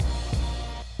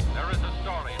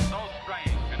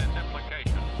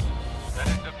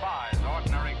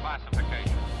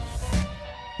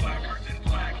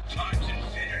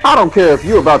I don't care if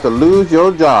you're about to lose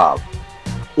your job.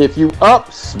 If you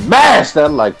up, smash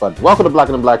that like button. Welcome to Black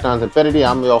and Black Times Infinity.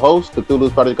 I'm your host,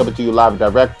 Cthulhu's Party, coming to you live and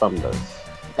direct from the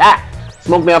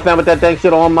Smoke Me Out fan with that dang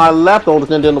shit on my left,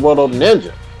 oldest ninja in the world, old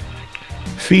ninja.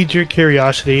 Feed your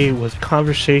curiosity with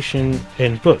conversation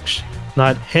and books,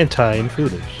 not hentai and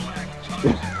fooders.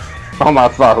 On my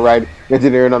far right,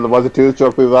 engineering on the ones and twos,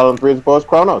 short people out on the threes and fours,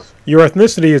 Chronos. Your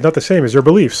ethnicity is not the same as your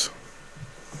beliefs.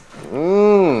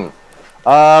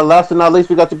 Last but not least,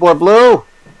 we got your boy Blue.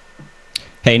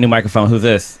 Hey, new microphone. Who's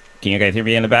this? Can you guys hear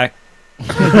me in the back?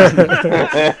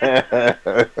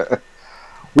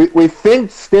 We think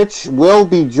Stitch will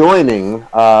be joining.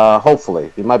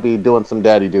 Hopefully, he might be doing some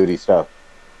daddy duty stuff,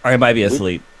 or he might be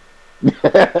asleep.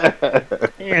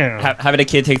 Yeah. Having a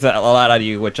kid takes a lot out of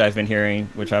you, which I've been hearing,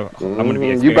 which I'm going to be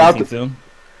experiencing soon.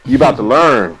 You about to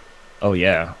learn? Oh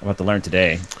yeah, I'm about to learn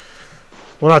today.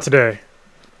 Well, not today.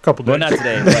 A couple days. Well, not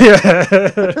today.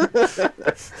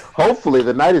 Hopefully,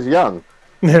 the night is young.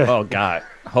 Oh God,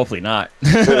 hopefully not.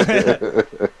 All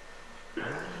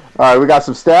right, we got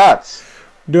some stats.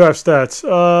 Do have stats.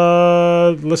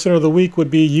 Listener of the week would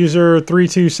be user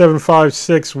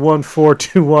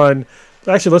 327561421.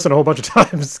 I actually listened a whole bunch of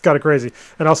times. It's kind of crazy.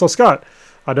 And also Scott.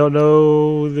 I don't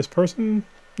know this person.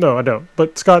 No, I don't.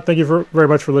 But Scott, thank you very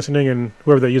much for listening, and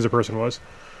whoever that user person was.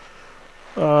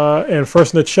 And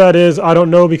first in the chat is I don't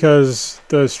know, because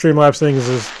the Streamlabs thing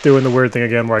is doing the weird thing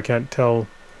again where I can't tell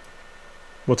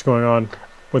what's going on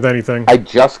with anything. I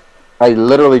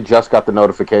literally just got the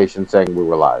notification saying we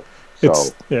were live. So.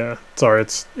 Sorry,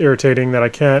 it's irritating that I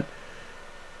can't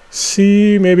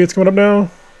see. Maybe it's coming up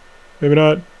now. Maybe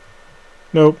not.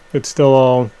 Nope, it's still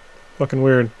all fucking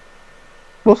weird.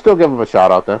 We'll still give them a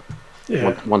shout out then.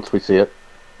 Yeah. Once we see it.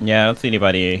 Yeah, I don't see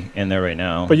anybody in there right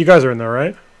now. But you guys are in there,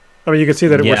 right? I mean, you can see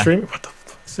that we're streaming. What the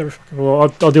fuck?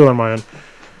 Well, I'll do it on my end.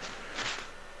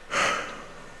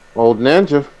 Old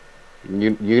ninja,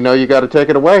 you know you got to take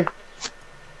it away.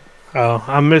 Oh,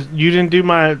 you didn't do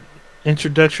my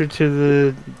introduction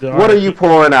to the What are you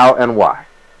pouring out and why?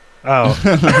 Oh,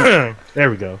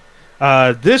 there we go.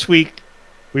 This week,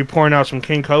 we're pouring out some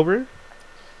King Cobra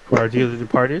for our dearly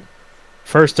departed.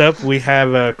 First up, we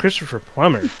have Christopher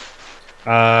Plummer.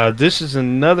 This is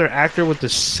another actor with a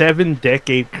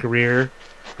 7-decade career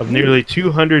of nearly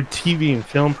 200 TV and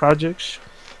film projects.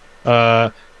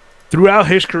 Throughout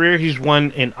his career, he's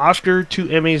won an Oscar, 2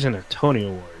 Emmys, and a Tony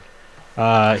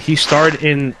Award. He starred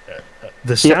in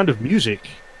The Sound of Music.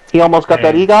 He almost got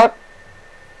that EGOT?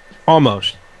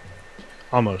 Almost.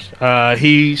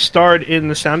 He starred in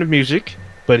The Sound of Music,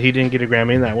 but he didn't get a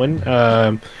Grammy in that one.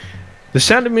 The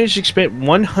Sound of Music spent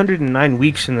 109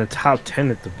 weeks in the top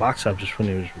 10 at the box office when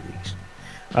it was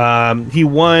released. He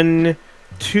won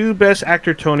 2 Best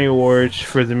Actor Tony Awards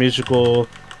for the musical,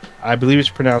 I believe it's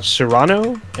pronounced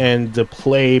Cyrano, and the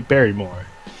play Barrymore.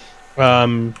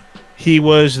 He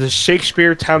was the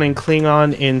Shakespeare-touting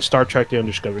Klingon in Star Trek The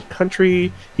Undiscovered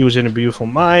Country. He was in A Beautiful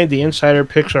Mind, The Insider,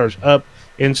 Pixar's Up,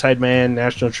 Inside Man,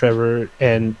 National Treasure,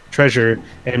 and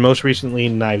most recently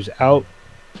Knives Out.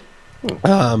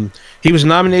 He was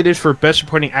nominated for Best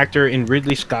Supporting Actor in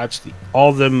Ridley Scott's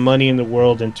All the Money in the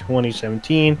World in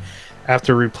 2017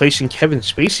 after replacing Kevin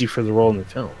Spacey for the role in the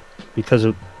film because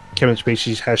of Kevin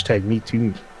Spacey's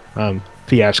 #MeToo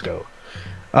fiasco.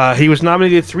 He was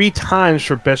nominated 3 times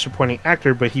for Best Supporting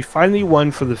Actor, but he finally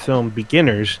won for the film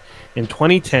Beginners in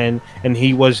 2010, and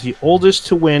he was the oldest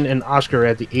to win an Oscar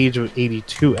at the age of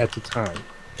 82 at the time.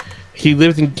 He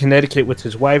lived in Connecticut with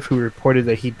his wife, who reported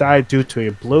that he died due to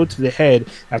a blow to the head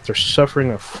after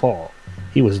suffering a fall.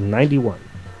 He was 91.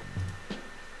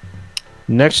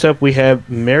 Next up, we have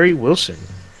Mary Wilson,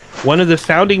 one of the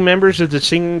founding members of the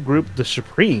singing group The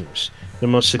Supremes, the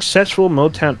most successful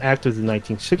Motown act of the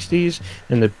 1960s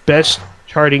and the best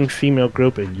charting female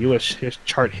group in U.S.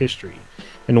 chart history,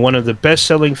 and one of the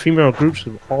best-selling female groups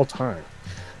of all time.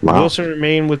 Wow. Wilson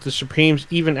remained with the Supremes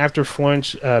even after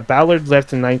Florence Ballard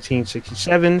left in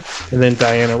 1967, and then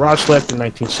Diana Ross left in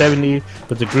 1970,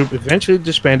 but the group eventually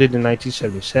disbanded in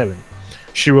 1977.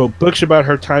 She wrote books about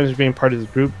her time as being part of the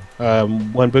group,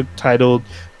 one book titled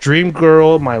Dream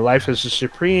Girl, My Life as a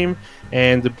Supreme,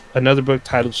 and another book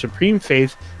titled Supreme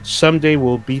Faith, Someday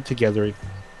We'll Be Together.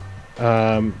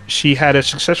 She had a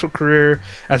successful career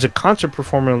as a concert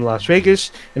performer in Las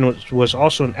Vegas and was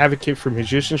also an advocate for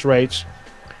musicians' rights,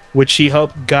 which she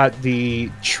helped got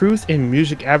the truth in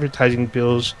music advertising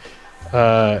bills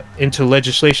into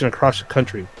legislation across the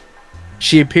country.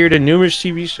 She appeared in numerous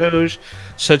TV shows,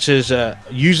 such as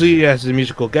usually as a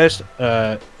musical guest,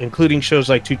 including shows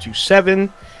like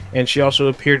 227, and she also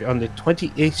appeared on the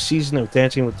 28th season of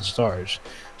Dancing with the Stars.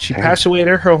 She passed away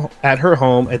at her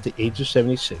home at the age of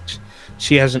 76.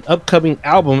 She has an upcoming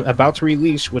album about to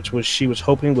release, she was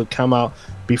hoping would come out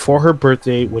before her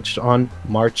birthday, which is on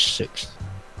March 6th.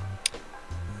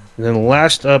 And then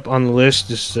last up on the list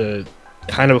is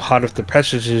kind of hot off the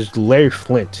presses is Larry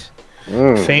Flynt.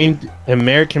 Famed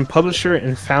American publisher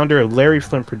and founder of Larry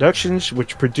Flynt Productions,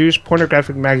 which produced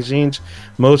pornographic magazines,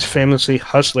 most famously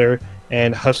Hustler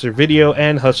and Hustler Video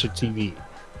and Hustler TV.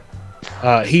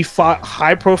 He fought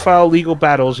high-profile legal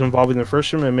battles involving the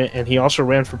First Amendment, and he also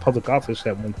ran for public office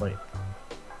at one point.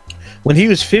 When he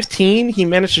was 15, he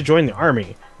managed to join the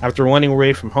Army. After running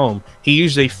away from home, he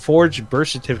used a forged birth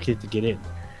certificate to get in.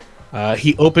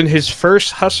 He opened his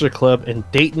first Hustler Club in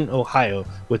Dayton, Ohio,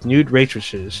 with nude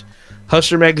waitresses.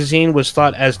 Hustler magazine was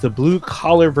thought as the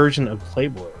blue-collar version of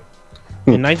Playboy.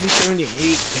 In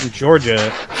 1978, in Georgia,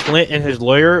 Flynt and his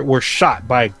lawyer were shot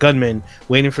by a gunman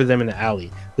waiting for them in the alley.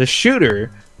 The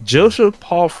shooter, Joseph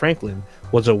Paul Franklin,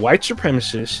 was a white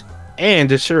supremacist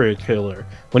and a serial killer.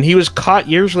 When he was caught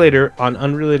years later on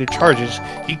unrelated charges,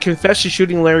 he confessed to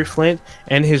shooting Larry Flynt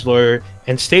and his lawyer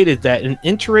and stated that an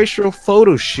interracial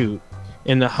photo shoot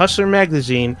in the Hustler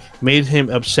magazine made him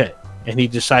upset, and he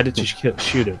decided to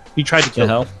shoot him. He tried to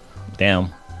kill him. Damn.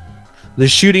 The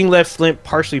shooting left Flynt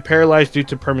partially paralyzed due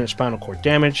to permanent spinal cord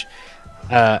damage.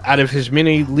 Out of his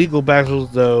many legal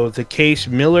battles, though, the case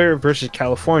Miller versus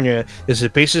California is the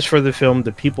basis for the film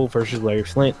The People versus Larry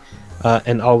Flynt,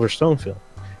 an Oliver Stone film.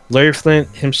 Larry Flynt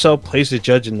himself plays the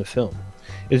judge in the film.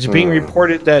 It's being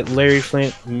reported that Larry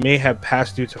Flynt may have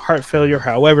passed due to heart failure.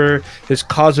 However, his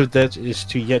cause of death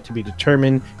is yet to be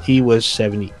determined. He was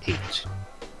 78.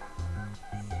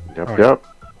 Yep.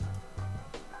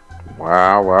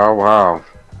 Wow.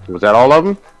 Was that all of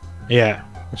them? Yeah,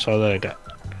 that's all that I got.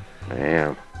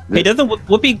 Man. Hey, doesn't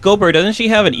Whoopi Goldberg, doesn't she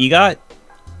have an EGOT?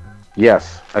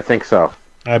 Yes, I think so.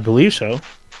 I believe so.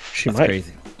 That's might.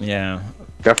 crazy. Yeah.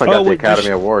 Definitely got the Academy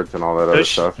Awards and all that other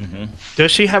stuff.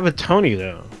 Does she have a Tony,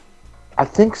 though? I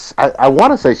think I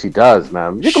want to say she does,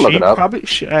 man. You can look it up.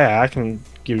 I can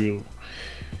give you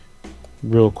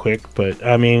real quick, but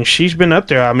I mean, she's been up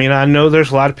there. I mean, I know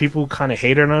there's a lot of people who kind of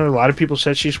hate her on her. A lot of people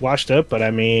said she's washed up, but I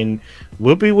mean,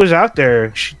 Whoopi was out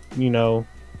there,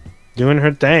 doing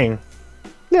her thing.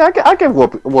 Yeah, I give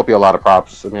Whoopi a lot of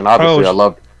props. I mean, obviously, I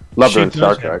loved her in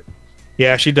Star Trek.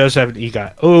 Yeah, she does have an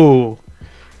EGOT. Oh,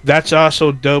 that's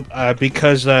also dope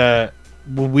because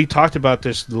we talked about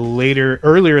this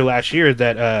earlier last year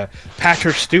that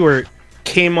Patrick Stewart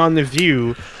came on The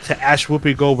View to ask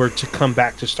Whoopi Goldberg to come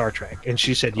back to Star Trek, and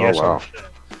she said yes. Oh, wow.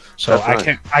 So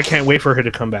I can't wait for her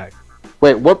to come back.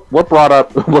 Wait, what brought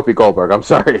up Whoopi Goldberg? I'm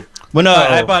sorry. Well, no,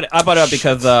 I brought it up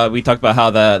because we talked about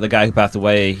how the guy who passed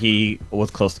away, he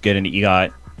was close to getting an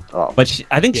EGOT. Oh. But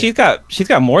I think she's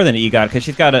got more than an EGOT because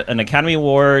she's got an Academy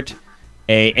Award,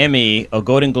 a Emmy, a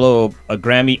Golden Globe, a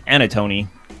Grammy, and a Tony.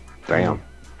 Damn,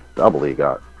 double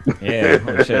EGOT. Yeah,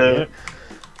 holy shit.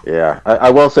 Yeah, I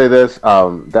will say this: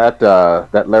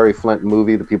 that Larry Flynt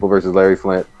movie, The People versus Larry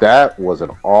Flynt, that was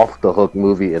an off the hook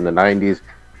movie in the '90s.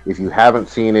 If you haven't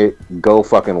seen it, go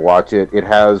fucking watch it. It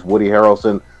has Woody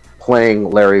Harrelson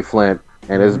playing Larry Flynt,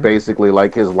 and is basically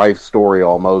like his life story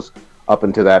almost up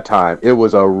until that time. It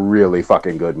was a really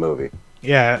fucking good movie.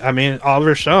 Yeah, I mean,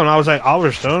 Oliver Stone. I was like,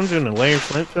 Oliver Stone's doing a Larry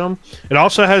Flynt film. It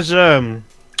also has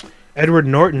Edward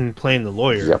Norton playing the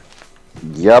lawyer.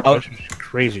 Yep. Which is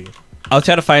crazy. I was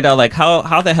trying to find out like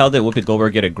how the hell did Whoopi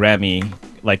Goldberg get a Grammy?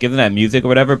 Like, isn't that music or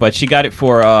whatever? But she got it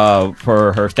for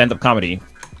her stand-up comedy.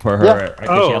 For her, I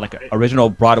think she had like an original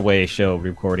Broadway show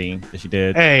recording that she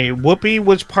did. Hey, Whoopi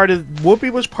was part of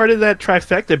that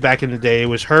trifecta back in the day. It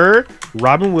was her,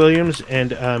 Robin Williams, and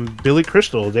Billy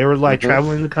Crystal. They were like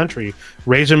traveling the country,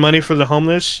 raising money for the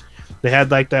homeless. They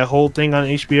had like that whole thing on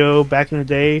HBO back in the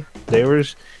day. There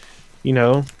was,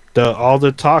 all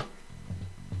the talk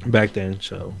back then.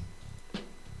 So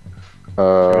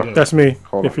that's me.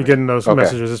 If you're getting those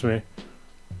messages, it's me.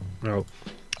 No.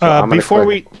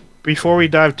 Before we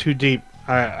dive too deep,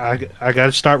 I got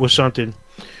to start with something.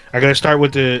 I got to start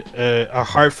with a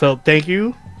heartfelt thank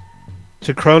you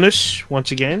to Cronus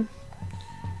once again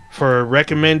for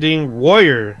recommending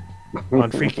Warrior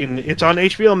on freaking. It's on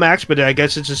HBO Max, but I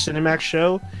guess it's a Cinemax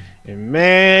show. And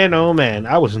man, oh man,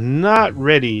 I was not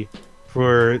ready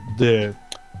for the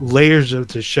layers of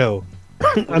the show.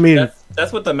 I mean,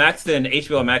 that's what the Max and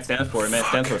HBO Max stands for. It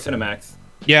stands for Cinemax.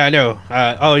 Yeah, I know.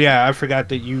 I forgot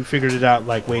that you figured it out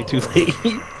like way too late.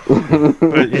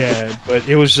 but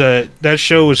it was that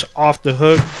show was off the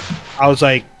hook. I was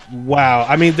like, wow.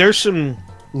 I mean, there's some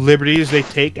liberties they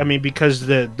take. I mean, because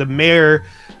the mayor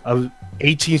of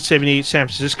 1878 San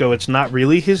Francisco, it's not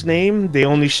really his name. They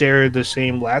only share the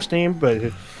same last name, but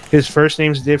his first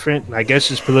name's different. I guess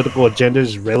his political agenda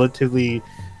is relatively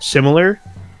similar,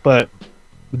 but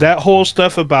that whole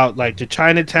stuff about like the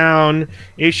Chinatown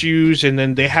issues, and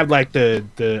then they have like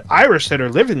the Irish that are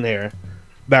living there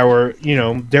that were,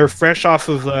 they're fresh off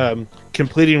of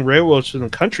completing railroads in the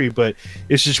country, but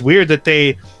it's just weird that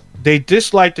they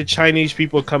disliked the Chinese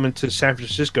people coming to San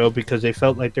Francisco because they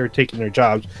felt like they were taking their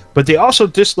jobs, but they also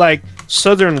disliked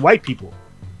Southern white people,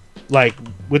 like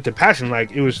with the passion,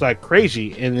 like it was like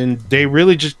crazy, and then they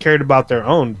really just cared about their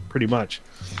own, pretty much.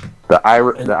 The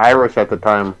Irish at the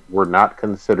time were not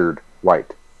considered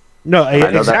white. No,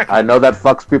 exactly. I know that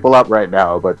fucks people up right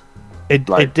now, but it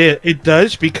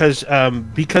does because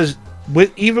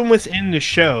even within the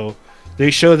show,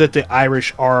 they show that the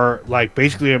Irish are like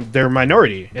basically they're a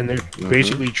minority, and they're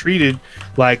basically treated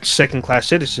like second-class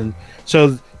citizens.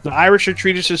 So the Irish are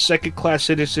treated as second-class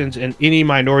citizens, and any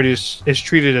minority is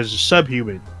treated as a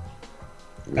subhuman,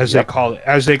 as they call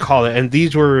it. And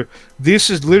this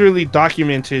is literally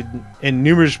documented in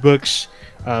numerous books,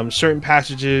 certain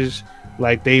passages.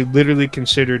 Like they literally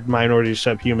considered minorities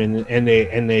subhuman, and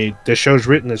the show's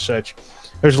written as such.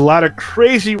 There's a lot of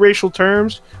crazy racial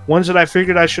terms, ones that I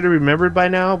figured I should have remembered by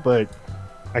now, but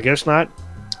I guess not.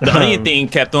 The onion thing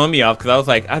kept throwing me off because I was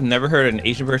like, I've never heard an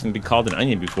Asian person be called an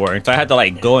onion before, and so I had to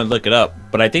like go and look it up.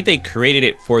 But I think they created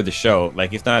it for the show.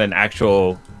 Like it's not an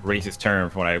actual racist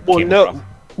term from what I came across.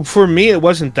 For me, it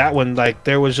wasn't that one. Like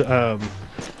there was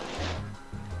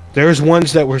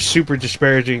ones that were super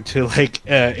disparaging to like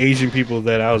Asian people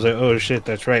that I was like, oh shit,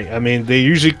 that's right. I mean, they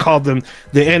usually called them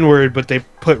the N-word, but they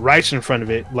put rice in front of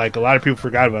it. Like a lot of people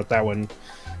forgot about that one.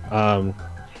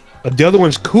 The other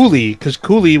one's coolie, because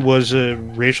coolie was a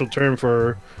racial term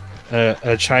for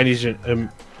a Chinese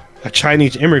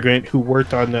immigrant who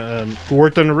worked on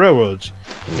the railroads.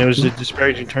 And it was a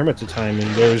disparaging term at the time.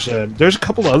 And there's a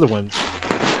couple of other ones.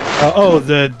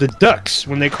 The ducks,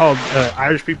 when they called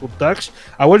Irish people ducks.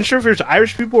 I wasn't sure if it was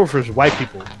Irish people or if it was white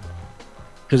people,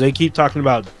 because they keep talking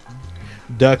about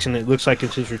ducks, and it looks like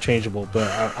it's interchangeable. But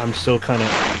I'm still kind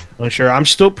of unsure. I'm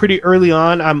still pretty early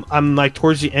on. I'm like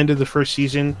towards the end of the first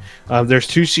season. There's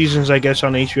 2 seasons, I guess,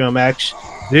 on HBO Max.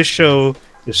 This show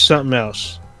is something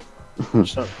else.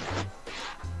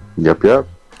 Yep. I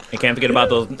can't forget about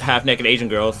those half-naked Asian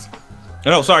girls.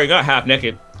 No, sorry, not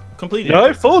half-naked. Completely. No,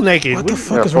 they're full naked. What the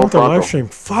fuck is wrong with the live stream?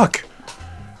 Fuck.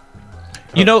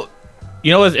 You know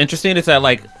what's interesting is that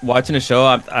like watching the show,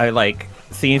 I like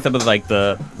seeing some of like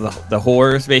the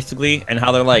whores basically, and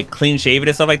how they're like clean shaven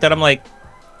and stuff like that. I'm like,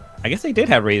 I guess they did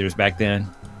have razors back then.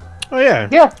 Oh yeah.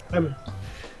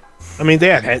 I mean, they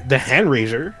had the hand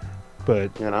razor, but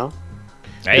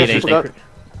hey,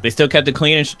 they still kept it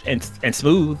clean and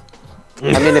smooth.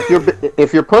 I mean,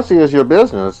 if your pussy is your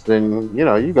business, then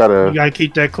you gotta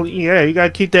keep that clean. Yeah, you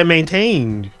gotta keep that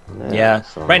maintained. Yeah.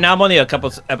 So. Right now, I'm only a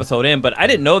couple episodes in, but I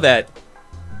didn't know that.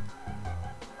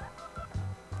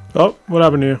 Oh, what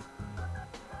happened to you?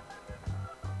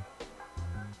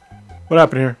 What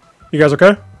happened here? You guys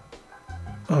okay?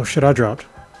 Oh shit, I dropped.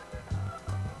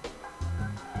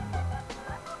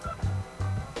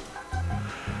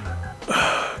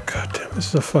 God damn, this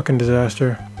is a fucking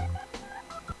disaster.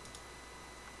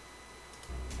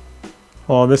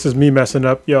 Oh, this is me messing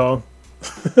up, y'all.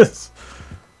 The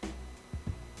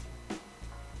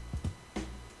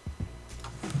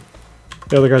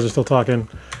other guys are still talking.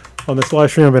 On this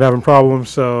live stream, I've been having problems,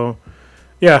 so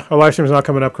yeah, our live stream is not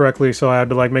coming up correctly, so I had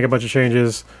to like make a bunch of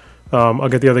changes. I'll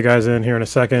get the other guys in here in a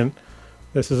second.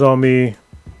 This is all me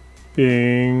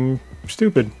being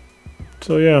stupid.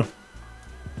 So yeah,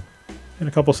 in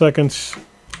a couple seconds,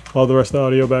 all the rest of the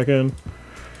audio back in.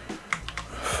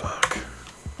 Fuck.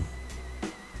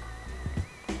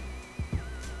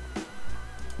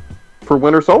 For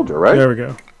Winter Soldier, right? There we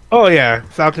go. Oh yeah,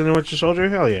 Falcon and Winter Soldier.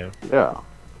 Hell yeah. Yeah.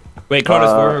 Wait,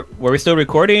 Cronus, were we still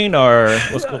recording, or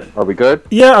what's going on? Are we good?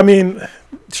 Yeah, I mean,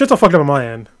 shit's all fucked up on my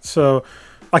end, so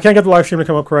I can't get the live stream to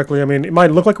come up correctly. I mean, it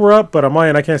might look like we're up, but on my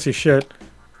end, I can't see shit.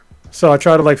 So I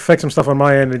tried to like fix some stuff on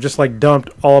my end and just like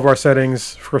dumped all of our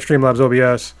settings for Streamlabs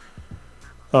OBS.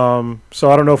 So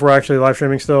I don't know if we're actually live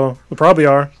streaming still. We probably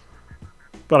are,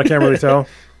 but I can't really tell.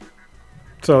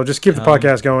 So just keep the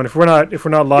podcast going. If we're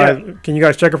not live, Can you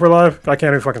guys check if we're live? I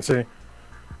can't even fucking see.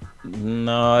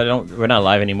 No, I don't. We're not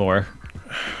live anymore.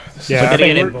 Yeah, I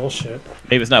think bullshit.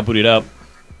 Maybe it's not booted up.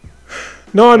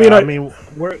 No, I mean, I mean,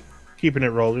 we're keeping it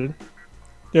rolling.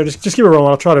 Yeah, just keep it rolling.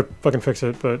 I'll try to fucking fix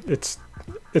it, but it's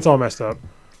all messed up.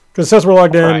 Because it says we're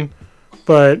logged in,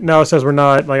 but now it says we're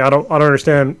not. Like I don't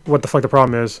understand what the fuck the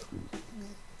problem is.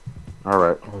 All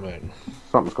right. Hold on.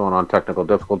 Something's going on technical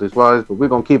difficulties wise, but we're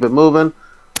gonna keep it moving.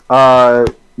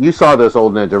 You saw this,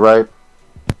 old ninja, right?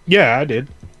 Yeah, I did.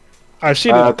 I've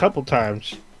seen it a couple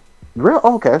times. Real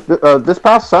okay. This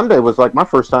past Sunday was like my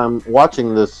first time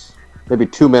watching this maybe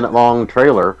 2 minute long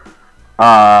trailer.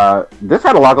 This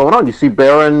had a lot going on. You see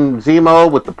Baron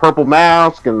Zemo with the purple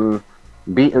mask and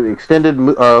extended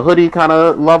hoodie kind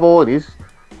of level, and he's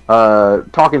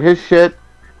talking his shit.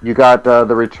 You got the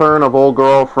return of old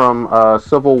girl from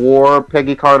Civil War,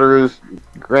 Peggy Carter's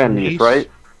grandniece, right?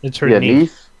 It's her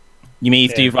niece. You mean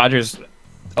Steve Rogers'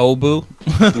 Obu?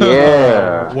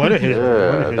 Yeah. What a hit.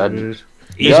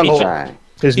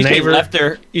 His neighbor left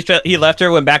her. He left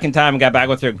her, went back in time, and got back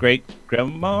with her great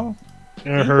grandma.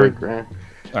 Her great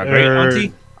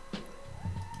auntie.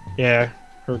 Yeah,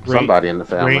 her great, somebody in the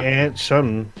family. Great aunt,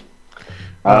 something.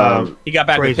 He got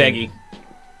back with Peggy.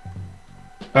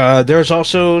 There's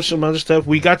also some other stuff.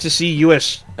 We got to see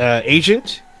U.S.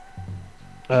 Agent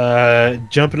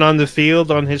jumping on the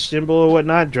field on his symbol or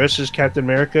whatnot, dressed as Captain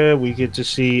America. We get to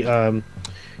see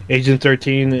Agent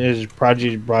 13, as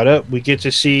Prodigy brought up. We get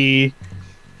to see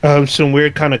some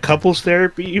weird kind of couples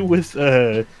therapy with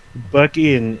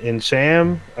Bucky and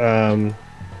Sam.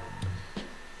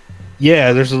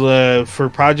 Yeah, there's for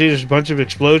Prodigy, there's a bunch of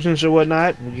explosions or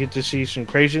whatnot. We get to see some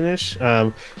craziness.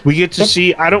 We get to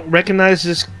see, I don't recognize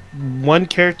this one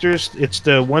character. It's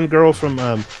the one girl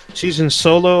from, she's in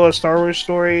Solo, a Star Wars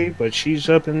story, but she's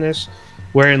up in this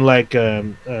wearing like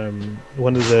one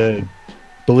of the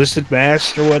ballistic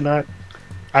masks or whatnot.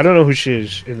 I don't know who she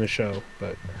is in the show,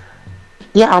 but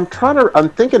yeah, I'm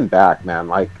thinking back, man.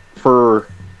 Like it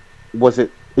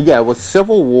was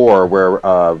Civil War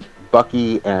where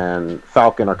Bucky and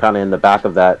Falcon are kind of in the back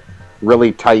of that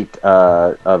really tight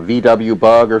VW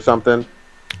bug or something.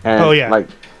 And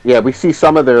we see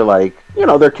some of their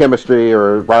their chemistry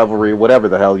or rivalry, whatever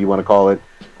the hell you want to call it,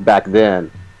 back then.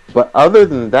 But other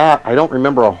than that, I don't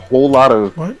remember a whole lot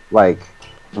of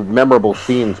memorable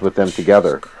scenes with them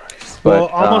together. Well,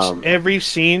 almost every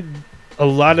scene, a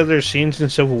lot of their scenes in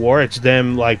Civil War, it's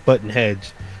them like button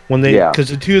heads because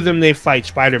the two of them they fight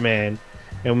Spider-Man,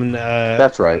 and when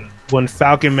that's right. When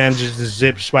Falcon manages to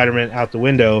zip Spider-Man out the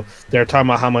window, they're talking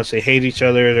about how much they hate each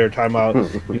other. They're talking about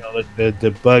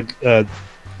the bug, the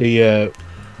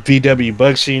VW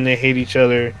bug scene. They hate each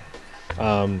other.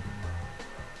 I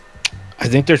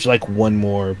think there's like one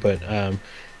more, but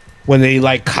when they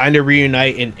like kind of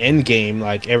reunite in Endgame,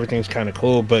 like everything's kind of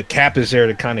cool. But Cap is there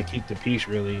to kind of keep the peace,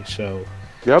 really. So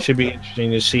it should be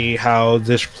interesting to see how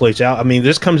this plays out. I mean,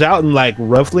 this comes out in like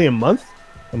roughly a month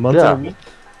and a week.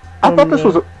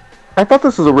 I thought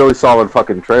this was a really solid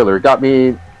fucking trailer. It got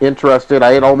me interested.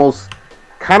 I had almost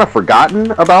kind of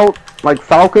forgotten about like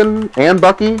Falcon and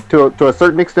Bucky to a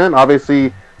certain extent.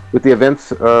 Obviously, with the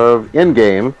events of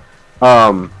Endgame,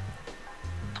 hold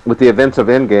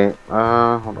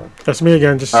on. That's me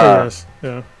again. Just say yes.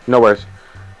 Yeah. No worries.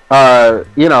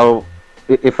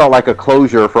 It felt like a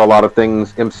closure for a lot of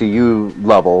things MCU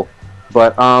level,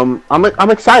 but I'm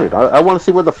excited. I want to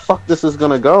see where the fuck this is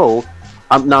gonna go.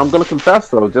 I'm going to confess,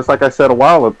 though, just like I said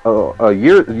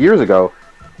years ago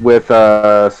with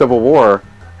Civil War,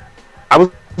 I was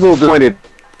a little disappointed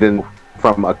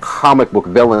from a comic book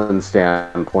villain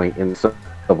standpoint in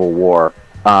Civil War.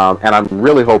 And I'm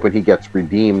really hoping he gets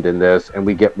redeemed in this, and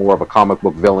we get more of a comic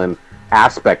book villain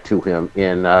aspect to him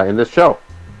in this show.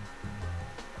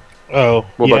 Oh,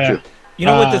 what about you? You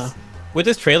know, with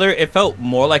this trailer, it felt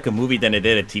more like a movie than it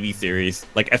did a TV series.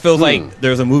 Like, it feels like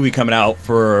there's a movie coming out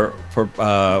for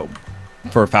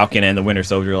Falcon and the Winter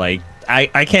Soldier. Like,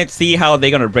 I can't see how they're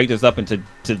gonna break this up into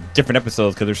different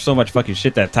episodes because there's so much fucking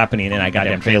shit that's happening in that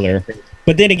goddamn trailer.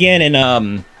 But then again,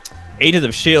 in Agents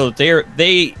of Shield,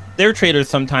 their trailers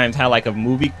sometimes have like a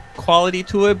movie quality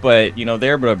to it, but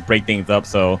they're able to break things up.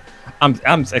 So I'm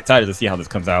excited to see how this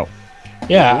comes out.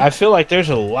 Yeah, I feel like there's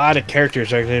a lot of characters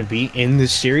that are going to be in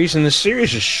this series, and the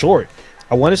series is short.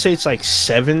 I want to say it's like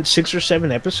 6 or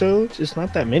 7 episodes. It's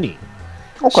not that many.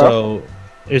 Okay. So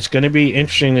it's going to be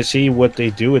interesting to see what they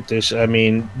do with this. I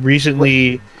mean,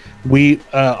 recently,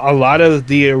 a lot of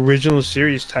the original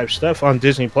series type stuff on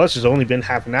Disney Plus has only been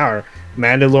half an hour.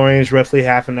 Mandalorian is roughly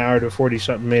half an hour to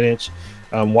 40-something minutes.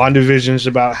 WandaVision is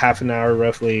about half an hour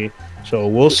roughly. So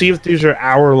we'll see if these are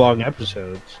hour-long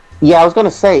episodes. Yeah, I was going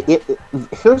to say,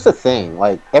 here's the thing.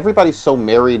 Like, everybody's so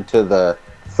married to the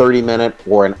 30-minute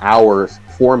or an hour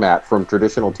format from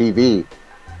traditional TV.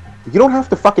 You don't have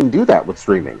to fucking do that with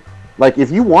streaming. Like,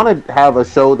 if you want to have a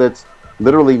show that's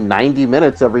literally 90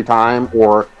 minutes every time,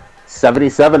 or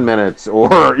 77 minutes, or,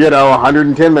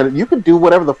 110 minutes, you can do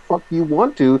whatever the fuck you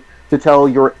want to tell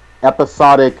your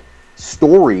episodic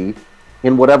story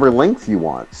in whatever length you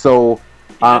want. So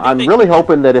I'm they- really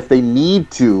hoping that if they need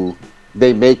to,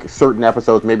 they make certain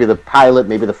episodes, maybe the pilot,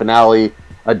 maybe the finale,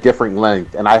 a different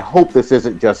length. And I hope this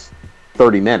isn't just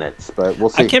 30 minutes, but we'll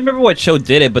see. I can't remember what show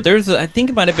did it, but I think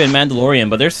it might have been Mandalorian,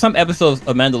 but there's some episodes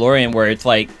of Mandalorian where it's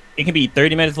like, it can be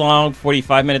 30 minutes long,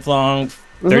 45 minutes long,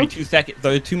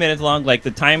 32 minutes long. Like,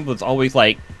 the time was always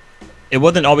like, it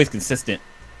wasn't always consistent.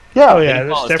 Yeah. Oh yeah, They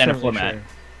that's follow standard definitely format. true.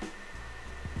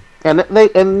 And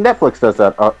Netflix does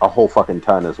that a whole fucking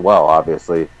ton as well,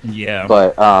 obviously. Yeah.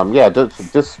 But yeah,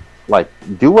 just like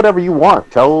do whatever you want.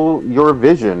 Tell your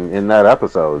vision in that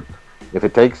episode. If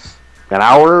it takes an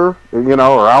hour,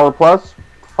 or hour plus,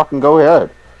 fucking go ahead.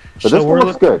 But So this one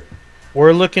looks good.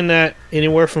 We're looking at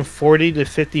anywhere from 40 to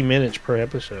 50 minutes per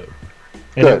episode.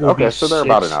 And Good. it will Okay, be so they're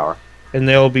about an hour. And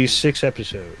there will be 6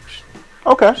 episodes.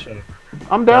 Okay, So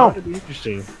I'm that down. would be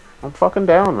interesting. I'm fucking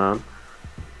down, man.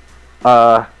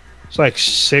 It's like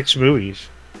 6 movies.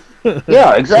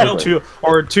 Yeah, exactly.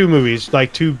 Two movies,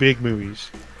 like 2 big movies.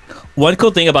 One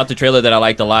cool thing about the trailer that I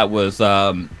liked a lot was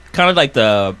kind of like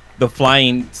the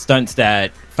flying stunts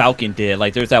that Falcon did.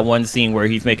 Like, there's that one scene where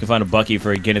he's making fun of Bucky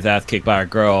for getting his ass kicked by a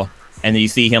girl, and then you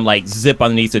see him like zip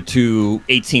underneath the 2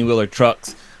 18-wheeler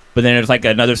trucks. But then there's like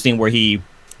another scene where him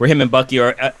and Bucky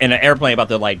are in an airplane about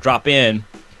to like drop in,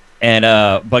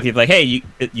 and Bucky's like, "Hey,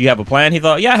 you have a plan?" He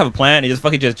thought, "Yeah, I have a plan." He just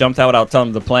fucking just jumps out without telling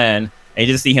him the plan, and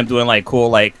you just see him doing like cool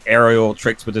like aerial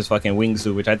tricks with his fucking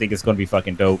wingsuit, which I think is going to be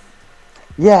fucking dope.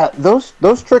 Yeah, those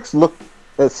tricks look.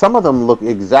 Some of them look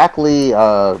exactly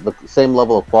the same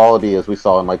level of quality as we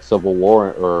saw in like Civil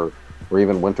War or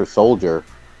even Winter Soldier,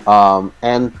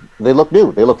 and they look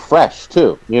new. They look fresh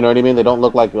too. You know what I mean? They don't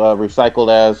look like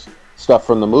recycled as stuff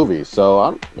from the movies.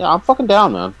 So I'm fucking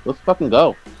down, man. Let's fucking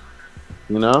go.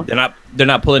 You know? They're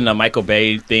not pulling a Michael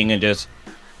Bay thing and just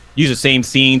use the same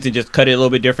scenes and just cut it a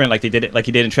little bit different like he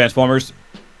did in Transformers.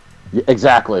 Yeah,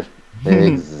 exactly.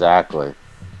 Exactly.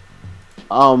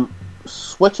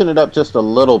 Switching it up just a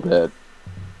little bit.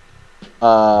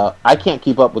 I can't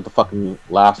keep up with the fucking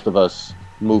Last of Us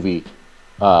movie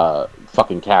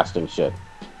fucking casting shit.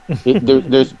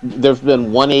 There's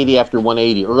been 180 after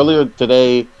 180. Earlier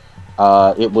today,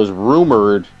 it was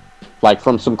rumored, like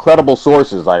from some credible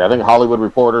sources, like I think Hollywood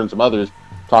Reporter and some others,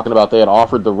 talking about they had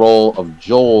offered the role of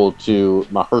Joel to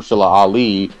Mahershala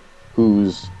Ali,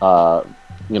 who's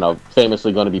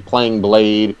famously going to be playing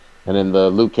Blade, and in the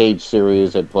Luke Cage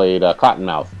series had played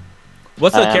Cottonmouth.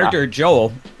 What's the character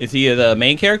Joel? Is he the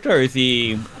main character, or is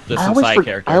he just some side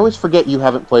character? I always forget you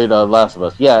haven't played Last of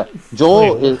Us. Yeah,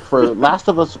 Joel is for Last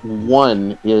of Us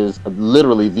 1 is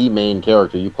literally the main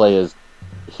character. You play as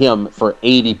him for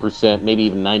 80%, maybe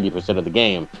even 90% of the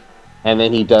game, and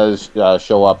then he does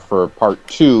show up for part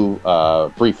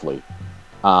 2 briefly.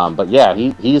 But yeah,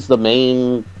 he's the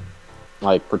main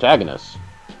protagonist.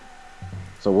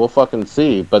 So we'll fucking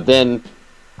see. But then,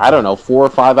 I don't know, 4 or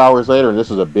 5 hours later, and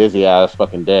this was a busy ass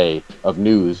fucking day of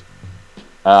news,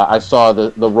 I saw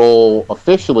the role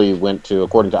officially went to,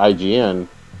 according to IGN,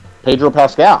 Pedro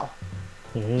Pascal.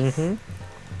 Mm-hmm.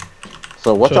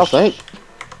 So what y'all think?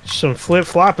 Some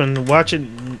flip-flopping.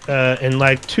 Watching in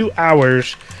like 2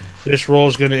 hours, this role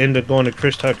is going to end up going to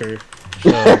Chris Tucker.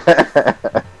 So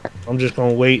I'm just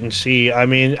going to wait and see. I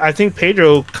mean, I think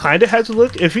Pedro kind of has a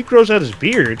look. If he grows out his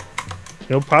beard,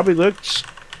 probably looks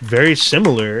very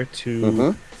similar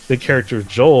to the character of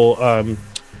Joel.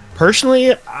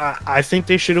 Personally, I think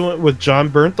they should have went with John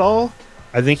Bernthal.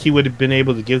 I think he would have been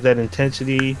able to give that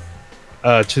intensity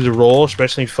to the role,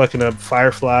 especially fucking up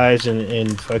fireflies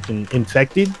and fucking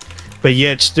infected, but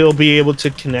yet still be able to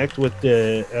connect with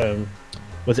the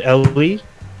with Ellie.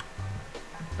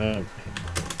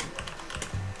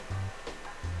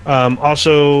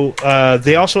 Also,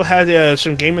 they also had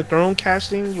some Game of Thrones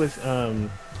casting with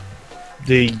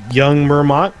the young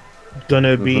Mermont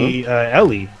gonna be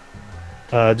Ellie.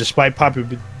 Despite popular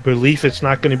belief, it's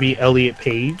not going to be Elliot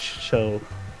Page. So,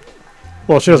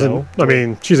 well, she doesn't. I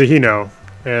mean, she's a he now,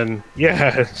 and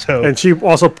yeah. So, and she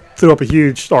also threw up a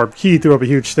huge, or he threw up a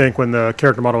huge stink when the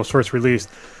character model was first released.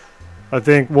 I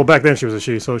think. Well, back then she was a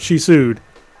she, so she sued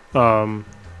Naughty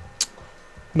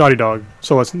Dog.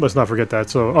 So let's not forget that.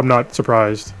 So I'm not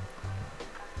surprised.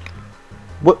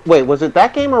 Wait, was it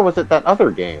that game or was it that other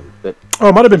game? Oh,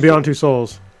 it might have been Beyond Two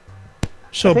Souls.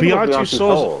 So Beyond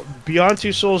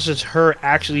Two Souls is her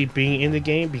actually being in the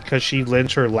game because she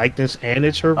lends her likeness and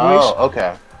it's her voice. Oh,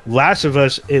 okay. Last of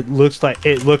Us, it looks like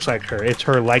her. It's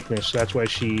her likeness. That's why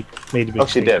she made the big. Oh,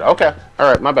 she did. Okay. All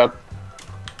right. My bad.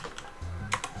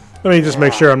 Let me just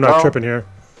make sure I'm not tripping here.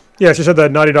 Yeah, she said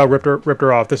that Naughty Dog ripped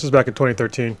her off. This is back in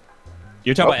 2013.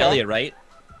 You're talking about Elliot, right?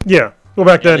 Yeah. Well,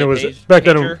 back then Elliot it was Page, back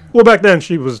then. Pager? Well, back then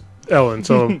she was Ellen.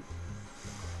 So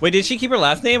Wait, did she keep her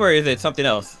last name, or is it something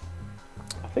else?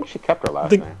 I think she kept her last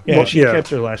think- name. Yeah, Well, she yeah. kept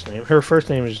her last name. Her first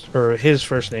name is, or his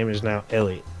first name is now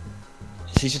Elliot.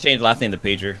 She should change the last name to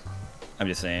Pager. I'm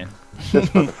just saying.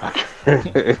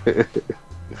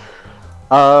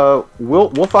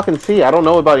 We'll fucking see. I don't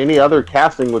know about any other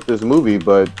casting with this movie,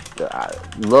 but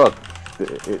look,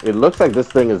 it looks like this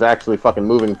thing is actually fucking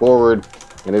moving forward,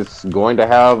 and it's going to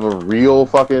have a real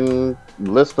fucking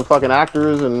list of fucking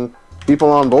actors and people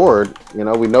on board. You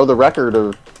know, we know the record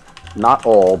of not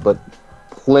all, but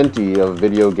plenty of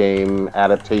video game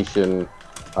adaptation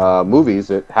movies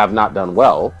that have not done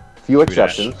well. Few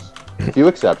exceptions,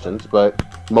 but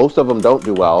most of them don't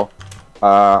do well.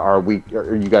 Are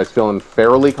you guys feeling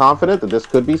fairly confident that this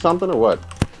could be something, or what?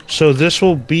 So this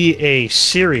will be a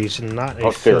series and not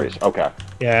a series. film. Okay.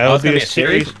 Yeah, it'll it's be gonna a be a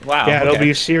series? series. Wow, Yeah, it'll okay. be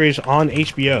a series on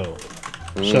HBO.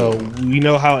 So we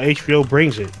know how HBO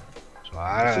brings it. So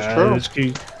This is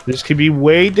true. This could be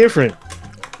way different.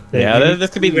 Than Yeah, anything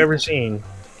this could be- we've ever seen,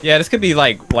 Yeah, this could be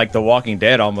like The Walking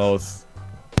Dead almost.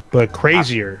 but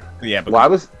crazier. Yeah, but Well,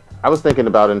 I was thinking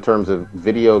about in terms of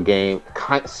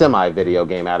semi-video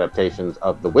game adaptations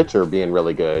of The Witcher being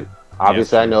really good.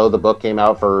 Obviously, I know the book came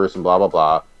out first and blah blah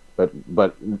blah,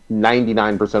 but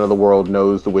 99% of the world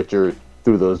knows The Witcher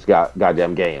through those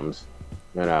goddamn games,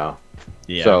 you know.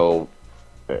 yeah. So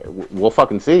we'll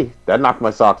fucking see. That knocked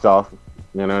my socks off.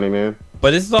 You know what I mean?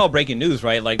 But this is all breaking news,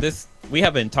 right? Like this, we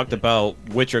haven't talked about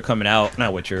Witcher coming out.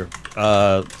 Not Witcher.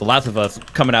 The Last of Us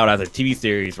coming out as a TV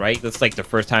series, right? That's like the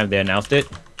first time they announced it.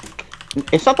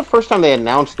 It's not the first time they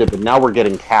announced it, but now we're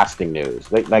getting casting news.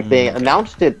 They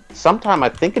announced it sometime, I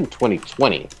think, in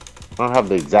 2020. I don't have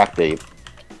the exact date.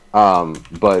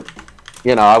 But,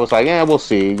 you know, I was like, yeah, we'll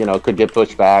see. You know, it could get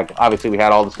pushed back. Obviously, we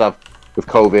had all the stuff with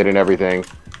COVID and everything.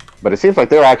 But it seems like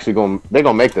they're actually going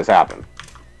to make this happen.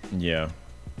 Yeah.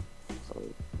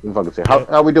 We'll fucking see. How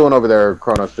are we doing over there,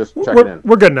 Kronos? Just checking in.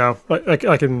 we're good now.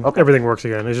 I can. Okay. Everything works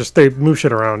again. It's just they move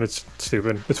shit around. It's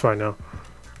stupid. It's fine now.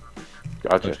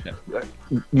 Gotcha.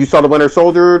 You saw the Winter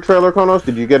Soldier trailer, Kronos?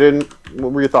 Did you get in?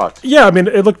 What were your thoughts? Yeah, I mean,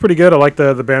 it looked pretty good. I like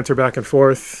the banter back and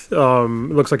forth. It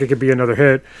looks like it could be another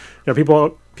hit. You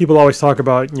know, people always talk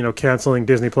about, you know, canceling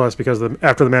Disney Plus because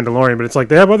after the Mandalorian, but it's like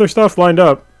they have other stuff lined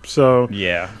up. So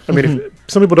Yeah. I mean, if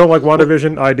some people don't like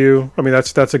WandaVision, I do. I mean,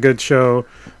 that's a good show.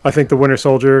 I think the Winter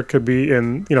Soldier could be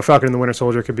Falcon and the Winter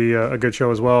Soldier could be a good show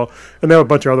as well. And they have a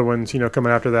bunch of other ones, you know,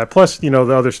 coming after that. Plus, you know,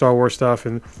 the other Star Wars stuff,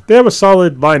 and they have a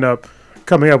solid lineup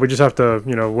coming up. We just have to,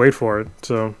 you know, wait for it.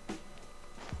 So.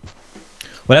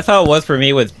 Well, that's how it was for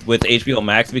me with HBO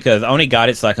Max, because I only got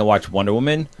it so I can watch Wonder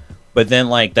Woman. But then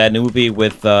like that new movie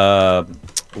with Denzel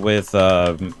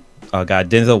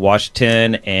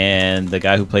Washington and the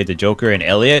guy who played the Joker and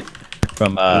Elliot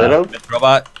from Leto? Mr.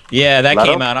 Robot. Yeah, that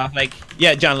Leto? came out. I was like,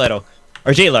 yeah, John Leto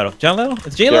or Jay Leto. John Leto?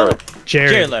 It's Jay Leto.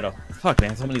 Jared Leto. Fuck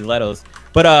man, so many Letos.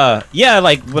 But yeah,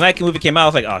 like when that movie came out, I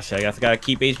was like, oh shit, I guess I gotta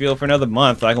keep HBO for another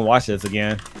month so I can watch this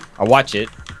again. I'll watch it.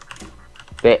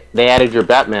 They added your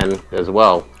Batman as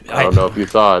well. I don't know if you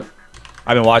saw it.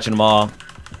 I've been watching them all.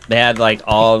 They had like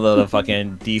all the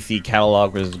fucking DC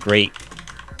catalog, was great.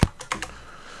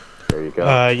 There you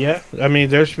go. Yeah, I mean,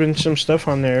 there's been some stuff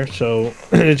on there, so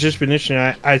it's just been interesting.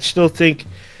 I still think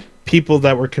people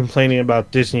that were complaining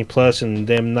about Disney Plus and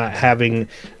them not having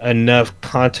enough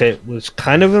content was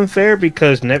kind of unfair,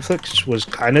 because Netflix was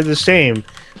kind of the same.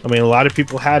 I mean, a lot of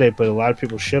people had it, but a lot of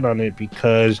people shit on it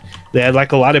because they had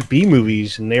like a lot of B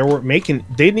movies, and they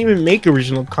didn't even make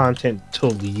original content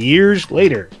till years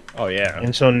later. Oh yeah.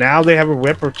 And so now they have a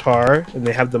repertoire and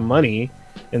they have the money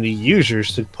and the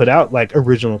users to put out like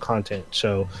original content.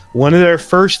 So one of their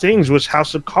first things was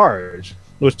House of Cards,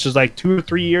 which is like 2 or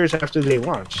 3 years after they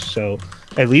launched. So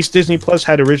at least Disney Plus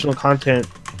had original content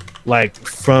like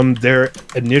from their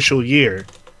initial year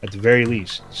at the very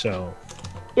least. So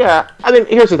Yeah, I mean,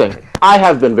 here's the thing. I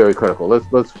have been very critical.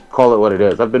 Let's call it what it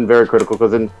is. I've been very critical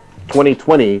because in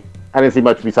 2020, I didn't see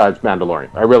much besides Mandalorian.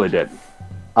 I really did.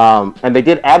 And they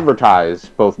did advertise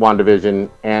both WandaVision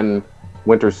and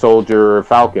Winter Soldier,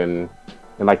 Falcon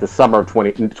in like the summer of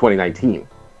 2019.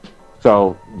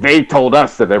 So they told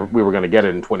us that we were going to get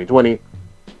it in 2020.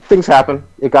 Things happened.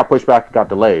 It got pushed back. It got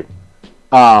delayed.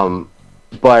 And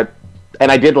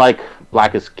I did like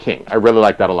Black is King. I really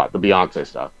liked that a lot, the Beyonce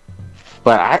stuff.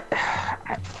 But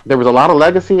there was a lot of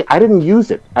legacy. I didn't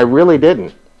use it. I really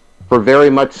didn't for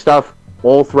very much stuff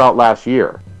all throughout last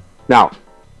year. Now,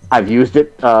 I've used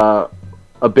it a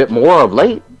bit more of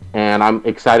late, and I'm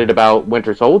excited about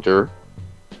Winter Soldier,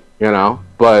 you know.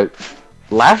 But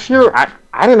last year,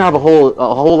 I didn't have a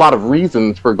whole lot of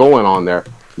reasons for going on there.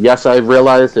 Yes, I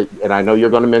realized it, and I know you're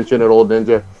going to mention it, Old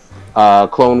Ninja.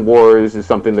 Clone Wars is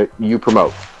something that you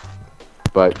promote.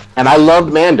 And I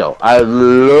loved Mando.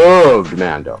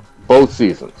 Both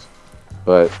seasons.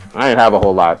 But I didn't have a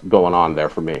whole lot going on there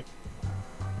for me.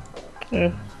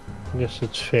 Yeah, I guess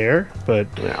it's fair, but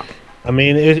yeah. I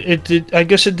mean, I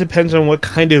guess it depends on what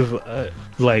kind of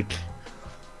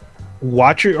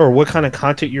watcher or what kind of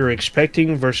content you're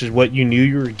expecting versus what you knew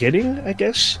you were getting. I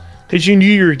guess because you knew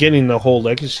you were getting the whole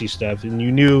legacy stuff, and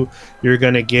you knew you were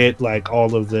gonna get like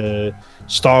all of the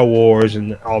Star Wars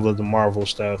and all of the Marvel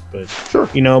stuff. But sure.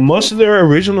 Most of their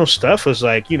original stuff was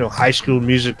like High School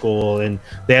Musical, and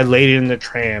they had Lady and the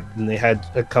Tramp, and they had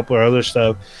a couple of other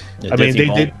stuff. Yeah, they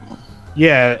did.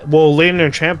 Yeah, well, Lady and the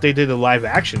Tramp, they did a live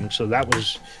action, so that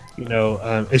was,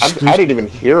 I didn't even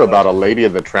hear about a Lady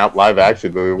and the Tramp live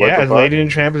action movie. What Lady and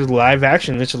the Tramp is live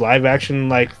action. It's a live action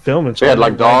film. And they had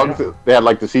like dogs. They had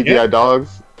like the CGI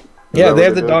dogs. Yeah, they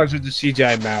have the dogs with the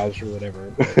CGI mouths or whatever.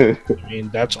 But, I mean,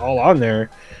 that's all on there.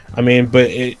 I mean, but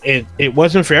it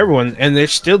wasn't for everyone, and they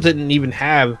still didn't even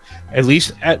have, at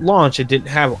least at launch, it didn't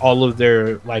have all of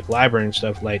their like library and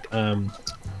stuff like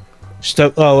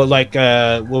stuff. Oh, like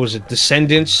what was it?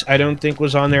 Descendants, I don't think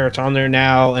was on there. It's on there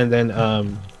now. And then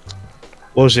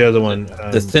what was the other one?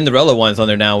 The Cinderella one's on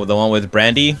there now. The one with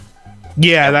Brandy.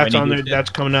 Yeah, that's on there. That's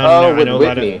coming out. Oh, with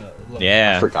Whitney.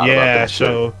 Yeah. Yeah.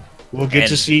 So we'll get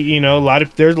to see.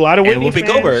 There's a lot of Whitney fans.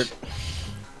 Goldberg.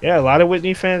 Yeah, a lot of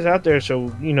Whitney fans out there. So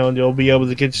they'll be able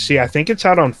to get to see. I think it's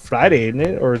out on Friday, isn't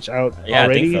it? Or it's out already. I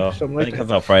think so. Something I think it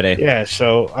comes out Friday. Yeah.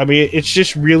 So I mean, it's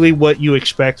just really what you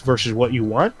expect versus what you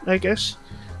want, I guess.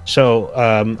 So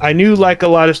I knew like a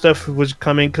lot of stuff was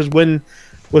coming because when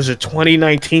was it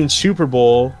 2019 Super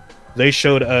Bowl? They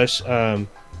showed us a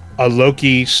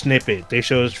Loki snippet. They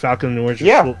showed us Falcon and the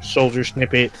Winter Soldier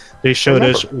snippet. They showed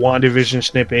us WandaVision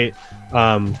snippet.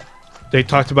 They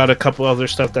talked about a couple other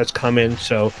stuff that's coming.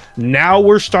 So now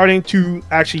we're starting to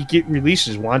actually get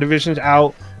releases. WandaVision's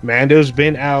out. Mando's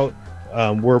been out.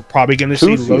 We're probably going to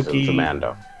see Loki. Of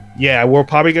Mando. Yeah, we're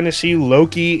probably going to see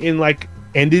Loki in like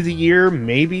end of the year,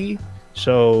 maybe.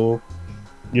 So,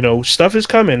 stuff is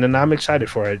coming, and I'm excited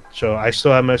for it. So I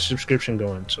still have my subscription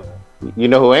going. So you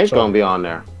know who ain't gonna be on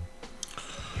there?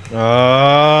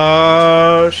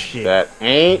 Oh shit! That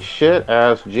ain't shit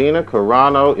ass Gina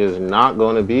Carano is not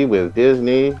gonna be with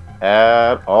Disney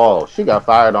at all. She got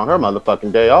fired on her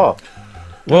motherfucking day off.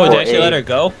 Whoa, did they let her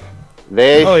go?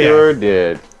 They sure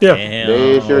did. Yeah,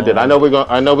 they sure did. I know we're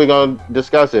gonna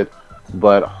discuss it,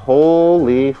 but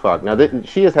holy fuck! Now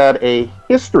she has had a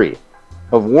history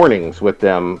of warnings with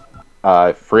them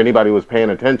for anybody who was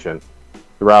paying attention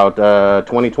throughout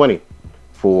 2020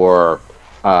 for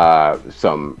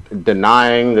some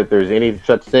denying that there's any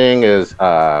such thing as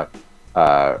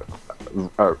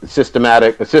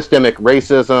systemic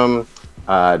racism,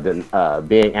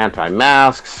 being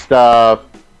anti-mask stuff,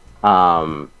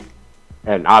 and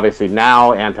obviously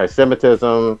now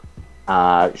anti-Semitism.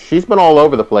 She's been all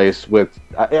over the place with,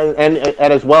 and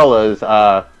as well as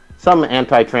some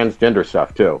anti-transgender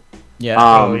stuff too.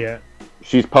 Yeah.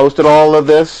 She's posted all of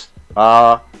this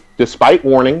despite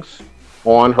warnings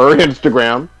on her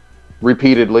Instagram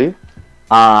repeatedly.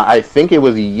 I think it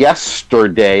was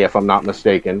yesterday, if I'm not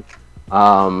mistaken,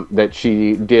 that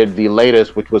she did the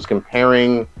latest, which was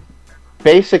comparing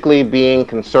basically being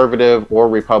conservative or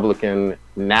Republican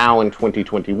now in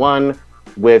 2021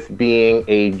 with being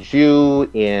a Jew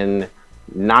in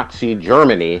Nazi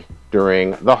Germany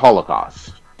during the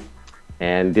Holocaust.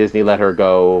 And Disney let her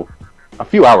go a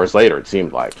few hours later, it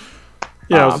seemed like.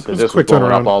 Yeah, it was this quick was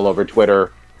blowing turnaround. up all over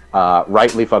Twitter.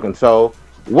 Rightly fucking so.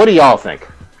 What do y'all think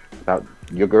about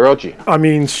your girl, Gina? I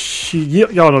mean,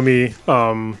 y'all know me.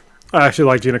 I actually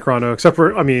like Gina Carano, except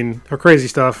for, her crazy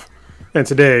stuff. And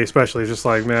today, especially, just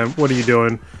like, man, what are you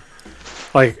doing?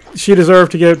 Like, she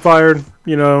deserved to get fired,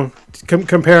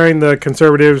 comparing the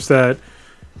conservatives that,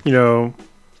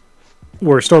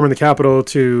 were storming the Capitol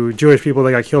to Jewish people that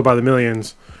got killed by the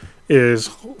millions is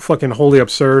fucking wholly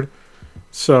absurd.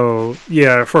 So,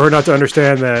 yeah, for her not to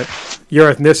understand that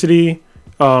your ethnicity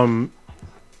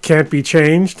can't be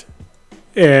changed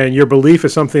and your belief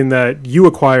is something that you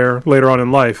acquire later on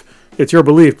in life. It's your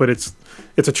belief, but it's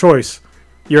a choice.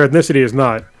 Your ethnicity is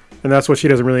not. And that's what she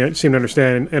doesn't really seem to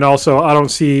understand. And also, I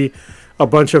don't see a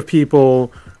bunch of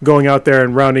people going out there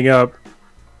and rounding up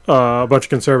a bunch of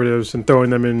conservatives and throwing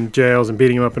them in jails and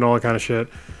beating them up and all that kind of shit.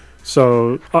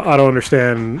 So I don't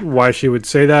understand why she would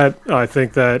say that. I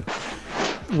think that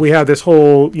we have this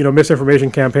whole,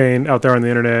 misinformation campaign out there on the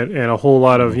internet and a whole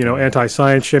lot of,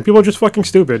 anti-science shit. People are just fucking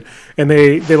stupid. And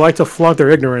they like to flaunt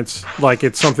their ignorance like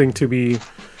it's something to be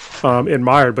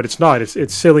admired, but it's not.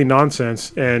 It's silly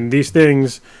nonsense. And these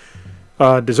things,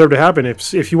 deserve to happen.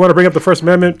 If you want to bring up the First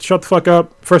Amendment, shut the fuck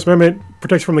up. First Amendment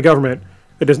protects you from the government.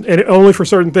 It doesn't, and only for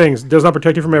certain things. It does not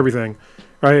protect you from everything.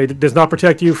 Right? It does not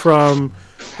protect you from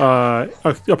a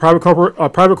private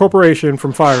corporation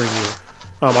from firing you.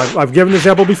 I've given the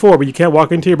example before, but you can't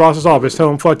walk into your boss's office, tell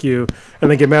him fuck you,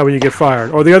 and then get mad when you get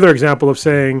fired. Or the other example of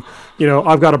saying,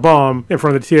 I've got a bomb in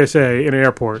front of the TSA in an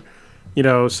airport.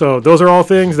 So those are all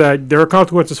things that there are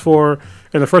consequences for,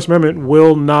 and the First Amendment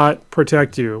will not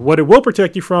protect you. What it will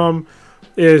protect you from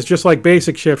is just like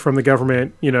basic shit from the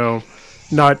government,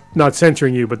 not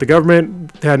censoring you. But the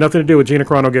government had nothing to do with Gina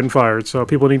Carano getting fired, so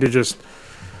people need to just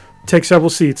take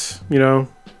several seats.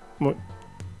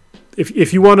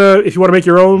 If you wanna make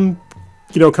your own,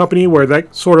 company where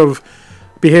that sort of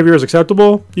behavior is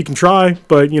acceptable, you can try,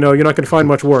 but you're not going to find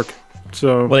much work.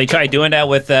 So well, they tried doing that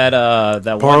with that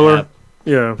Parler. one app.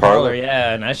 Yeah, Parler,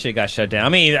 yeah, and that shit got shut down. I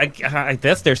mean, I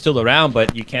guess they're still around,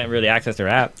 but you can't really access their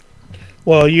app.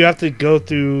 Well, you have to go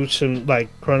through some, like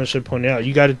Cronus had pointed out,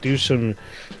 you got to do some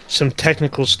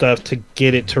technical stuff to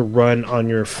get it to run on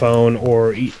your phone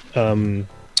or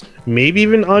maybe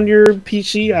even on your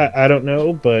PC. I don't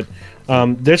know, but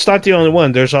that's not the only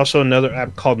one. There's also another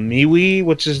app called MeWe,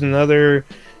 which is another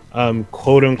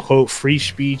quote unquote free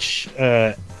speech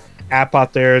app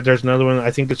out there. There's another one, I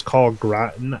think it's called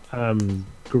Grind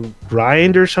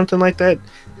or something like that.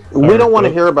 We don't want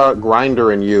to hear about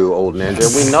Grindr and you, old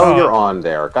ninja. We know you're on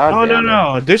there. God damn it.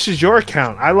 No. This is your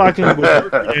account. I logged in with your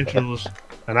credentials,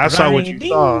 and I saw what you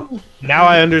saw. Now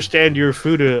I understand your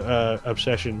food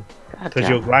obsession because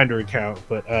your Grindr account.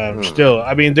 But still,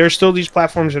 I mean, there's still these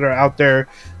platforms that are out there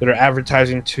that are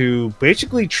advertising to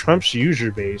basically Trump's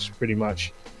user base, pretty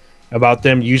much, about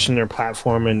them using their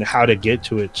platform and how to get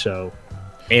to it. So,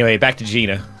 anyway, back to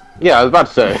Gina. Yeah, I was about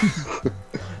to say.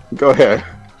 Go ahead.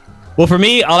 Well, for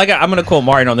me, I'm gonna quote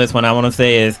Martin on this one. I want to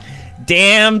say is,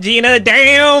 "Damn, Gina,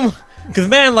 damn," because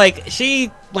man,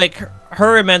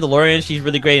 her in Mandalorian, she's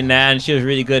really great in that, and she was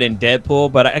really good in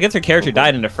Deadpool. But I guess her character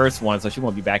died in the first one, so she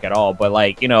won't be back at all. But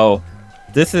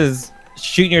this is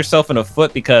shooting yourself in the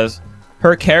foot because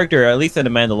her character, at least in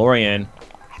the Mandalorian,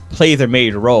 plays a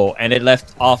major role, and it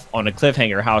left off on a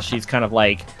cliffhanger how she's kind of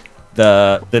like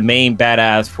the main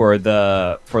badass for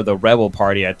the rebel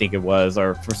party, I think it was,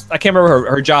 I can't remember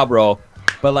her job role,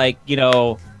 but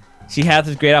she has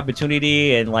this great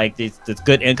opportunity and this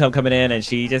good income coming in, and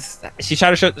she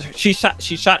shot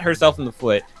herself in the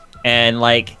foot, and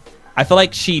I feel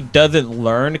like she doesn't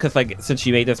learn because since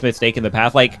she made this mistake in the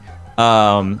past, what's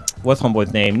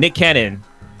homeboy's name, Nick Cannon,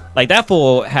 that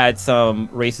fool had some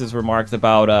racist remarks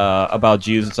about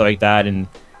Jews and stuff like that, and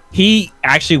he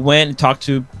actually went and talked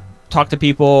to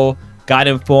people, got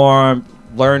informed,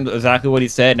 learned exactly what he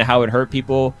said and how it hurt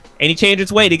people, and he changed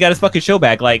his weight. He got his fucking show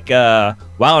back. Wild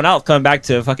 'N Out's coming back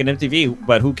to fucking MTV,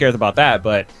 but who cares about that?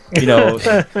 But he's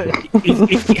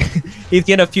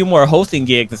getting a few more hosting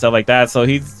gigs and stuff like that. So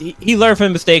he learned from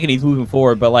his mistake and he's moving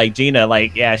forward. But Gina,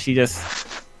 she just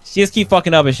keeps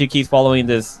fucking up and she keeps following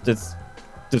this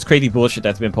crazy bullshit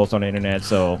that's been posted on the internet.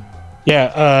 So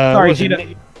yeah, sorry, Gina.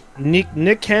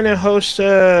 Nick Cannon hosts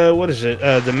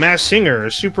The Masked Singer,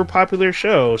 a super popular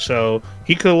show, so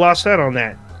he could have lost that on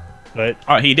that. But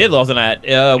he did lose on that.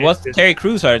 Terry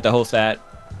Crews started to host that.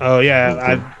 Oh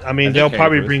yeah, I mean they'll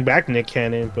probably bring back Nick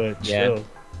Cannon, but still,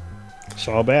 it's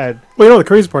all bad. Well, the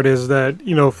crazy part is that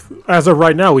as of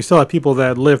right now, we still have people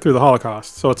that lived through the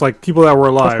Holocaust, so it's like people that were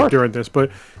alive during this. But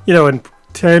in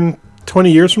 10,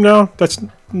 20 years from now, that's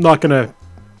not gonna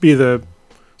be the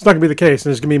case,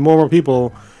 and there's gonna be more and more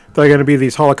people that are going to be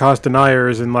these Holocaust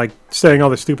deniers and saying all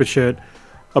this stupid shit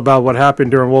about what happened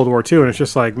during World War II. And it's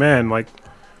just man,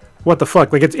 what the fuck?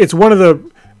 It's one of the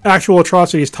actual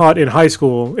atrocities taught in high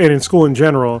school and in school in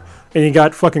general. And you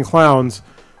got fucking clowns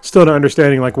still not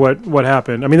understanding what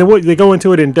happened. I mean, they go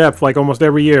into it in depth almost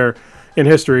every year in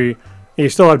history. And you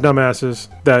still have dumbasses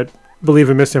that believe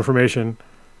in misinformation.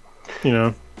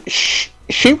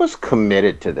 She was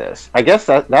committed to this. I guess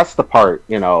that's the part,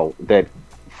 that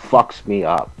fucks me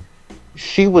up.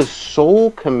 She was so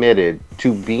committed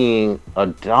to being a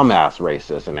dumbass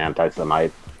racist and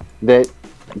anti-Semite that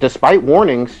despite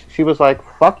warnings, she was like,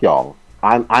 fuck y'all.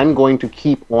 I'm going to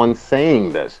keep on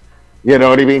saying this. You know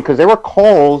what I mean? Because there were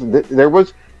calls, there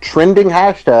was trending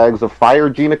hashtags of fire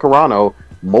Gina Carano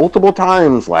multiple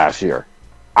times last year.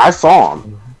 I saw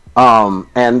them.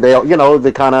 And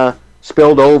they kind of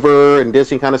spilled over, and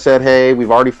Disney kind of said, hey,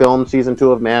 we've already filmed season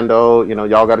 2 of Mando,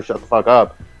 y'all got to shut the fuck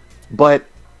up. But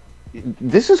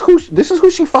this is who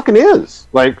she fucking is.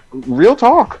 Real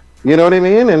talk. You know what I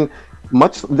mean? And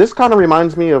this kind of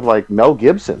reminds me of Mel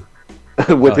Gibson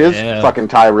with his fucking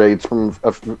tirades from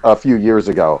a few years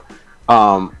ago.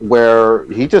 where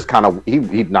he just kind of he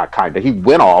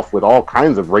went off with all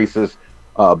kinds of racist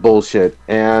bullshit,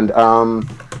 and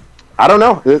I don't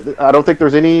know. I don't think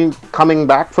there's any coming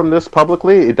back from this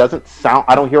publicly. It doesn't sound.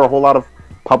 I don't hear a whole lot of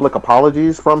public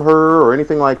apologies from her or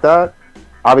anything like that.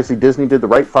 Obviously, Disney did the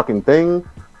right fucking thing.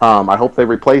 I hope they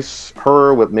replace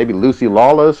her with maybe Lucy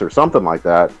Lawless or something like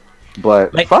that.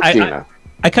 But Like, fuck Gina.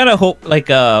 I kind of hope, like,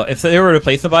 if they were to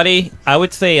replace somebody, I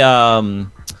would say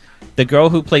the girl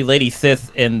who played Lady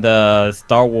Sith in the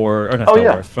Star Wars, or not Star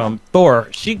Wars, from Thor.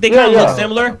 They kind of look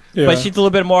similar, but she's a little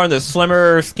bit more on the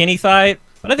slimmer, skinny side.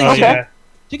 But I think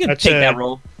she can take that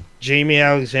role. Jamie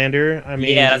Alexander. I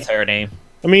mean, yeah, that's her name.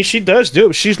 I mean, she does do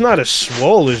it. She's not as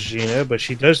swole as Gina, but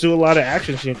she does do a lot of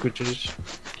action sequences.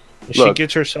 And she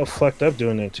gets herself fucked up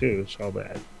doing it too. It's all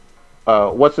bad.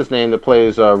 What's his name that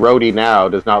plays Rhodey now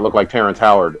does not look like Terrence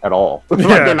Howard at all.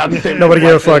 Yeah. Nobody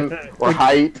gave a fuck. Or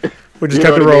height. We just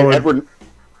kept it rolling.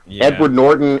 Edward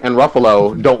Norton and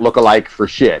Ruffalo don't look alike for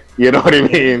shit. You know what I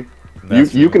mean?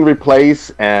 You can replace,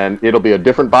 and it'll be a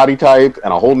different body type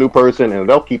and a whole new person, and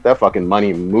they'll keep that fucking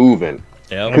money moving.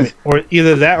 Yeah. I mean, or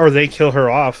either that, or they kill her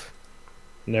off.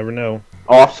 Never know.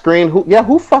 Off screen,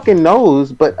 who fucking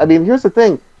knows? But I mean, here's the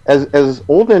thing: as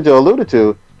Old Ninja alluded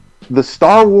to, the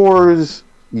Star Wars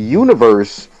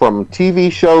universe, from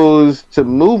TV shows to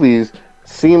movies,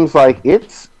 seems like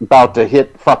it's about to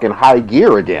hit fucking high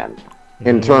gear again.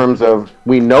 In terms of,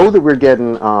 we know that we're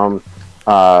getting the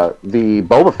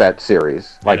Boba Fett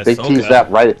series. Like, they teased that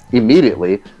right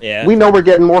immediately. Yeah. We know we're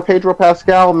getting more Pedro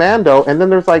Pascal, Mando, and then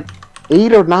there's like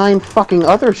 8 or 9 fucking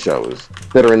other shows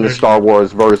that are in the Star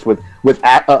Wars verse with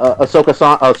Ahsoka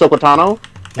Tano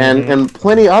and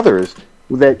plenty others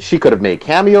that she could have made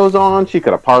cameos on. She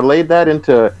could have parlayed that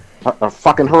into a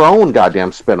fucking her own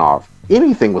goddamn spinoff.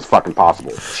 Anything was fucking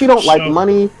possible. She don't like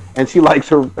money, and she likes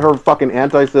her fucking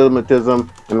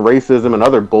anti-Semitism and racism and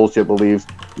other bullshit beliefs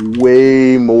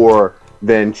way more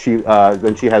than she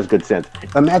has good sense.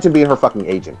 Imagine being her fucking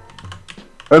agent.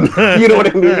 You know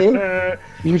what I mean?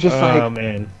 You're just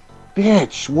man.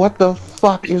 Bitch, what the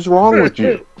fuck is wrong with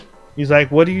you? He's like,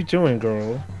 what are you doing,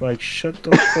 girl? Like, shut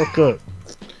the fuck up.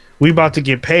 We about to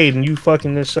get paid, and you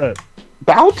fucking this up.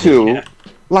 About to? Yeah.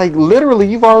 Like,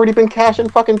 literally, you've already been cashing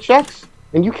fucking checks,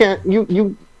 and you can't,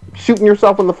 you shooting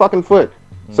yourself in the fucking foot.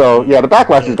 So, yeah, the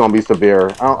backlash is going to be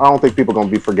severe. I don't think people are going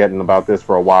to be forgetting about this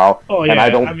for a while. Oh, yeah. And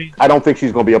I don't think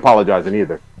she's going to be apologizing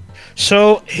either.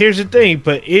 So, here's the thing.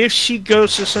 But if she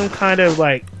goes to some kind of,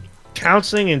 like,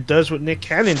 counseling and does what Nick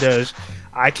Cannon does,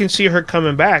 I can see her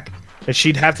coming back. And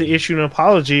she'd have to issue an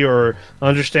apology or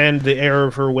understand the error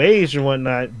of her ways and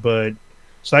whatnot. But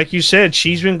it's like you said,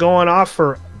 she's been going off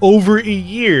for over a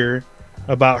year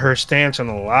about her stance on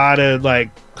a lot of like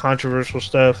controversial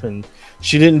stuff, and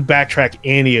she didn't backtrack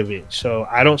any of it. So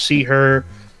I don't see her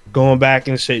going back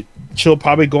and say, she'll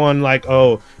probably go on like,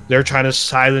 oh, they're trying to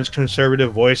silence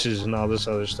conservative voices and all this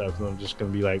other stuff. And I'm just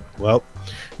going to be like, well,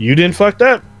 you didn't fucked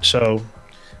up. So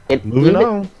moving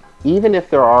on. Even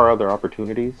if there are other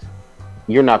opportunities,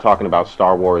 you're not talking about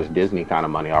Star Wars, Disney kind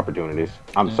of money opportunities.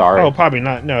 I'm sorry. Oh, probably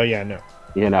not. No, yeah, no.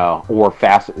 You know, or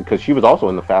Fast, because she was also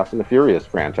in the Fast and the Furious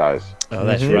franchise. Oh,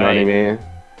 that's right. You know what I mean?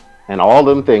 And all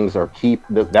them things are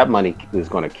that money is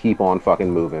going to keep on fucking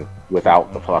moving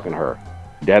without the fucking her.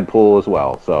 Deadpool as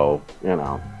well. So, you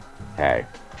know, hey.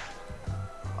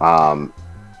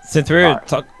 Since we're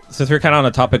kind of on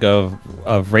the topic of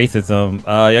racism,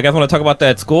 you guys want to talk about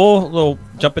that school? We'll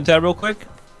jump into that real quick.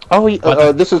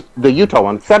 Oh, this is the Utah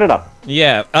one. Set it up.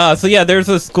 Yeah. So yeah, there's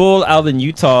a school out in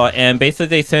Utah, and basically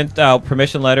they sent out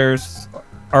permission letters,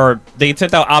 or they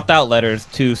sent out opt-out letters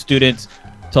to students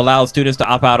to allow students to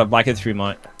opt out of Black History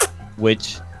Month,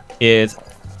 which is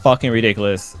fucking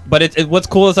ridiculous. But what's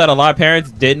cool is that a lot of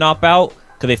parents didn't opt out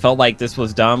because they felt like this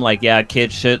was dumb. Like, yeah,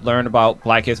 kids should learn about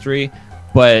Black history,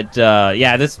 but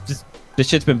yeah, this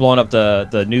shit's been blowing up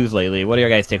the news lately. What do your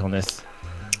guys take on this?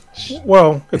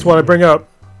 Well, it's what I bring up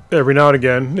every now and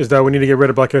again, is that we need to get rid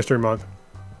of Black History Month.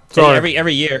 Sorry.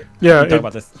 Every year. Yeah,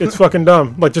 about this. It's fucking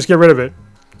dumb. Like, just get rid of it.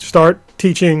 Start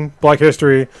teaching Black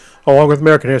history along with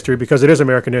American history, because it is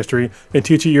American history, and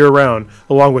teach it year-round,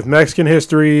 along with Mexican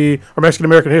history, or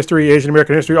Mexican-American history,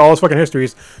 Asian-American history, all those fucking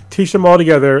histories. Teach them all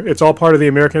together. It's all part of the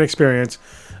American experience.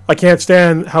 I can't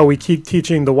stand how we keep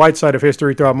teaching the white side of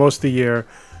history throughout most of the year,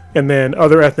 and then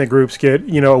other ethnic groups get,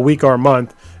 a week or a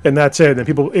month, and that's it. And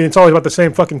it's always about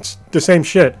the same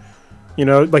shit.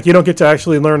 Like, you don't get to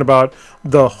actually learn about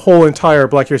the whole entire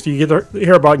Black history. You get to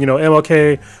hear about,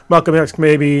 MLK, Malcolm X,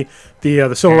 maybe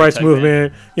the Civil Rights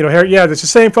Movement. It's the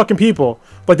same fucking people.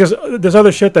 But there's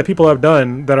other shit that people have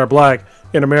done that are Black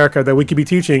in America that we could be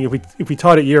teaching if we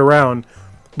taught it year round.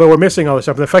 but we're missing all this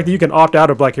stuff. And the fact that you can opt out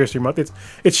of Black History Month,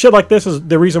 it's shit like this is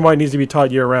the reason why it needs to be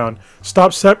taught year round.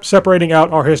 Stop separating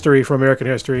out our history from American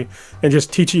history and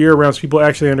just teach it year round so people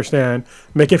actually understand.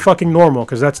 Make it fucking normal,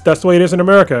 because that's the way it is in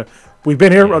America. We've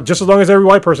been here just as long as every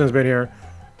white person has been here.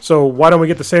 So why don't we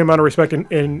get the same amount of respect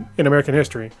in American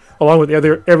history, along with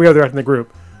every other ethnic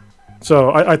group?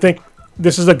 So I think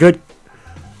this is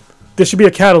this should be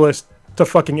a catalyst to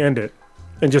fucking end it,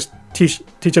 and just teach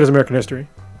it as American history.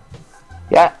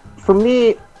 Yeah, for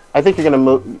me, I think you're going to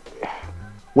move.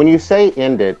 When you say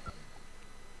end it,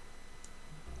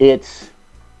 it's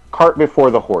cart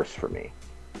before the horse for me.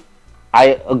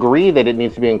 I agree that it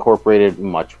needs to be incorporated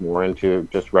much more into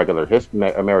just regular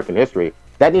American history.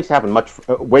 That needs to happen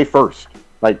way first.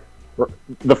 Like,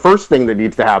 the first thing that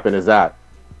needs to happen is that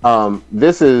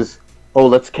this is,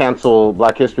 let's cancel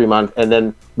Black History Month, and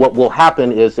then what will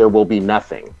happen is there will be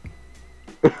nothing.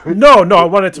 No, I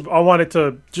want it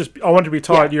to be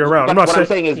taught year round. I'm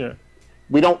saying is,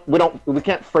 we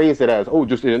can't phrase it as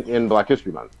just in Black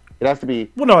History Month. It has to be.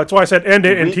 Well, no, that's why I said end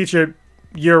it and teach it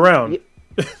year round.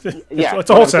 Yeah, it's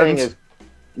a whole sentence. Is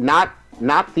not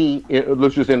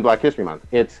let's just end Black History Month.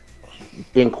 It's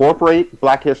incorporate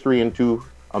Black history into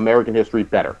American history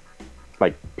better,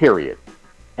 like period,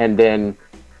 and then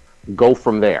go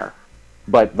from there.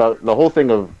 But the whole thing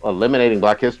of eliminating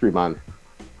Black History Month,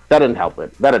 that didn't help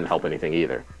it. That didn't help anything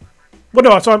either. Well,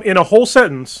 no, so I'm in a whole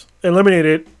sentence, eliminate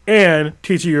it and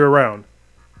teach it year round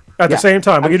at the same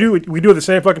time. We do it the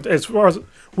same fucking. As far as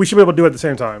we should be able to do it at the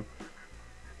same time.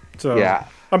 So yeah,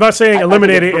 I'm not saying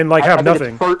eliminate it and have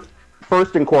nothing.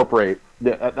 First incorporate.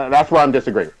 That's where I'm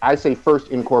disagreeing. I say first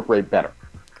incorporate better.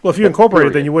 Well, if you incorporate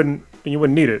it, then you wouldn't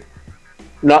need it.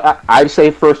 No, I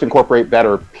say first incorporate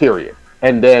better. Period.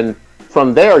 And then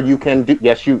from there you can do.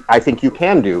 Yes, I think you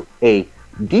can do a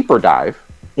deeper dive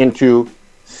into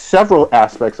several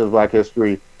aspects of Black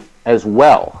history as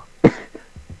well.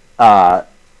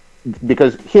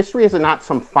 Because history is not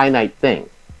some finite thing.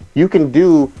 You can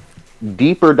do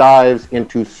deeper dives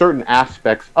into certain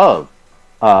aspects of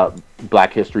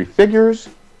Black history figures,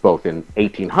 both in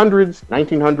 1800s,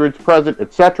 1900s, present,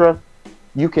 etc.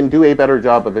 You can do a better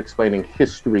job of explaining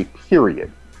history,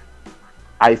 period.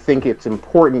 I think it's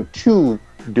important to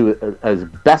do as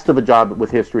best of a job with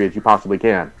history as you possibly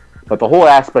can. But the whole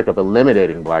aspect of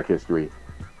eliminating Black history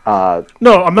no,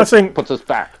 I'm not saying puts us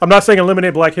back. I'm not saying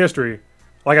eliminate Black history.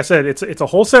 Like I said, it's a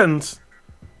whole sentence.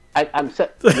 I hear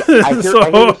you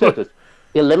say this.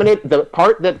 Eliminate the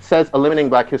part that says eliminating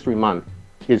Black History Month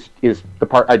is the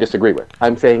part I disagree with.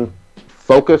 I'm saying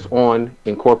focus on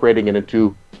incorporating it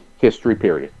into history,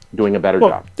 period. Doing a better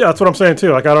job. Yeah, that's what I'm saying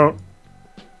too. Like I don't.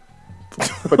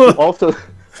 But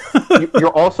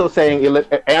you're also saying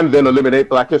and then eliminate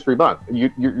Black History Month.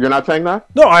 You're not saying that?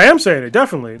 No, I am saying it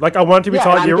definitely. Like I want it to be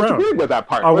taught year round. With that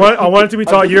part. I want it to be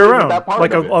taught year round,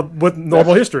 like with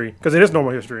normal history, because it is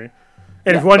normal history.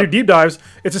 And if you want to do deep dives,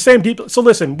 it's the same deep. So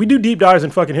listen, we do deep dives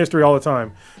in fucking history all the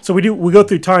time. So we go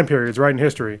through time periods, right, in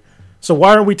history. So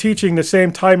why aren't we teaching the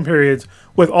same time periods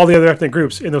with all the other ethnic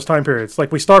groups in those time periods?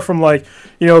 Like we start from the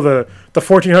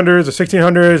 1400s, the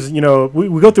 1600s.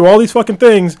 We go through all these fucking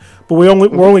things, but we're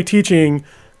only teaching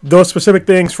those specific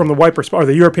things from the white or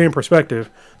the European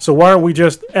perspective. So why aren't we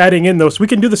just adding in those? We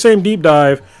can do the same deep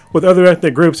dive with other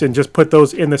ethnic groups and just put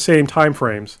those in the same time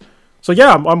frames. So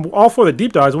yeah, I'm all for the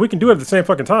deep dives, but we can do it at the same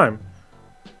fucking time.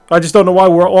 I just don't know why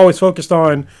we're always focused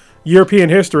on European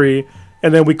history,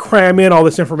 and then we cram in all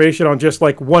this information on just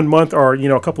like 1 month or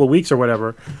a couple of weeks or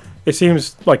whatever. It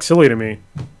seems like silly to me.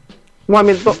 Well, I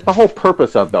mean, the whole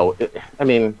purpose of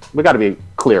we got to be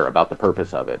clear about the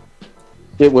purpose of it.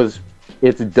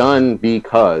 It's done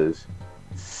because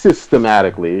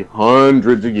systematically,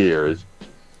 hundreds of years,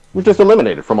 we just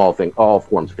eliminated from all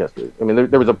forms of history. I mean,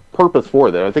 there was a purpose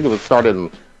for that. I think it was started in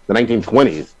the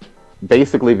 1920s,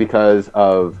 basically because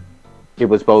it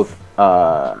was both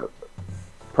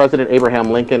President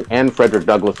Abraham Lincoln and Frederick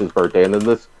Douglass's birthday, and then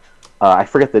this I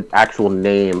forget the actual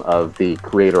name of the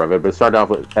creator of it, but it started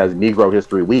off as Negro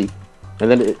History Week,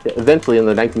 and then eventually in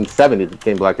the 1970s it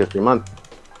became Black History Month.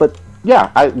 But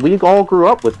yeah, we all grew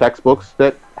up with textbooks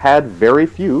that had very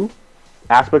few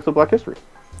aspects of Black history.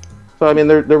 So, I mean,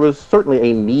 there was certainly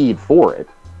a need for it.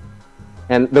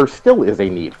 And there still is a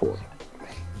need for it.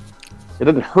 It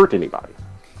doesn't hurt anybody.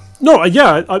 No,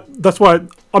 yeah, that's why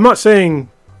I'm not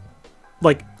saying,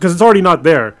 because it's already not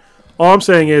there. All I'm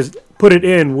saying is put it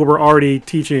in where we're already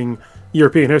teaching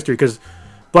European history, because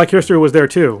Black history was there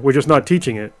too. We're just not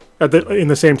teaching it in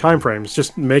the same time frames.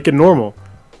 Just make it normal.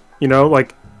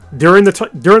 During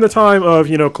the time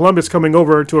of Columbus coming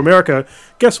over to America,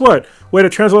 guess what? We had a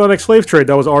transatlantic slave trade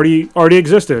that was already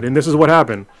existed, and this is what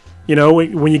happened. You know,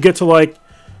 when you get to like,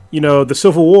 you know, the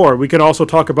Civil War, we can also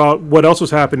talk about what else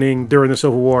was happening during the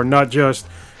Civil War, not just,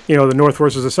 you know, the North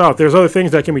versus the South. There's other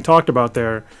things that can be talked about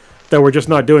there that we're just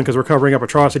not doing because we're covering up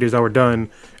atrocities that were done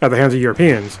at the hands of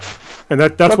Europeans, and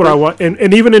that's what I want.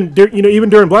 And even even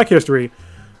during Black History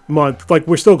Month, like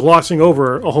we're still glossing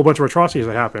over a whole bunch of atrocities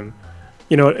that happened,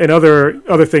 you know, and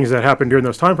other things that happened during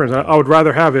those time frames. I would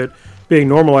rather have it being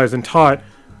normalized and taught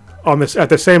on this at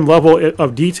the same level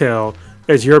of detail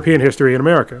as European history in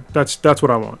America. That's what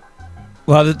I want.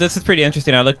 Well, this is pretty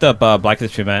interesting. I looked up Black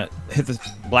History Month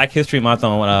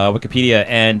on Wikipedia,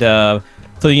 and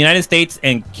so the United States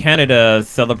and Canada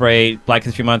celebrate Black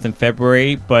History Month in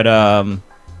February, but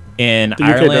in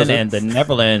Ireland and the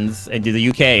Netherlands and the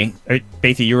UK, or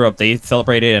basically Europe, they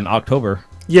celebrate it in October.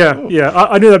 Yeah,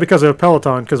 I knew that because of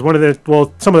Peloton, because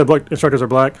some of the Black instructors are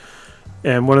Black,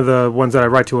 and one of the ones that I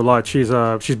write to a lot, she's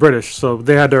British, so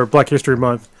they had their Black History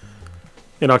Month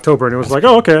in October, and it was like,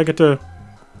 oh, okay, I get to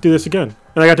do this again,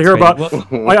 and I got to hear about.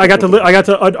 I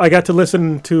got to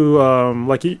listen to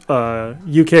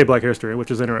UK Black History, which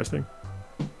is interesting.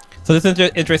 So this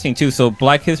is interesting too. So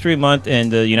Black History Month in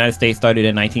the United States started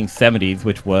in 1970s,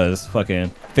 which was fucking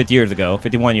 51 years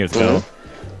ago.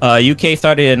 UK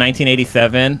started in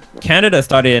 1987. Canada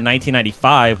started in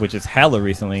 1995, which is hella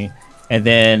recently. And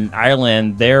then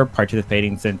Ireland, they're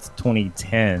participating since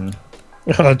 2010.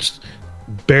 It's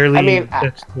barely. I mean,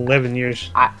 it's 11 years.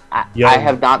 I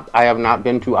have not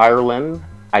been to Ireland.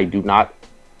 I do not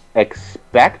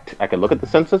expect. I could look at the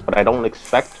census, but I don't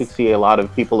expect to see a lot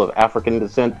of people of African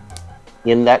descent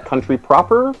in that country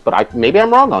proper. But maybe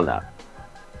I'm wrong on that.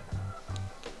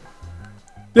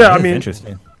 Yeah, I mean,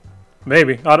 interesting.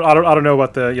 Maybe I don't know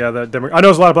about the I know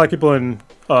there's a lot of Black people in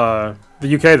the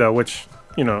UK though, which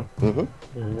you know,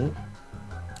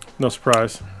 no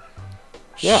surprise.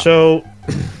 Yeah. So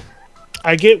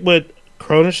I get what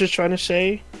Cronus is trying to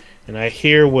say, and I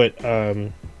hear what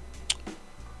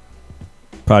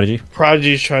Prodigy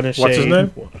is trying to say. What's his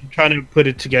name? I'm trying to put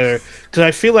it together because I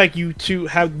feel like you two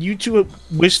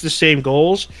wish the same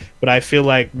goals, but I feel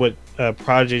like what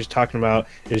Prodigy is talking about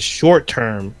is short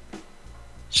term,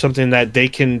 something that they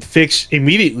can fix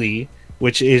immediately,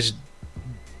 which is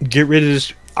get rid of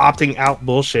this opting out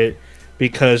bullshit.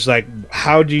 Because like,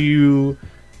 how do you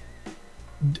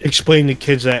explain to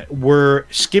kids that we're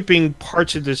skipping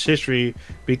parts of this history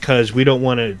because we don't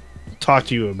want to talk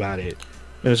to you about it?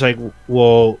 And it's like,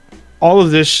 well, all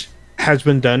of this has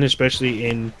been done, especially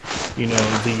in,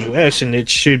 the U.S., and it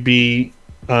should be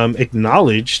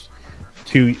acknowledged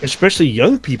to, especially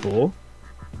young people,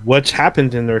 what's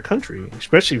happened in their country,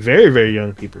 especially very, very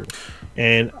young people.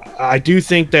 And I do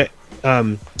think that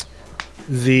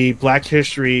the Black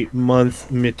History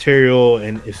Month material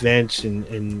and events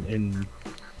and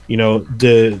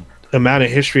the amount of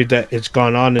history that has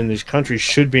gone on in this country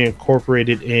should be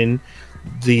incorporated in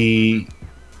the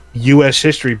U.S.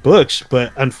 history books,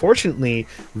 but unfortunately,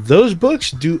 those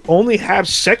books do only have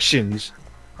sections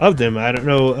of them. I don't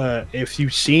know if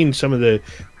you've seen some of the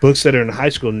books that are in high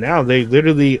school now. They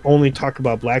literally only talk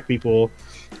about Black people,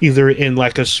 either in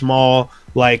like a small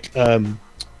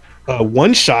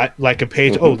one shot, like a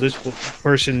page. Oh, this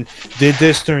person did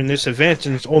this during this event,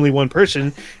 and it's only one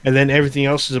person, and then everything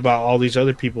else is about all these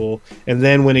other people. And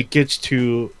then when it gets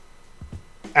to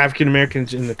African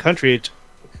Americans in the country, it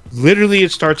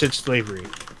starts at slavery.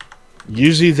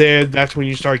 Usually that's when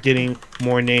you start getting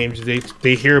more names.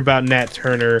 They hear about Nat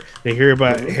Turner, they hear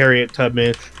about Harriet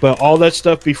Tubman, but all that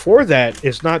stuff before that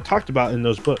is not talked about in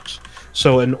those books.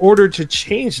 So in order to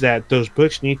change that, those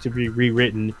books need to be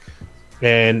rewritten.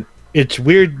 And it's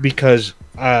weird because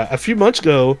a few months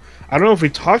ago, I don't know if we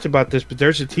talked about this, but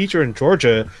there's a teacher in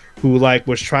Georgia who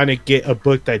was trying to get a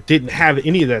book that didn't have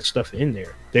any of that stuff in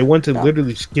there. They want to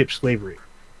literally skip slavery.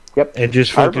 Yep. And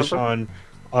just focus on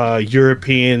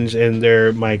Europeans and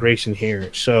their migration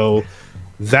here. So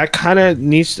that kind of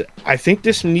needs to, I think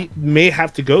this may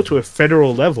have to go to a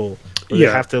federal level. Where they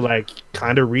have to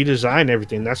kind of redesign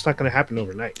everything. That's not going to happen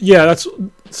overnight. Yeah,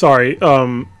 sorry.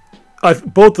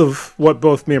 Both of what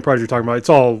both me and Prodigy are talking about, it's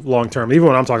all long term. Even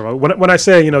what I'm talking about, when I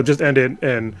say just end it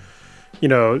and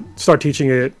start teaching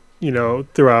it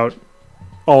throughout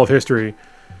all of history,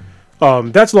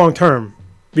 that's long term.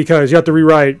 Because you have to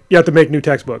rewrite, you have to make new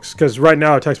textbooks. Because right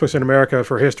now, textbooks in America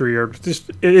for history are just,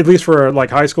 at least for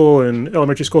high school and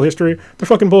elementary school history, they're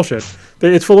fucking bullshit.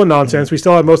 It's full of nonsense. We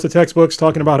still have most of the textbooks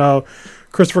talking about how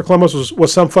Christopher Columbus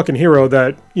was some fucking hero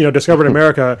that discovered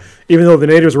America, even though the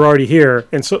natives were already here.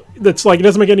 And so it's it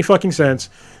doesn't make any fucking sense.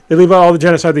 They leave out all the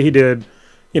genocide that he did.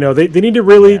 They need to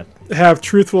really have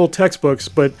truthful textbooks,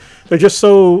 but they're just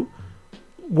so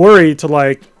worried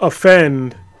to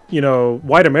offend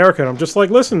white America. And I'm just like,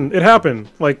 listen, it happened.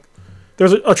 Like,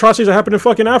 there's atrocities that happened in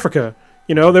fucking Africa.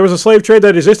 There was a slave trade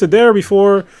that existed there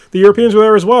before the Europeans were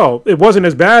there as well. It wasn't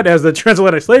as bad as the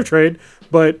transatlantic slave trade,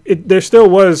 but there still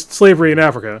was slavery in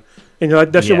Africa. And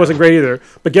that shit wasn't great either.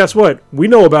 But guess what? We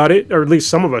know about it, or at least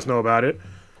some of us know about it.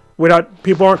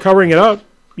 People aren't covering it up,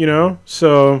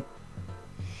 So,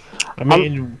 I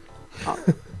mean,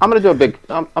 I'm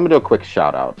gonna do a quick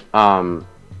shout out.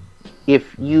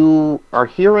 If you are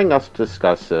hearing us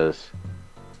discuss this,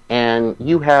 and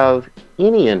you have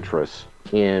any interest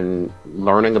in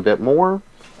learning a bit more,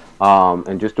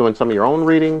 and just doing some of your own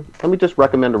reading, let me just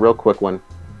recommend a real quick one.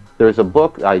 There's a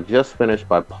book I just finished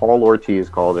by Paul Ortiz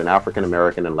called An African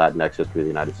American and Latinx History of the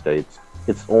United States.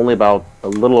 It's only about a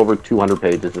little over 200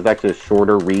 pages. It's actually a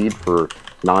shorter read for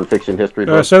nonfiction history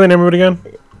books. Say the name of it again.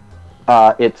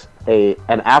 It's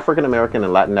An African American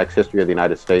and Latinx History of the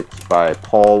United States by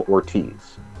Paul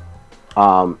Ortiz.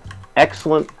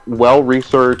 Excellent,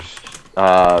 well-researched,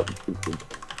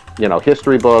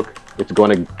 history book. It's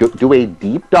going to do a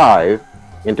deep dive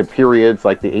into periods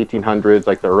like the 1800s,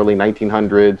 like the early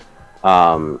 1900s,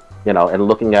 and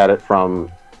looking at it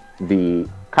from the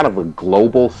kind of a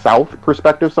global South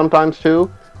perspective sometimes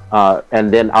too,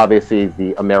 and then obviously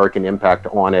the American impact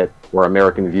on it, or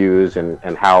American views,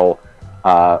 and how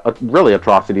really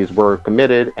atrocities were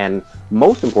committed, and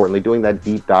most importantly, doing that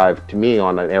deep dive to me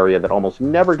on an area that almost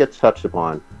never gets touched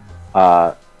upon,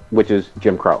 which is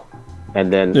Jim Crow,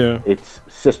 and then its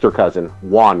sister cousin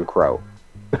Juan Crow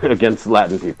against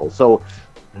Latin people. So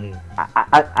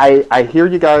I hear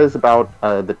you guys about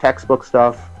the textbook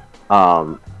stuff.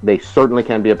 They certainly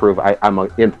can be improved. I'm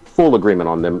in full agreement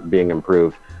on them being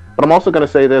improved. But I'm also going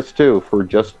to say this too, for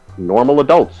just normal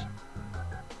adults,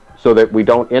 so that we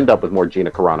don't end up with more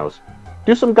Gina Carano's.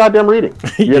 Do some goddamn reading.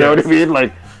 You know what I mean?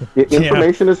 Like,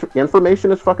 information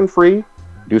is fucking free.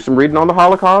 Do some reading on the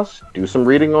Holocaust. Do some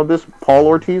reading on this Paul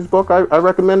Ortiz book I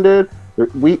recommended.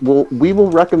 We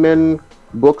will recommend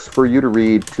books for you to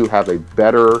read to have a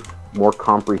better, more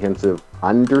comprehensive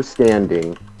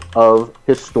understanding of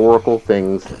historical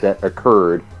things that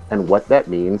occurred and what that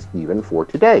means even for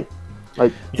today.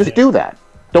 Like, just do that.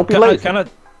 Don't be lazy. Kind of,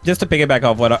 just to piggyback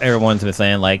off what everyone's been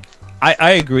saying, like,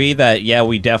 I agree that,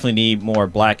 we definitely need more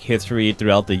Black history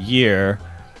throughout the year.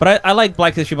 But I like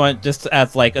Black History Month just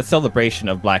as, like, a celebration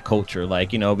of Black culture.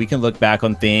 Like, we can look back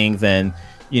on things, and,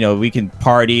 we can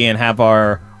party and have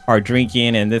our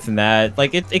drinking and this and that.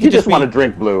 Like, it can just want to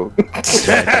drink, Blue.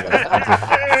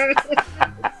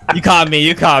 You caught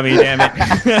me, damn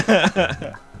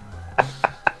it.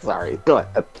 Sorry, go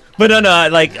ahead. But no,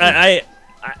 like,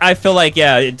 I feel like,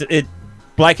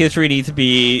 Black history needs to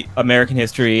be American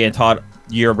history and taught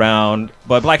year round.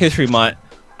 But Black History Month,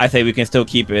 I say we can still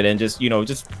keep it and just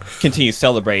continue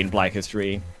celebrating Black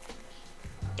history.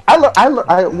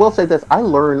 I will say this: I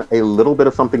learn a little bit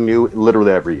of something new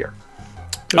literally every year.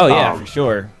 Oh yeah, for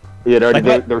sure.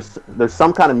 Like there's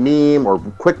some kind of meme or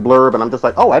quick blurb, and I'm just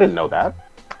like, oh, I didn't know that.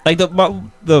 Like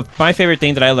my favorite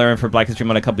thing that I learned for Black History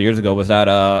Month a couple years ago was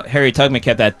that Harriet Tubman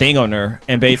kept that thing on her,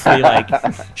 and basically like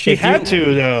she had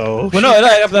to though. Well, no,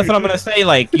 that's what I'm gonna say.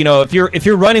 Like, if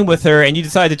you're running with her and you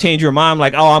decide to change your mind,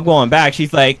 like, oh, I'm going back,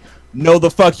 she's like, no,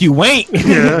 the fuck you ain't.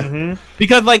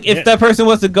 Because like if that person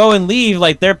was to go and leave,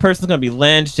 like their person's gonna be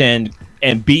lynched and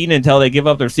beaten until they give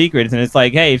up their secrets, and it's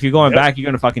like, hey, if you're going back, you're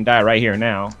gonna fucking die right here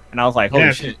now. And I was like,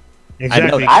 holy shit.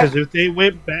 Exactly, because if they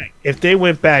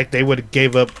went back, they would have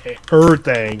gave up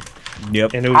everything.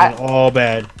 Yep. And it would have been all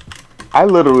bad. I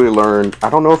literally learned,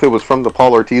 I don't know if it was from the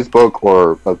Paul Ortiz book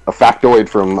or a factoid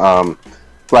from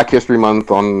Black History Month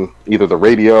on either the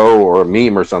radio or a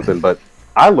meme or something, but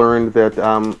I learned that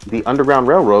the Underground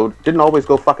Railroad didn't always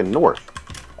go fucking north.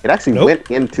 It actually went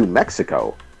into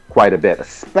Mexico quite a bit,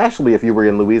 especially if you were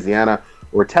in Louisiana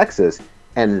or Texas,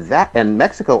 and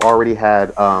Mexico already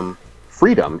had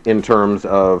freedom in terms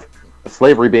of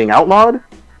slavery being outlawed,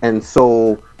 and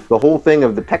so the whole thing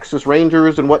of the Texas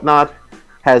Rangers and whatnot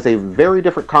has a very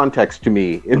different context to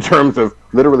me in terms of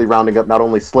literally rounding up not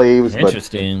only slaves but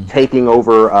taking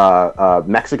over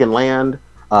Mexican land,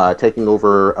 taking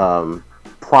over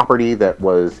property that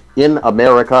was in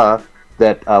America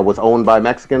that was owned by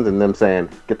Mexicans, and them saying,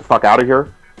 get the fuck out of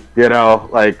here.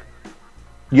 Like,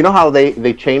 how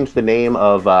they changed the name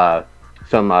of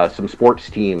some sports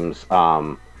teams,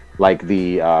 like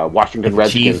the Washington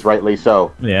Redskins, rightly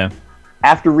so. Yeah.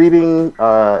 After reading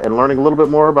and learning a little bit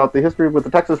more about the history with the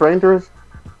Texas Rangers,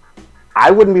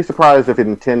 I wouldn't be surprised if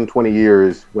in 10, 20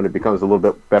 years, when it becomes a little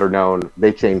bit better known,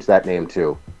 they change that name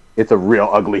too. It's a real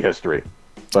ugly history.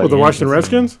 But, the Washington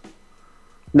Redskins?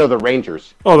 No, the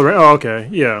Rangers. Oh, okay.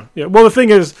 Yeah. Well, the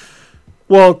thing is,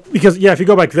 Well, because if you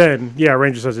go back then,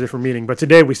 Rangers has a different meaning. But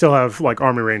today we still have like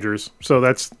Army Rangers, so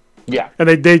that's and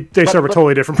they serve a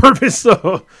totally different purpose.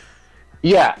 So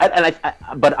yeah,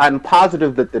 but I'm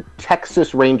positive that the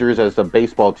Texas Rangers as a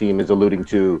baseball team is alluding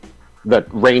to the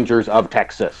Rangers of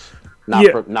Texas,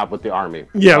 not with the Army.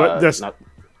 Yeah, but that's but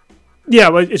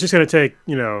it's just going to take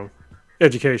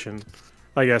education,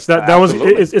 I guess. That was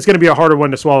it's going to be a harder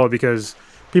one to swallow because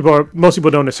most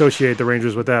people don't associate the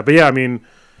Rangers with that. But yeah, I mean.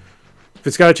 If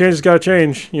it's got to change, it's got to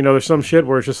change. There's some shit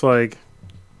where it's just like,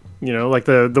 like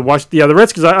the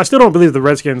Redskins. I still don't believe the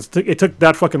Redskins. It took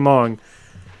that fucking long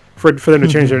for them to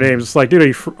change their names. It's like, dude,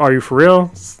 are you for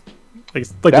real? Like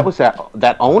that was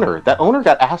that owner. That owner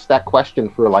got asked that question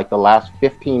for like the last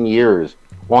 15 years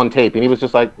on tape, and he was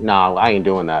just like, "Nah, I ain't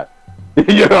doing that."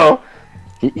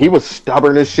 He was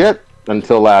stubborn as shit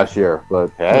until last year. But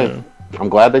hey, I'm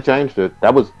glad they changed it.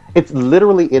 It's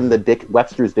literally in the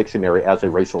Webster's dictionary as a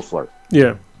racial slur.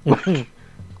 Yeah.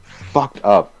 Fucked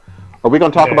up. Are we going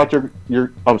to talk about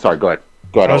your I'm sorry, go ahead.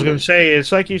 I was going to say,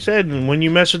 it's like you said, when you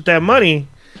mess with that money,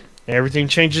 everything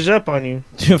changes up on you.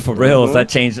 For real, that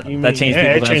changed people's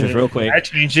answers real quick. That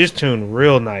changed his tune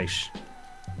real nice.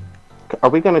 Are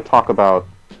we going to talk about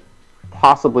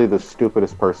possibly the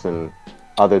stupidest person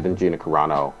other than Gina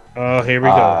Carano? Oh, here we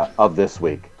go. Of this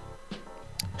week.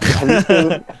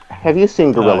 Have you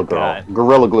seen Gorilla Girl? God.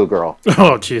 Gorilla Glue Girl.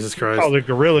 Oh, Jesus Christ. Oh, the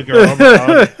Gorilla Girl. Oh,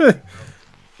 my God.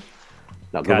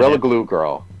 No, Gorilla Glue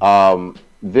Girl. I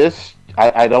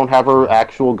don't have her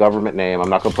actual government name. I'm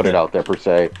not going to put it out there per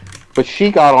se. But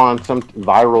she got on some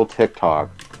viral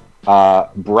TikTok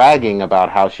bragging about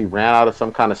how she ran out of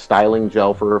some kind of styling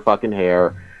gel for her fucking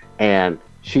hair. And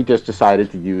she just decided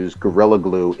to use Gorilla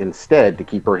Glue instead to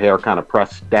keep her hair kind of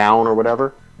pressed down or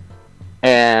whatever.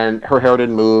 And her hair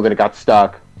didn't move and it got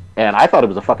stuck. And I thought it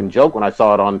was a fucking joke when I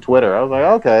saw it on Twitter. I was like,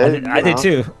 okay. I did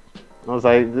too. I was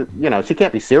like, she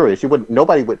can't be serious.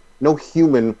 No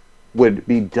human would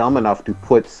be dumb enough to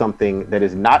put something that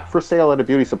is not for sale at a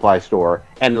beauty supply store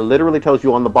and literally tells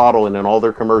you on the bottle and in all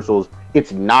their commercials,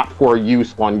 it's not for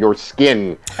use on your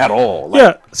skin at all.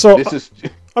 So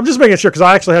I'm just making sure because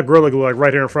I actually have Gorilla Glue like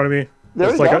right here in front of me.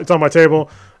 It's on my table.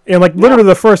 And literally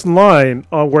the first line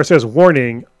where it says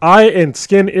warning, eye and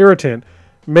skin irritant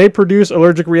may produce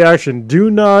allergic reaction.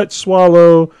 Do not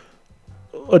swallow,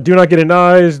 do not get in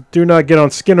eyes, do not get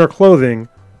on skin or clothing.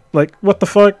 Like, what the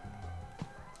fuck?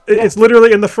 It's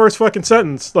literally in the first fucking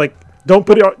sentence. Like, don't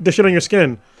put the shit on your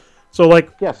skin. So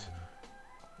yes.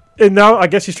 And now I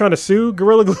guess he's trying to sue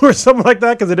Gorilla Glue or something like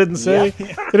that because it didn't say.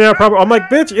 I'm like,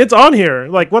 bitch, it's on here.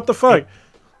 Like, what the fuck?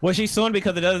 Well, she's suing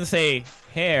because it doesn't say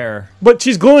hair. But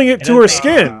she's gluing it to her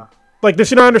skin. Like, does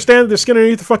she not understand the skin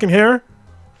underneath the fucking hair?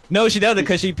 No, she doesn't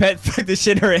because she pet the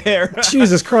shit in her hair.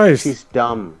 Jesus Christ. She's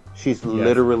dumb. She's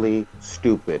literally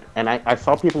stupid. And I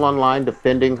saw people online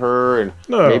defending her and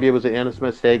maybe it was an innocent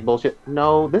mistake bullshit.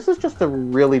 No, this is just a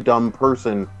really dumb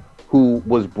person who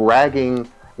was bragging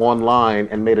online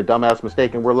and made a dumbass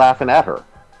mistake and we're laughing at her.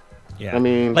 Yeah. I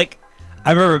mean...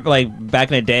 I remember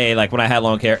back in the day, when I had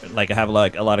long hair, I have a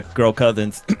lot of girl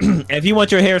cousins. If you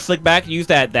want your hair slicked back, use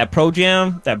that Pro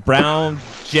Jam, that brown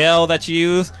gel that you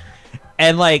use.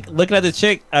 And looking at this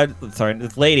chick,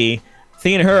 this lady,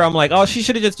 seeing her, I'm like, oh, she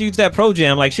should have just used that Pro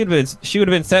Jam. She would have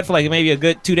been set for maybe a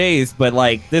good 2 days. But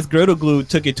this Gorilla Glue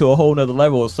took it to a whole nother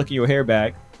level of slicking your hair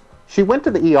back. She went to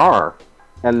the ER,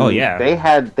 and they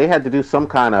had to do some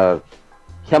kind of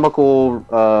chemical,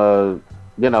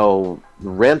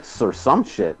 rinse or some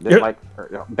shit.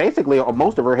 Basically,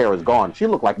 most of her hair is gone. She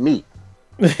looked like me.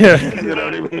 Yeah. You know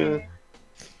what I mean?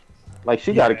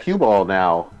 She got a cue ball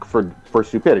now for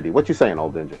stupidity. What you saying,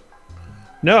 old Ninja?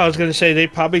 No, I was gonna say they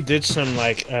probably did some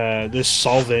this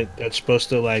solvent that's supposed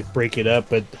to break it up,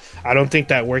 but I don't think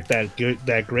that worked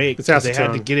that great. It's acetone. They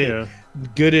had to get it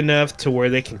good enough to where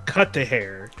they can cut the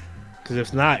hair. Because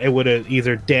if not, it would have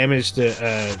either damaged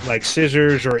the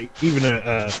scissors or even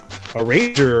a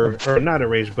razor, or not a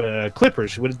razor, but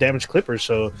clippers. It would have damaged clippers,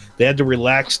 so they had to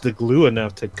relax the glue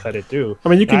enough to cut it through. I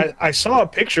mean, I saw a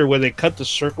picture where they cut the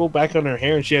circle back on her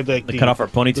hair, and she had they cut off her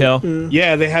ponytail.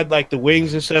 They had the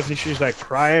wings and stuff, and she was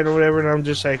crying or whatever. And I'm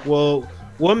just like, well,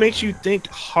 what makes you think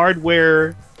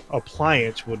hardware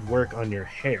appliance would work on your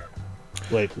hair?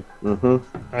 I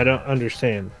don't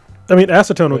understand. I mean,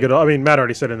 acetone will get it off. I mean, Matt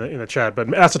already said in the chat, but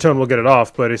acetone will get it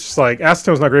off. But it's just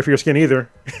acetone's not great for your skin either,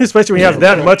 especially when you have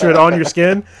that much of it on your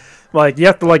skin. You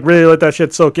have to really let that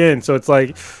shit soak in. So it's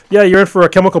you're in for a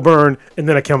chemical burn and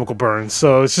then a chemical burn.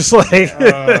 So it's just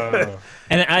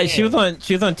And she was on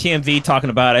TMZ talking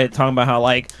about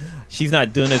how she's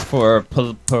not doing this for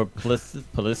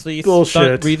publicity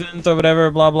bullshit reasons or whatever,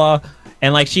 blah blah.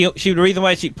 And like the reason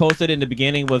why she posted in the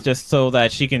beginning was just so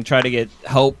that she can try to get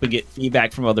help and get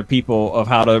feedback from other people of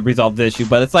how to resolve the issue.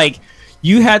 But it's like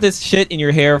you had this shit in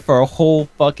your hair for a whole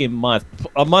fucking month,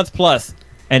 a month plus,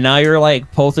 and now you're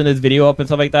like posting this video up and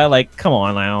stuff like that. Like, come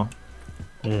on now.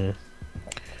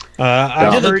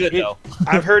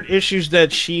 I've heard issues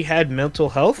that she had mental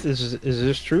health. Is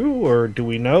this true, or do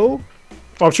we know?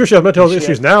 Well, I'm sure she has mental health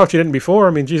issues now if she didn't before. I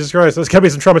mean, Jesus Christ, that's gotta be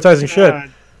some traumatizing shit.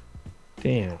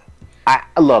 Damn.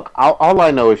 Look, all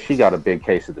I know is she got a big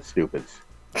case of the stupids.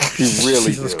 She really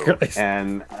Jesus do. Christ.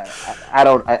 And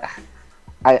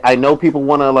I know people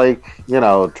want to, like, you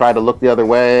know, try to look the other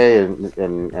way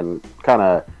and kind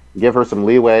of give her some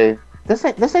leeway. This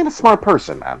ain't a smart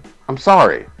person, man. I'm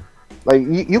sorry. Like,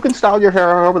 you can style your hair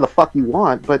however the fuck you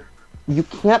want, but you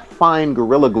can't find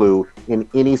Gorilla Glue in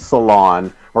any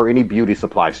salon or any beauty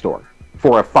supply store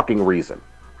for a fucking reason.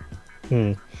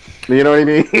 You know what I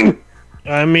mean?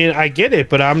 I mean, I get it,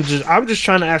 but I'm just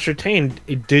trying to ascertain: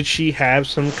 did she have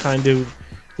some kind of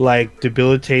like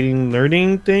debilitating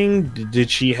learning thing? Did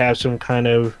she have some kind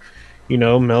of, you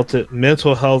know,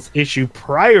 mental health issue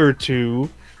prior to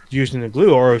using the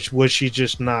glue, or was she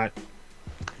just not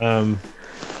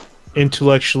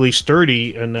intellectually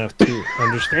sturdy enough to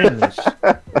understand this?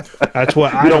 That's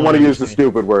what I don't want to use the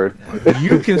stupid word.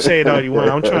 You can say it all you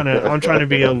want. I'm trying to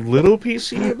be a little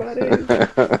PC about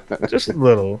it, just a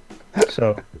little.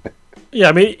 So, yeah,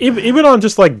 I mean, even on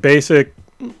just like basic,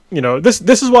 you know, this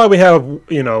is why we have,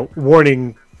 you know,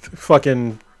 warning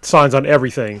fucking signs on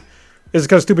everything. Is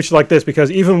because stupid shit like this.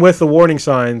 Because even with the warning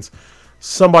signs,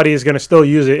 somebody is going to still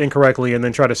use it incorrectly and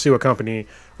then try to sue a company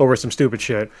over some stupid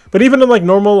shit. But even in like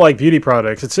normal like beauty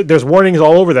products, there's warnings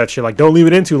all over that shit. Like, don't leave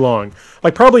it in too long.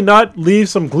 Like, probably not leave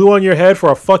some glue on your head for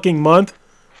a fucking month.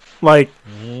 Like,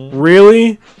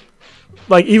 really?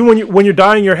 Like, even when you're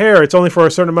dyeing your hair, it's only for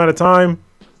a certain amount of time.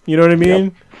 You know what I mean?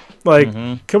 Yep.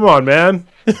 Like, come on, man.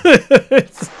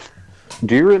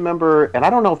 Do you remember, and I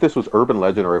don't know if this was urban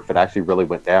legend or if it actually really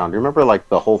went down. Do you remember like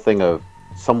the whole thing of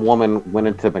some woman went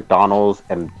into McDonald's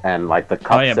and like the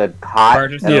cup said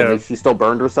hot, and she still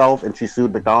burned herself, and she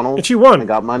sued McDonald's and she won and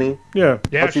got money. Yeah,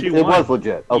 it was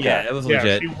legit. Okay, yeah, it was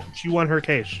legit. She won her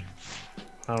case.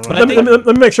 I don't know. Let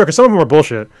me make sure, because some of them are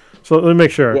bullshit. So let me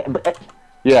make sure.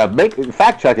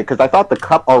 Fact check it, because I thought the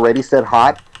cup already said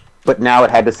hot, but now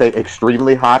it had to say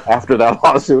extremely hot after that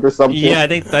lawsuit or something. Yeah, I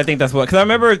think that's what. Because I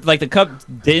remember like the cup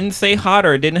didn't say hot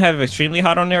or it didn't have extremely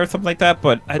hot on there or something like that.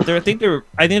 But I think there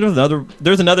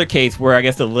was another case where I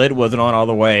guess the lid wasn't on all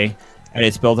the way and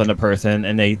it spilled on the person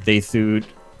and they sued.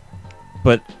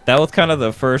 But that was kind of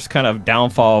the first kind of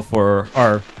downfall for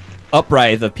our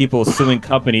uprise of people suing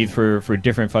companies for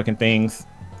different fucking things.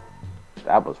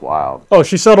 That was wild. Oh,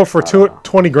 she settled for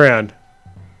 $20,000.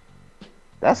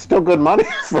 That's still good money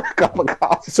for a cup of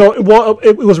coffee. So, well,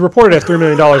 it was reported as $3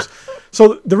 million.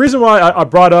 So the reason why I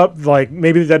brought up, like,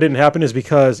 maybe that didn't happen is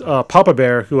because Papa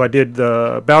Bear, who I did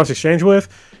the balance exchange with,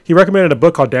 he recommended a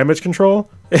book called Damage Control.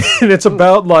 And it's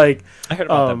about, like... I heard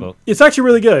about that book. It's actually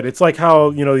really good. It's like how,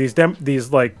 you know,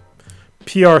 these like,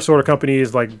 PR sort of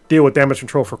companies, like, deal with damage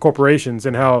control for corporations,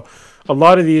 and how a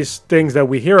lot of these things that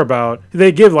we hear about,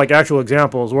 they give, like, actual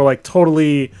examples where, like,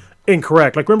 totally...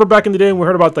 incorrect. Like, remember back in the day when we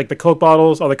heard about like the Coke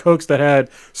bottles, all the Cokes that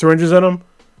had syringes in them,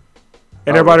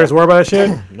 and everybody was worried about that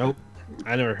shit? Nope,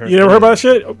 I never heard. You never heard about that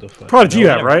shit? Probably you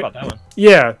have, right?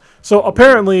 Yeah. So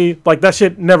apparently, like, that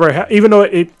shit never, even though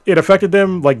it affected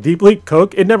them like deeply,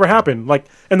 Coke, it never happened. Like,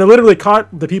 and they literally caught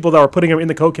the people that were putting them in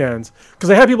the Coke cans, because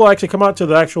they had people actually come out to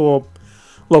the actual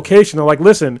location. They're like,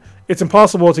 listen, it's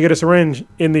impossible to get a syringe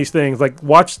in these things. Like,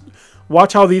 watch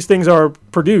how these things are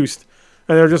produced.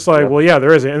 And they're just like, well, yeah,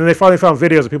 there isn't. And then they finally found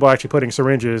videos of people actually putting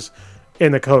syringes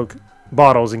in the Coke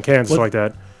bottles and cans and stuff like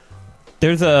that.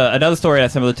 There's another story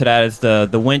that's similar to that is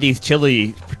the Wendy's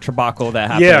chili debacle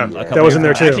that happened. Yeah, that was in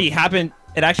there too.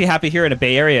 It actually happened here in the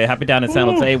Bay Area. It happened down in San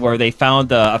Jose where they found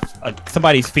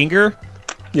somebody's finger,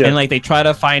 and like they try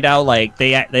to find out, like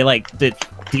they like did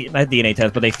not DNA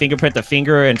test, but they fingerprint the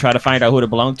finger and try to find out who it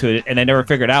belonged to, and they never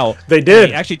figured out. They did.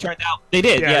 It actually turned out they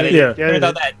did. Yeah, turned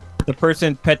out that the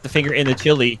person put the finger in the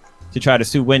chili to try to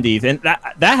sue Wendy's, and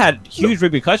that had huge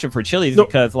repercussion for Chili's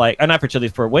because, like, not for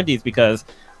Chili's, for Wendy's, because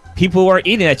people weren't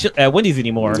eating at Wendy's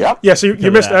anymore. Yep. Yeah, so you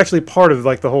missed actually part of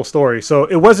like the whole story. So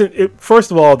it wasn't.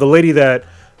 First of all, the lady that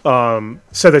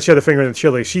said that she had the finger in the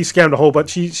chili, she scammed a whole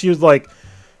bunch. She was like,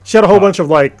 she had a whole bunch of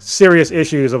like serious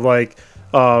issues of like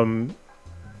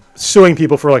suing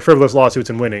people for like frivolous lawsuits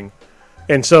and winning.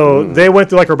 And so they went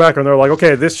through like her background. They're like,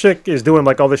 okay, this chick is doing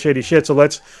like all this shady shit, so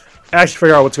let's actually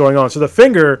figure out what's going on. So the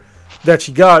finger that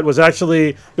she got was actually,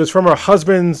 it was from her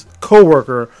husband's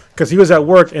coworker because he was at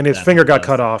work and his finger got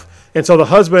cut off. And so the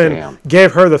husband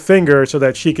gave her the finger so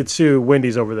that she could sue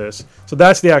Wendy's over this. So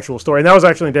that's the actual story. And that was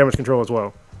actually in Damage Control as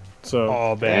well. So,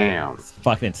 Oh, Damn. It's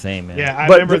fucking insane, man. Yeah, I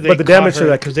But- remember but the damage to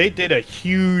that- because they did a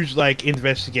huge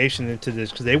investigation into this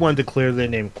because they wanted to clear their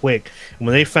name quick. And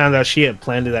when they found out she had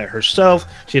planned that herself,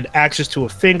 she had access to a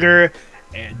finger,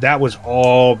 and that was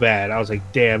all bad. I was like,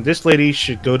 damn, this lady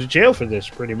should go to jail for this,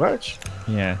 pretty much.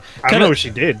 Yeah. I don't know what she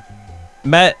did.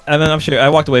 Matt, I mean, I'm sure I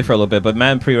walked away for a little bit, but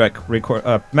Matt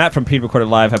from Pre-Recorded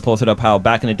Live had posted up how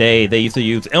back in the day they used to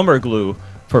use Elmer glue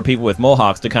for people with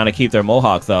mohawks to kind of keep their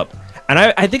mohawks up. And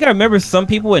I think I remember some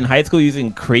people in high school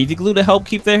using crazy glue to help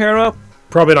keep their hair up.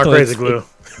 probably not So crazy it's- glue.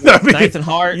 It's nice and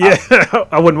hard. Yeah,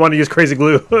 I wouldn't want to use crazy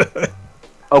glue.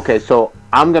 Okay, so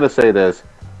I'm gonna say this: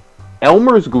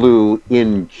 Elmer's glue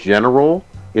in general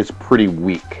is pretty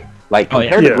weak. Like Oh, yeah.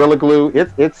 compared Yeah. to Gorilla Glue,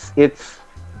 it's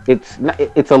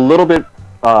a little bit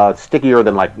stickier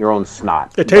than like your own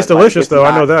snot. It tastes But, like, delicious, it's though. I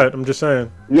not- know that. I'm just saying.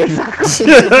 Yeah, exactly.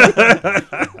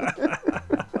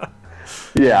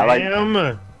 Yeah, like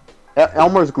Damn.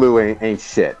 Elmer's glue ain't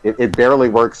shit. It barely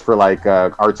works for like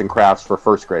arts and crafts for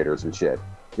first graders and shit.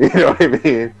 You know what I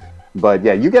mean? But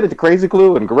yeah, you get it to Crazy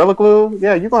Glue and Gorilla Glue,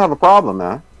 yeah, you're gonna have a problem,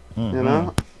 man. You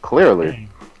know, clearly.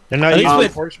 They're not At least using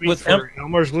with- horse meat with for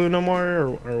Elmer's glue no more, or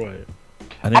what?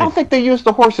 I I don't think think they use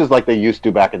the horses like they used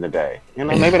to back in the day. You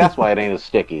know, maybe that's why it ain't as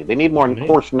sticky. They need more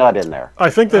horse nut in there. I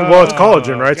think that, well, it's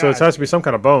collagen, right? So it God. has to be some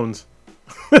kind of bones.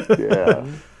 Yeah.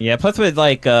 yeah. Plus with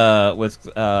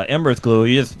Ember's glue,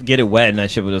 you just get it wet and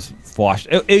that shit will just wash.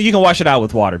 You can wash it out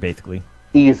with water, basically.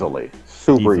 Easily.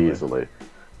 Super Easily. easily.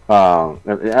 And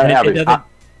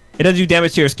it doesn't do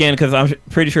damage to your skin because I'm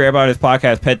pretty sure everybody on this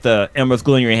podcast put the Ember's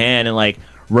glue in your hand and like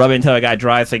rub it until it got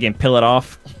dry so you can peel it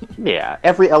off. Yeah,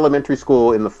 every elementary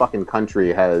school in the fucking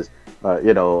country has,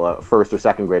 first or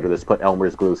second grader that's put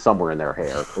Elmer's glue somewhere in their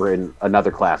hair or in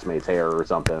another classmate's hair or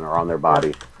something or on their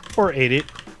body. Or ate it.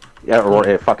 Yeah, or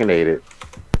it fucking ate it.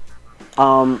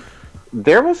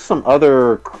 There was some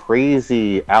other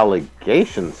crazy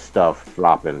allegation stuff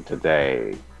dropping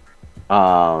today.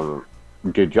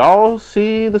 Did y'all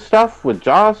see the stuff with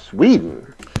Joss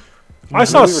Whedon? I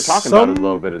saw We were talking about it a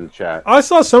little bit in the chat. I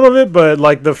saw some of it, but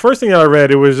like the first thing I read,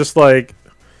 it was just like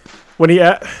when he.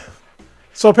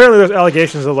 So apparently, there's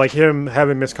allegations of like him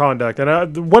having misconduct,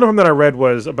 and one of them that I read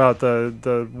was about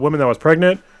the woman that was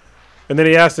pregnant, and then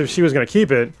he asked if she was going to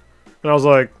keep it, and I was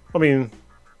like, I mean,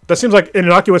 that seems like an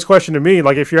innocuous question to me.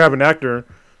 Like if you have an actor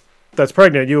that's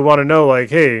pregnant, you would want to know like,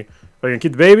 hey, are you going to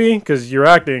keep the baby because you're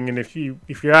acting, and if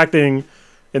you're acting,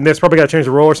 and this probably got to change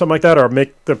the role or something like that, or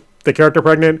make the character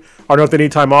pregnant. I don't know if they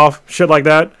need time off, shit like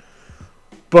that.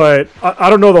 But I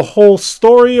don't know the whole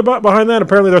story behind that.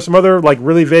 Apparently, there's some other like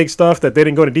really vague stuff that they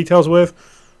didn't go into details with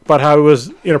about how it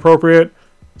was inappropriate.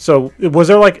 So, was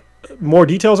there like more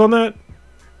details on that?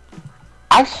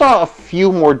 I saw a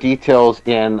few more details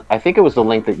in, I think it was the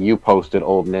link that you posted,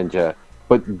 Old Ninja,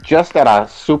 but just at a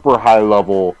super high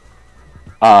level,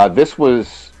 this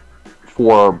was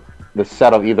for the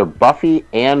set of either Buffy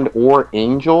and or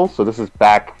Angel, so this is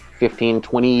back 15,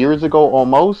 20 years ago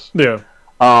almost. Yeah.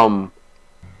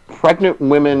 Pregnant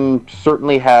women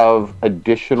certainly have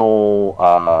additional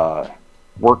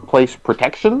workplace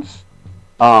protections.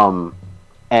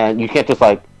 And you can't just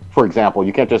like, for example,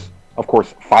 you can't just, of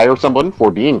course, fire someone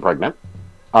for being pregnant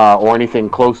or anything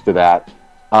close to that.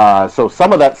 So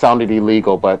some of that sounded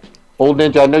illegal, but Old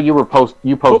Ninja, I know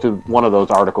you posted one of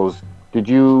those articles. Did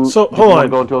you? So did hold you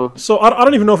wanna on. Go into So I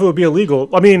don't even know if it would be illegal.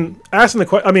 I mean, asking the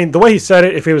question. I mean, the way he said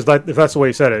it. If that's the way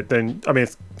he said it, then I mean,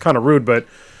 it's kind of rude. But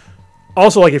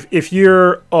also, like, if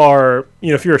you're a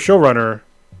showrunner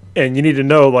and you need to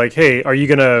know, like, hey, what are we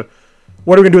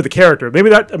gonna do with the character? Maybe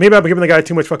I'm giving the guy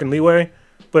too much fucking leeway.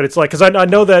 But it's like, because I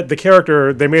know that the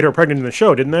character, they made her pregnant in the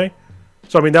show, didn't they?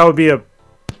 So I mean, that would be a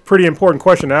pretty important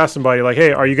question to ask somebody. Like,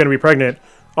 hey, are you going to be pregnant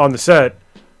on the set?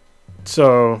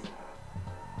 So.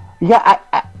 Yeah,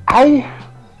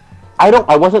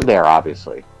 I wasn't there,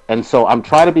 obviously. And so I'm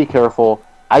trying to be careful.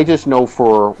 I just know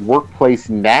for workplace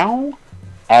now,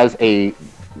 as a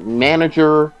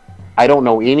manager, I don't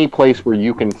know any place where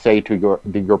you can say to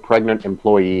your pregnant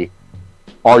employee,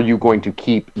 are you going to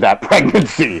keep that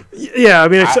pregnancy? Yeah, I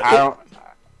mean, it's, I don't,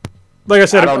 like I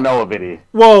said, I don't know of any.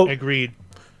 well, Agreed.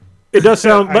 it does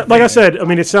sound, like I said, I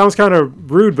mean, it sounds kind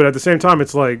of rude, but at the same time,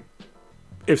 it's like,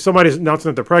 if somebody's announcing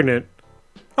that they're pregnant,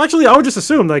 actually, I would just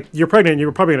assume, like, you're pregnant,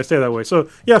 you're probably going to stay that way. So,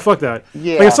 yeah, fuck that.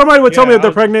 Yeah. Like, if somebody would tell me Yeah, that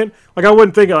they're pregnant, like, I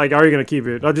wouldn't think, like, are you going to keep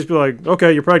it? I'd just be like,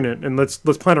 okay, you're pregnant, and let's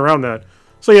plan around that.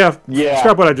 So, yeah, Yeah.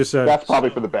 scrap what I just said. That's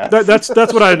probably for the best. That's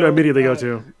what I'd immediately go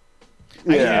to.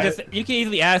 Yeah. You can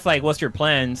easily ask like, "What's your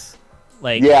plans?"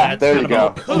 Like, Yeah, that's there kind you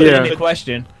of go. open-ended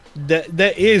question.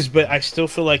 That is, but I still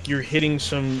feel like you're hitting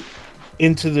some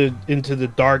into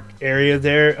the dark area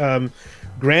there.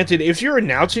 Granted, if you're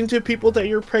announcing to people that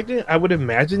you're pregnant, I would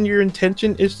imagine your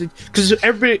intention is to, because if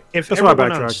That's why I everyone on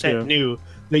backtracked, set yeah. knew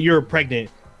that you're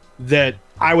pregnant, that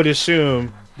I would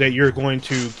assume that you're going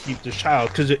to keep the child.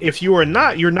 Because if you are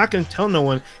not, you're not going to tell no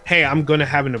one, "Hey, I'm going to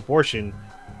have an abortion."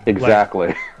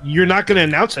 Exactly. You're not going to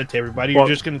announce that to everybody. Well,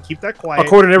 You're just going to keep that quiet.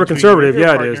 According to every between you and conservative, your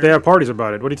yeah, it is. partner. They have parties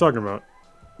about it. What are you talking about?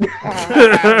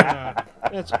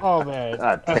 That's all bad.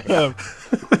 God damn.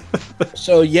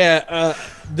 So yeah,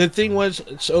 the thing was,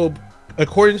 so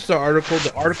according to the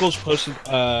article's posted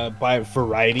by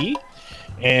Variety,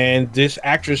 and this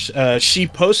actress, she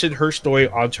posted her story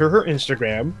onto her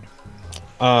Instagram.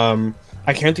 I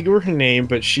can't think of her name,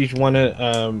 but she's one of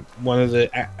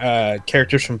the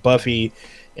characters from Buffy,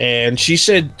 and she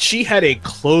said she had a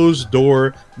closed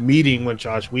door meeting with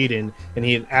Joss Whedon, and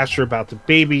he had asked her about the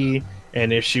baby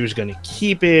and if she was going to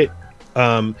keep it.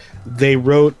 They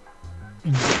wrote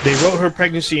her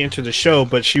pregnancy into the show,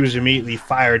 but she was immediately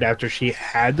fired after she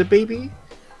had the baby.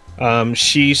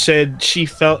 She said she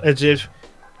felt as if,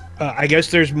 I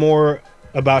guess there's more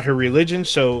about her religion.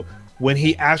 So when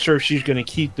he asked her if she's going to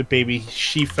keep the baby,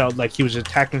 she felt like he was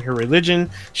attacking her religion.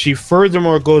 She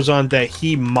furthermore goes on that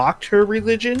he mocked her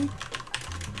religion,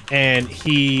 and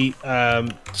he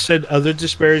said other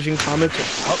disparaging comments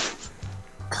about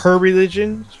her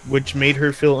religion, which made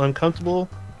her feel uncomfortable.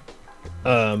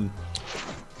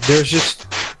 There's just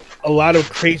a lot of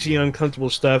crazy, uncomfortable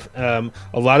stuff. A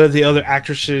lot of the other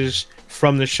actresses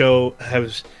from the show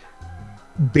have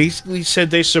basically said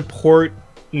they support,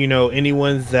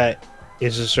 anyone that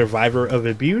is a survivor of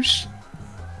abuse.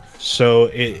 So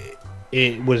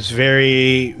it was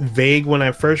very vague when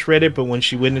I first read it, but when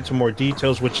she went into more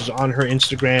details, which is on her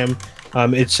Instagram,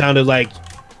 it sounded like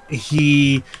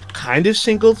he kind of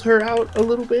singled her out a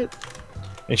little bit.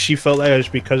 And she felt like it was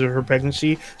because of her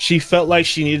pregnancy. She felt like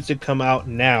she needed to come out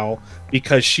now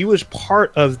because she was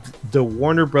part of the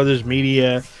Warner Brothers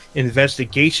Media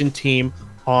investigation team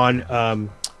on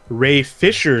Ray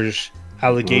Fisher's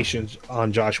allegations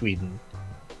on Joss Whedon.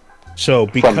 So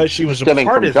because she was a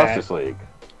part of Justice that, League.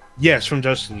 yes, from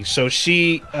Justice League. So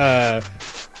she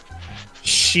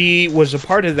was a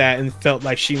part of that and felt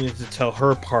like she needed to tell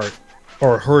her part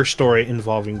or her story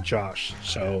involving Josh.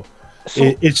 So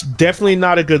it's definitely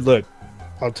not a good look.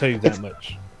 I'll tell you that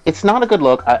much. It's not a good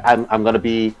look. I'm going to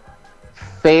be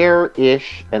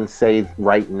fair-ish and say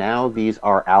right now these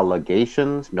are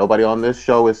allegations. Nobody on this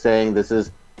show is saying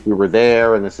we were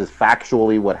there and this is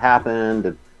factually what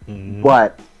happened.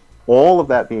 But all of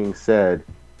that being said,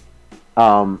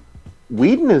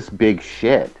 Whedon is big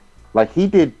shit. Like, he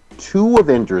did 2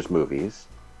 Avengers movies.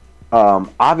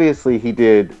 Obviously, he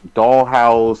did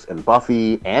Dollhouse and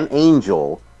Buffy and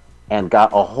Angel, and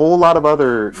got a whole lot of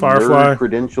other Firefly nerd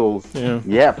credentials.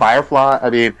 Yeah, Firefly. I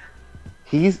mean,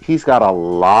 he's got a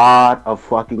lot of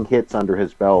fucking hits under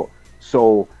his belt.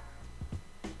 So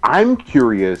I'm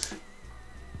curious,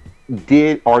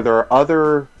 are there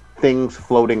other things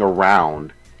floating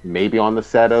around, maybe on the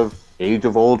set of Age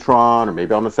of Ultron, or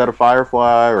maybe on the set of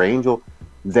Firefly or Angel,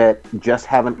 that just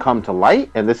haven't come to light,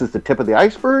 and this is the tip of the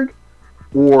iceberg?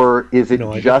 Or is it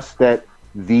just that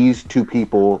these 2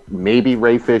 people, maybe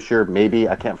Ray Fisher, maybe,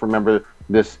 I can't remember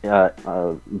this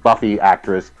Buffy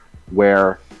actress,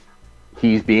 where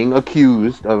he's being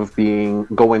accused of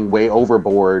going way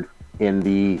overboard in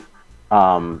the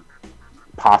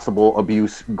possible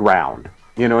abuse ground.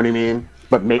 You know what I mean?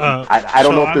 But maybe, I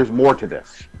don't know if there's more to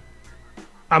this.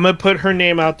 I'm going to put her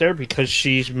name out there because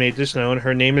she's made this known.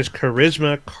 Her name is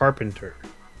Charisma Carpenter.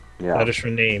 Yeah. That is her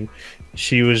name.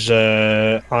 She was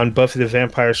on Buffy the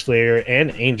Vampire Slayer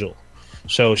and Angel.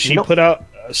 So she put out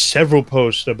several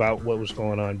posts about what was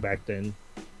going on back then.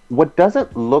 What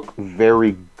doesn't look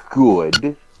very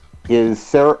good is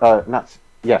Sarah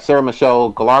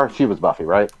Michelle Gellar. She was Buffy,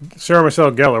 right? Sarah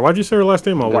Michelle Gellar. Why'd you say her last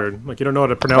name all weird? Like, you don't know how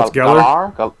to pronounce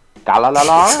Gellar?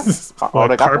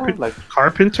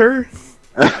 Carpenter?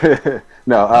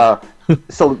 No.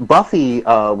 So Buffy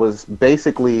was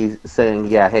basically saying,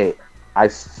 "Yeah, hey, I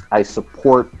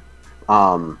support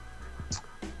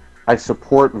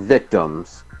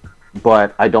victims,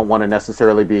 but I don't want to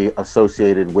necessarily be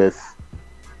associated with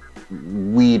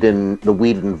the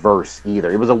Whedon verse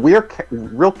either." It was a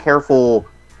real careful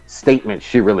statement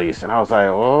she released, and I was like,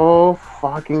 "Oh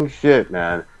fucking shit,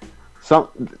 man!"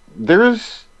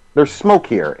 There's smoke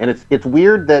here, and it's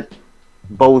weird that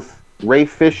both Ray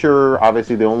Fisher,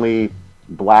 obviously the only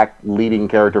black leading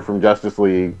character from Justice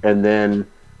League, and then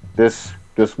this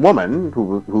woman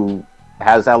who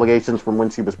has allegations from when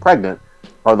she was pregnant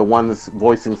are the ones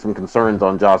voicing some concerns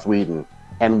on Joss Whedon.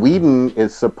 And Whedon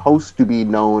is supposed to be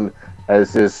known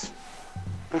as this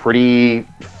pretty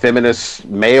feminist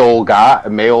male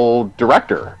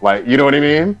director. Like, you know what I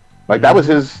mean? Like, that was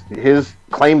his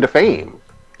claim to fame.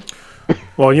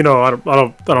 Well, I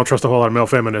don't trust a whole lot of male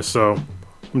feminists, so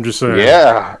I'm just saying.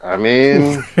 Yeah, I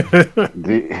mean,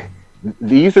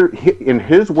 these are, in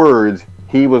his words,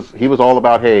 he was all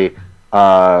about, hey,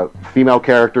 female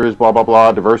characters, blah blah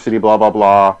blah, diversity, blah blah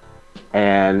blah,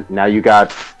 and now you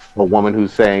got a woman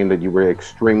who's saying that you were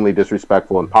extremely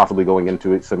disrespectful and possibly going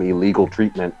into some illegal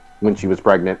treatment when she was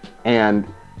pregnant,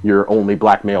 and you're only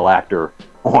black male actor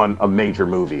on a major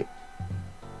movie.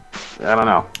 I don't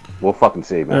know. We'll fucking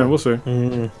see, man. Yeah, we'll see.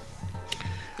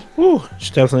 Ooh,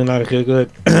 it's definitely not a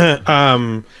good.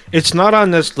 It's not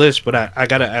on this list, but I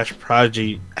gotta ask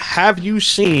Prodigy: have you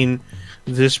seen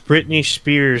this Britney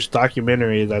Spears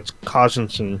documentary that's causing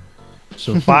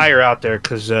some fire out there?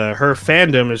 Because her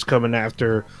fandom is coming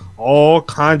after all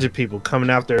kinds of people,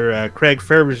 coming after Craig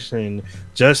Ferguson,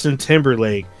 Justin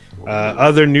Timberlake,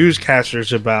 other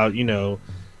newscasters about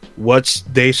what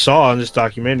they saw in this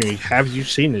documentary. Have you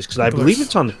seen this? Because I believe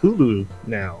it's on Hulu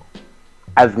now.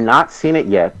 I've not seen it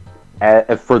yet.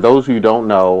 For those who don't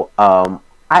know,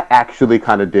 I actually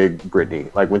kind of dig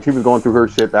Britney. Like, when she was going through her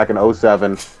shit back in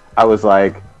 2007, I was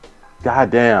like,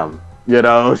 God damn.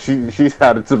 She's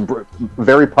had some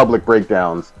very public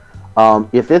breakdowns.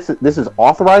 If this is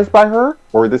authorized by her,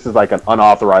 or this is like an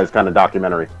unauthorized kind of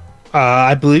documentary?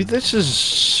 I believe this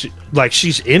is like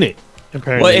she's in it.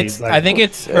 Apparently, well, I think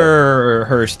it's her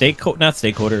not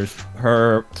stakeholders.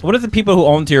 Her, what are the people who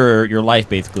own your life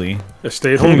basically?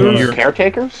 Estate holders, your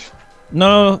caretakers.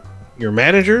 No, your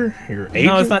manager, your agent.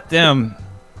 No, it's not them.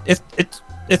 It's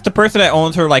the person that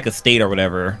owns her like estate or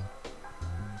whatever.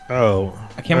 Oh,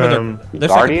 I can't remember.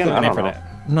 There's Guardian. Like a name for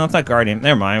that. No, it's not Guardian.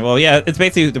 Never mind. Well, yeah, it's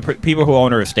basically the people who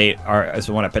own her estate is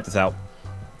the one that put this out.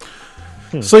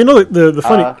 So the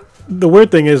funny. The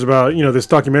weird thing is about this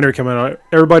documentary coming out.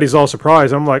 Everybody's all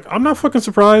surprised. I'm like, I'm not fucking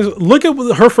surprised. Look at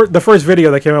the first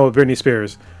video that came out with Britney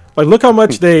Spears. Like, look how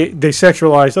much they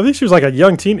sexualized. I think she was like a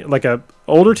young teen, like a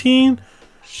older teen.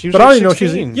 She was but like I didn't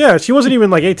 16. Know she's she wasn't even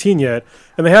like 18 yet.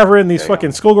 And they have her in these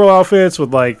fucking schoolgirl outfits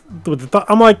with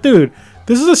I'm like, dude,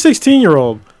 this is a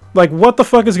 16-year-old. Like, what the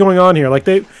fuck is going on here? Like,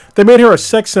 they made her a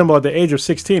sex symbol at the age of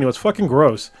 16. It was fucking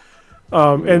gross.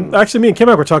 And actually, me and Kim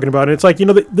were talking about it. It's like,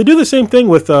 they do the same thing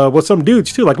with some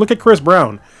dudes too. Like, look at Chris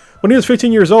Brown. When he was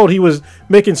 15 years old, he was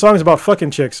making songs about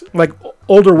fucking chicks, like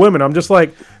older women. I'm just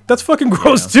like, that's fucking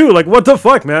gross too. Like, what the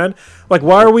fuck, man? Like,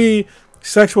 why are we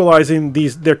sexualizing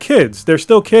they're kids? They're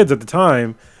still kids at the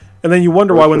time. And then you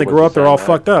wonder why when they grow up, they're all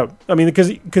fucked up. I mean,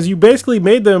 because you basically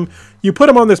you put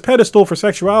them on this pedestal for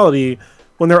sexuality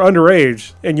when they're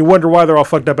underage, and you wonder why they're all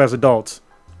fucked up as adults.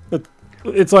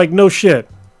 It's like, no shit.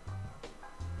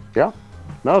 Yeah.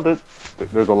 No,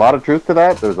 there's a lot of truth to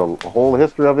that. There's a whole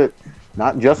history of it,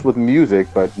 not just with music,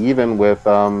 but even with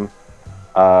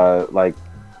like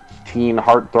teen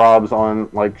heartthrobs on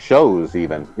like shows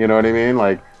even. You know what I mean?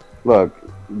 Like, look,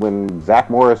 when Zach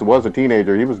Morris was a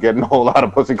teenager, he was getting a whole lot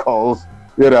of pussy calls,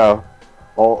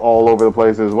 all over the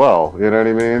place as well. You know what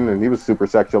I mean? And he was super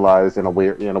sexualized in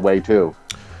a way too.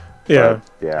 Yeah.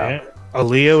 But, yeah.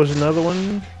 Aaliyah was another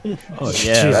one. Oh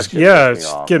yeah,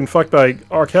 it's getting fucked by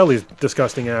R. Kelly's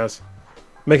disgusting ass,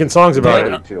 making songs about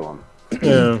it.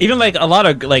 Yeah. Even like a lot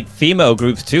of like female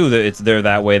groups too. They're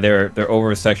that way. They're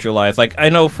over sexualized. Like, I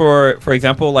know for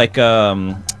example, like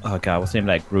oh god, what's the name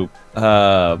of that group?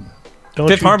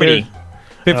 Fifth Harmony.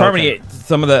 Fifth Harmony.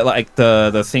 Some of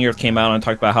the singers came out and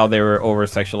talked about how they were over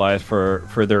sexualized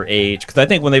for their age. Because I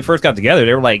think when they first got together,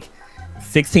 they were like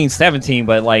 16, 17,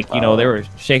 but like they were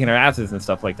shaking their asses and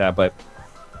stuff like that. But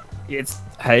it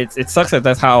sucks that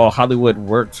that's how Hollywood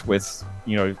works with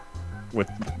with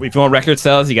if you want record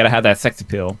sales, you got to have that sex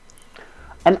appeal.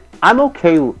 And I'm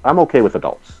okay with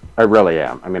adults. I really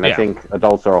am. I mean, I think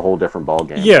adults are a whole different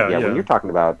ballgame. Yeah. When you're talking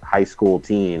about high school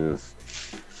teens,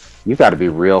 you got to be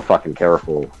real fucking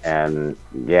careful. And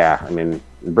I mean,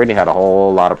 Britney had a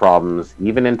whole lot of problems,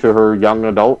 even into her young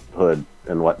adulthood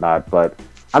and whatnot. But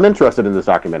I'm interested in this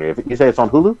documentary. If you say it's on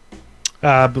Hulu?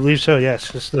 I believe so,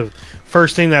 yes. It's the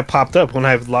first thing that popped up when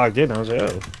I logged in. I was like,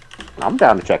 oh. I'm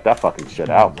down to check that fucking shit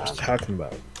out, man. What are you talking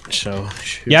about? So,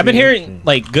 I've been hearing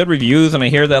like good reviews, and I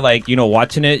hear that like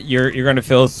watching it, you're gonna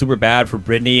feel super bad for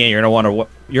Britney, and you're gonna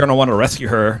want to rescue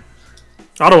her.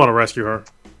 I don't want to rescue her.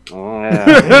 Oh yeah,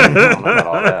 I don't know about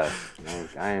all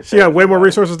that. She got way more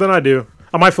resources than I do.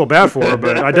 I might feel bad for her,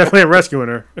 but I definitely ain't rescuing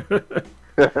her.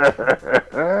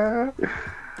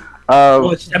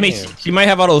 Well, I mean, she might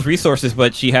have all those resources,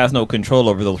 but she has no control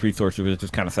over those resources, which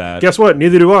is kind of sad. Guess what?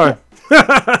 Neither do I.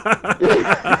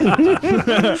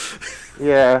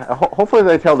 Yeah, hopefully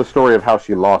they tell the story of how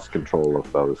she lost control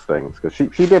of those things, because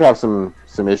she did have some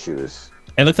issues.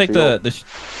 It looks like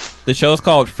the show's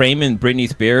called Framing Britney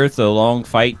Spears: The Long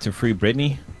Fight to Free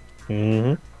Britney.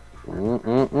 I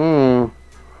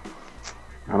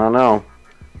don't know.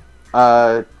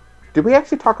 Did we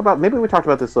actually talk about? Maybe we talked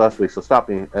about this last week. So stop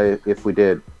me if we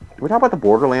did. Did we talk about the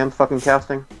Borderlands fucking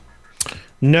casting?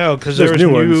 No, because there was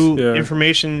There's new new ones, yeah.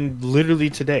 information literally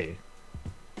today.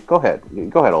 Go ahead,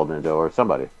 Old Ninja, or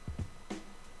somebody.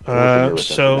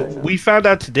 So we found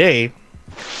out today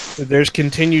that there's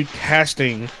continued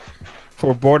casting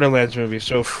for Borderlands movies.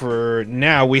 So for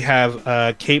now, we have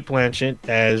Cate Blanchett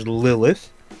as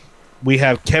Lilith. We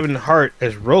have Kevin Hart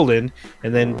as Roland,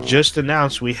 and then just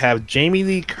announced we have Jamie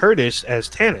Lee Curtis as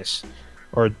Tannis,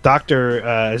 or Doctor.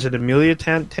 Is it Amelia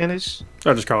Tannis?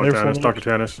 I just call it Tannis, Dr.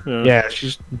 Tannis. Yeah,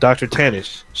 she's Dr.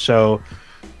 Tannis. So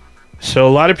a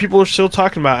lot of people are still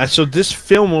talking about it. So this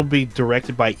film will be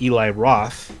directed by Eli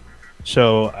Roth.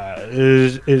 So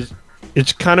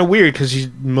it's kind of weird because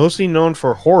he's mostly known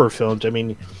for horror films. I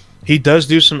mean, he does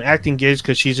do some acting gigs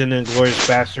because he's in Inglourious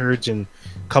Bastards and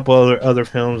a couple other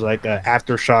films like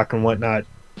Aftershock and whatnot.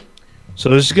 So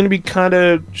this is going to be kind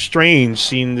of strange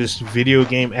seeing this video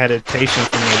game adaptation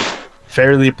from a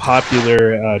fairly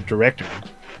popular director.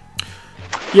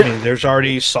 Yeah. I mean, there's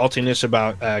already saltiness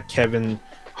about Kevin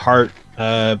Hart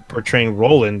portraying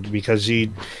Roland because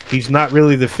he's not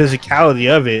really the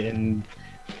physicality of it, and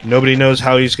nobody knows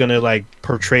how he's going to like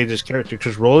portray this character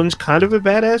because Roland's kind of a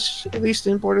badass, at least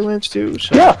in Borderlands 2.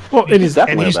 So. Yeah, well, and he's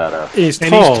definitely a badass. He's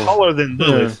tall. He's taller than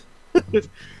Lilith.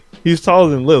 He's taller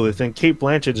than Lilith, and Cate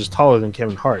Blanchett is taller than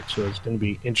Kevin Hart, so it's going to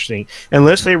be interesting.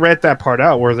 Unless they read that part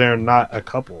out where they're not a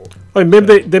couple. I mean,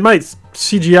 maybe they might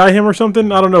CGI him or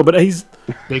something. I don't know, but he's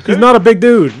not a big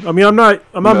dude. I mean, I'm not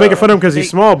making fun of him because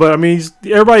he's small, but I mean,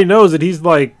 everybody knows that he's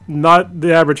like not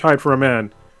the average height for a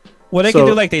man. Well, they can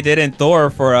do like they did in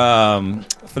Thor for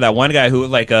that one guy who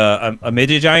was like a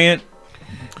midget giant.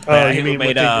 You mean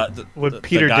made with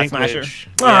Peter Dinklage?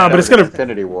 But it's gonna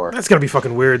Infinity War. That's gonna be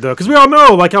fucking weird though, because we all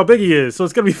know like how big he is, so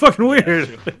it's gonna be fucking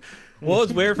weird. Well,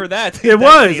 it's weird for that. It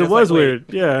was weird.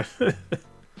 Yeah.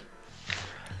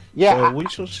 Yeah, So we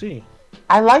shall see.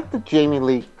 I like the Jamie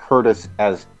Lee Curtis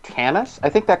as Tannis. I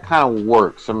think that kind of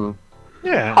works. I'm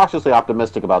Yeah, cautiously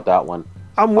optimistic about that one.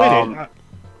 I'm with it.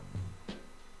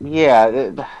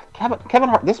 Yeah, Kevin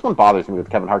Hart. This one bothers me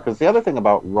with Kevin Hart because the other thing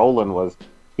about Roland was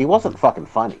he wasn't fucking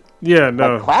funny. Yeah.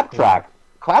 No. Like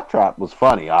Claptrap was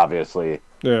funny, obviously.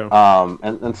 Yeah.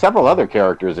 And several other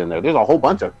characters in there. There's a whole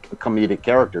bunch of comedic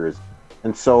characters,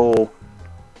 and so,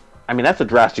 I mean, that's a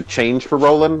drastic change for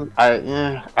Roland.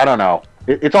 I don't know.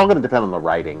 It's all going to depend on the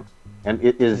writing. And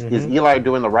is Eli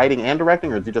doing the writing and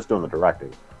directing, or is he just doing the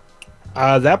directing?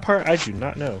 That part I do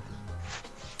not know.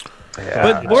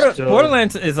 But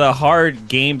Borderlands is a hard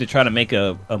game to try to make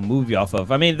a movie off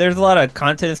of. I mean, there's a lot of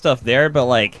content and stuff there, but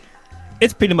like,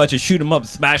 it's pretty much a shoot 'em up,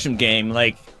 smash 'em game.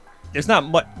 Like, there's not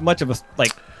much of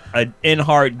an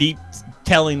in-heart, deep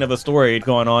telling of a story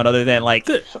going on, other than like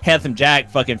Handsome Jack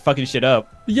fucking shit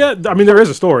up. Yeah, I mean, there is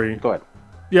a story. Go ahead.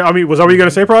 Yeah, I mean, was that what you were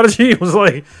gonna say, Prodigy? It was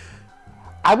like,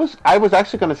 I was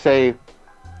actually going to say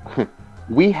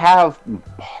we have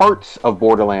parts of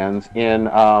Borderlands in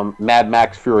Mad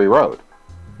Max Fury Road.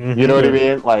 You know what I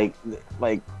mean?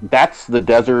 Like that's the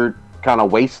desert kind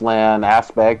of wasteland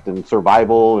aspect and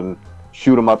survival and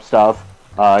shoot 'em up stuff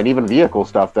and even vehicle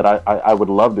stuff that I would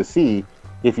love to see.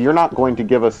 If you're not going to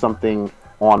give us something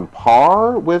on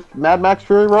par with Mad Max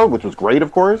Fury Road, which was great,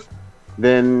 of course,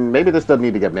 then maybe this doesn't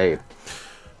need to get made.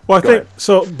 well, I think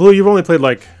so. Blue, you've only played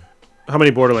like how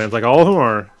many Borderlands? Like all of them,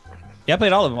 or? Yeah, I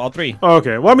played all of them, all three. Oh,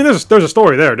 okay. Well, I mean, there's a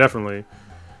story there, definitely.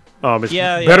 It's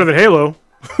better than Halo,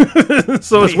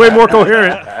 so it's way more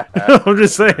coherent. I'm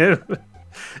just saying,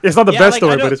 it's not the best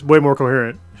story, but it's way more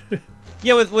coherent.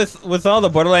 Yeah, with all the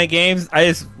Borderland games, I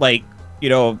just like,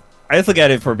 I just look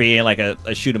at it for being like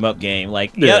a shoot 'em up game.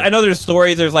 Like, yeah, I know there's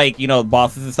stories, there's like,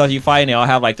 bosses and stuff you fight, and they all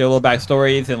have like their little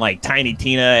backstories and like Tiny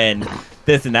Tina and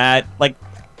this and that. Like,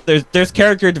 there's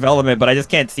character development, but I just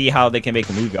can't see how they can make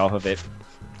a movie off of it.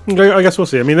 I guess we'll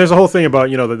see. I mean, there's a whole thing about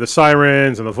the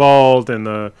sirens and the vault and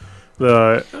the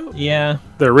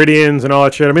Iridians and all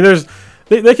that shit. I mean,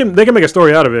 they can make a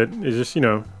story out of it. It's just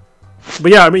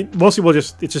but yeah, I mean, mostly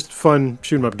it's just fun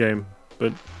shoot 'em up game.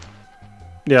 But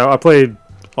yeah, I played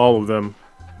all of them,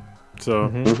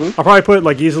 so I'll probably put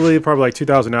like easily probably like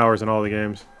 2,000 hours in all the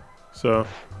games. So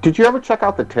did you ever check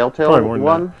out the Telltale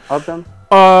one of them?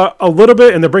 A little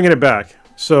bit, and they're bringing it back.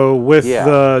 So with Yeah.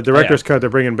 the director's cut, they're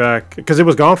bringing back because it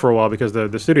was gone for a while because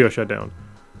the studio shut down.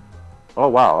 Oh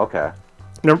wow, okay.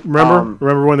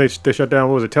 Remember when they shut down?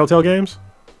 What was it? Telltale Games.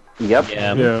 Yep.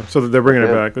 Yeah. So they're bringing it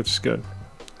Yeah. back. That's good.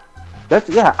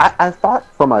 I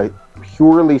thought from a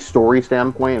purely story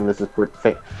standpoint, and this is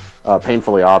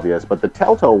painfully obvious, but the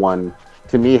Telltale one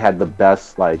to me had the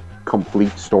best like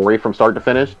complete story from start to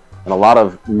finish, and a lot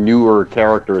of newer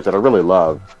characters that I really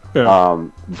loved. Yeah.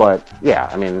 But yeah,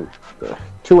 I mean,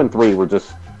 2 and 3 were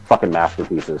just fucking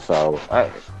masterpieces. So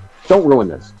don't ruin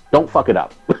this. Don't fuck it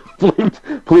up,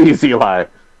 please, Eli.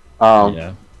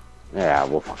 Yeah,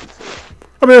 we'll fucking see.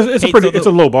 I mean, it's a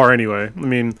low bar anyway. I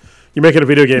mean, you're making a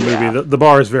video game movie. The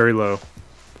bar is very low.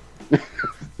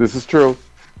 This is true.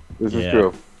 This is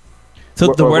true. So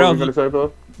what were you gonna say,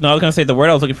 Bill? No, I was gonna say the word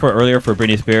I was looking for earlier for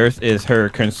Britney Spears is her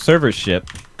conservatorship.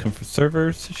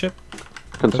 Conservatorship?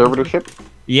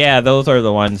 Yeah, those are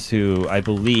the ones who I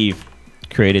believe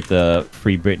created the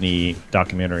Free Britney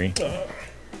documentary.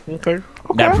 Okay.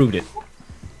 That proved it.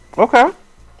 Okay.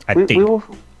 I think.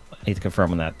 I need to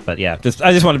confirm on that, but yeah,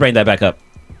 I just want to bring that back up.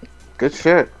 Good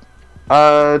shit.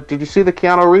 Did you see the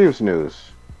Keanu Reeves news?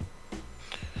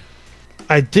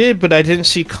 I did, but I didn't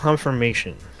see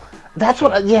confirmation. That's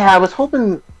what. I was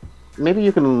hoping. Maybe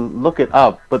you can look it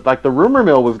up, but like the rumor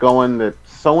mill was going that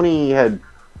Sony had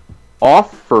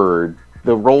offered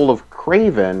the role of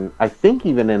Kraven. I think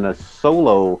even in a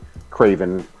solo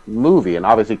Kraven movie, and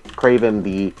obviously Kraven,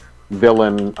 the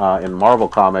villain in Marvel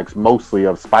Comics, mostly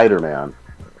of Spider-Man.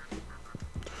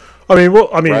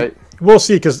 Right? We'll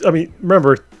see. Because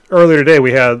remember earlier today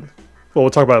we had. Well,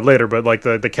 we'll talk about it later, but like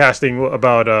the casting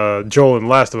about Joel in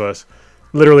Last of Us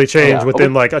literally changed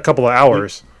within like a couple of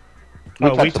hours.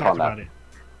 We talked about it.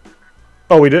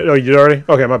 Oh, we did? Oh, you did already?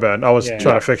 Okay, my bad. I was trying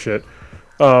to fix it.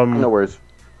 No worries.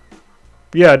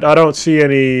 Yeah, I don't see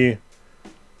any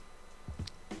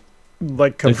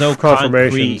like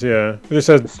confirmations. Yeah, it just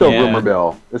says it's still rumor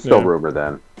mill. It's still rumor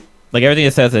then. Like everything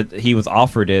that says that he was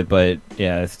offered it, but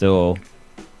yeah, it's still.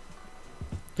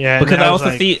 Yeah, because I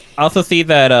also see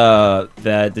that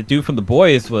that the dude from The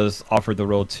Boys was offered the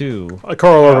role too.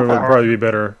 Carl Urban would probably be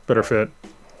better fit.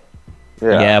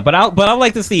 Yeah, but I'd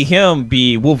like to see him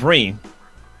be Wolverine.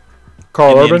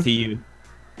 Carl Urban.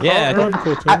 Yeah,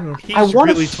 he's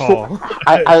really tall.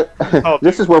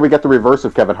 This is where we get the reverse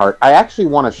of Kevin Hart. I actually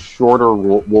want a shorter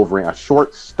Wolverine, a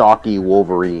short, stocky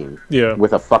Wolverine. Yeah.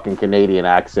 With a fucking Canadian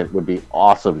accent would be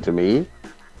awesome to me.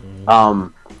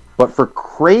 But for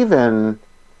Kraven,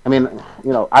 I mean,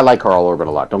 I like Carl Urban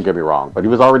a lot. Don't get me wrong, but he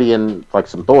was already in like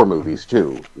some Thor movies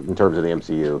too, in terms of the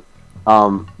MCU.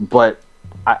 But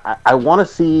I want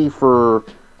to see for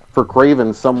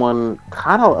Kraven someone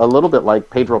kind of a little bit like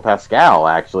Pedro Pascal,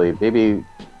 actually, maybe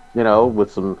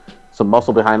with some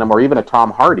muscle behind him, or even a Tom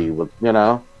Hardy with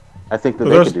I think that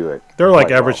they could do it. They're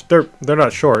like average. Well. They're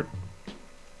not short.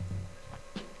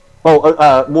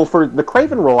 Well, for the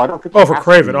Kraven role, I don't think. Oh, for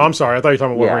Kraven. I'm sorry. I thought you were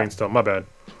talking about Wolverine still. My bad.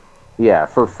 Yeah,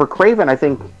 for Kraven, I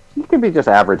think he could be just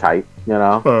average height.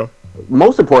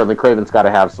 Most importantly, Kraven's got to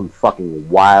have some fucking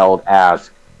wild ass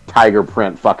tiger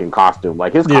print fucking costume.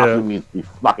 Like his costume needs to be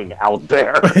fucking out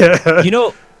there. You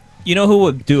know who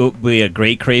would be a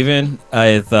great Kraven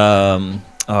is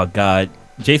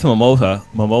Jason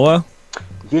Momoa.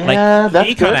 Yeah, like,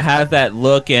 he kind of has that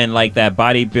look and like that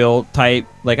body build type.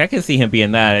 Like I can see him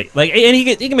being that. Like, and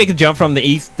he can make a jump from the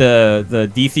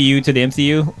DCU to the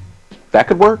MCU. That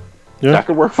could work. Yeah. That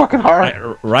could work fucking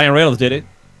hard. Ryan Reynolds did it.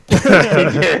 He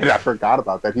did. I forgot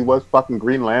about that. He was fucking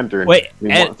Green Lantern. Wait, he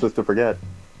wants us to forget.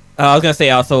 I was gonna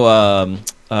say also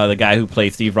the guy who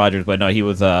played Steve Rogers, but no, he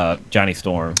was Johnny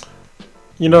Storm.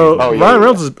 Ryan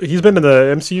Reynolds he's been in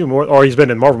the MCU more, or he's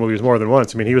been in Marvel movies more than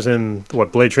once. I mean, he was in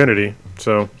Blade Trinity.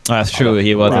 So that's true.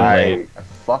 He was in Blade. I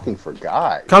fucking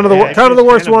forgot. Kind of the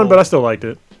worst one, but I still liked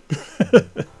it.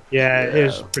 Yeah, it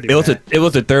was pretty. It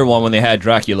was the third one when they had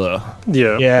Dracula.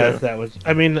 Yeah, that was.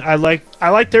 I mean, I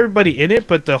liked everybody in it,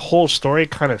 but the whole story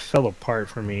kind of fell apart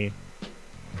for me.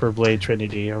 For Blade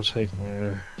Trinity, I was like,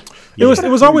 It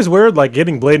was always weird, like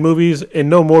getting Blade movies and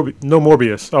no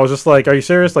Morbius. I was just like, are you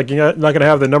serious? Like you're not gonna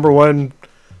have the number one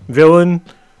villain?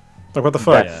 Like what the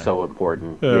fuck? That's so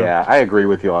important. Yeah, I agree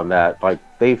with you on that. Like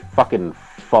they fucking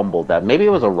fumbled that. Maybe it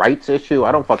was a rights issue.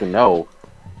 I don't fucking know.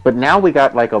 But now we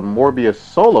got like a Morbius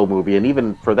solo movie, and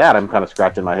even for that, I'm kind of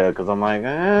scratching my head because I'm like,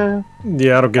 yeah,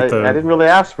 I don't get I didn't really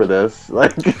ask for this.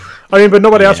 Like, I mean, but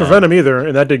nobody asked for Venom either,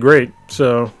 and that did great.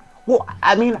 So, well,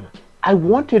 I mean, I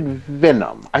wanted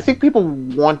Venom. I think people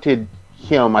wanted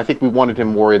him. I think we wanted him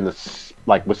more in the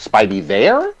with Spidey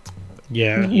there.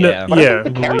 Yeah. But I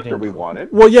think the character we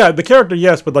wanted. Well, yeah, the character,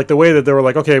 yes, but like the way that they were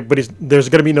like, okay, but there's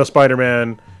gonna be no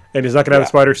Spider-Man, and he's not gonna have a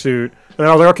spider suit. And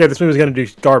I was like, okay, this movie's gonna do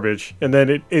garbage. And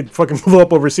then it fucking blew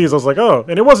up overseas. I was like, oh,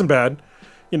 and it wasn't bad.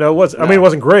 You know, I mean, it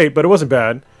wasn't great, but it wasn't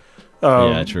bad.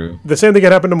 Yeah, true. The same thing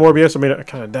had happened to Morbius. I mean, I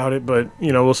kind of doubt it, but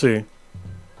we'll see.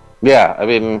 Yeah, I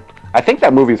mean, I think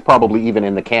that movie's probably even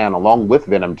in the can along with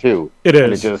Venom 2. It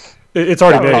And is. it just It's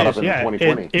already got caught made. up in Yeah,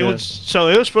 2020. it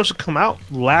was supposed to come out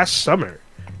last summer.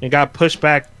 It got pushed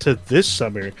back to this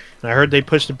summer, and I heard they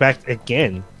pushed it back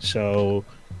again. So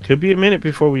could be a minute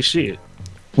before we see it.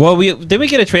 Well, did we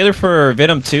get a trailer for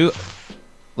Venom 2?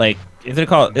 Like, isn't it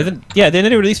called? Didn't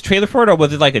they release a trailer for it, or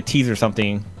was it like a teaser or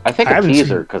something? I think I a haven't teaser,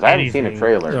 seen because I haven't seen a anything.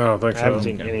 trailer. I don't think I haven't so.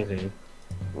 seen anything.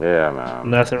 Yeah, man.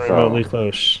 Nothing So, remotely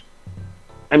close.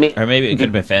 I mean, Or maybe it could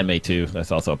have been fan made too.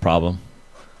 That's also a problem.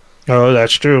 Oh,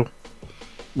 that's true.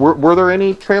 were there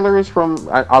any trailers from?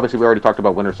 Obviously, we already talked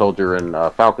about Winter Soldier and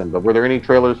Falcon, but were there any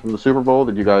trailers from the Super Bowl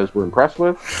that you guys were impressed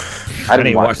with? I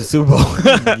didn't watch the Super Bowl.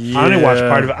 I didn't watch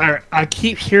part of it. I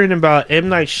keep hearing about M.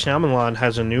 Night Shyamalan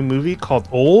has a new movie called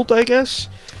Old, I guess.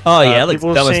 Oh yeah, it looks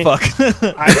people dumb as saying-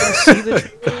 fuck. I didn't see the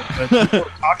trailer, but people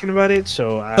are talking about it,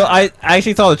 so I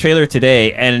actually saw the trailer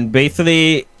today, and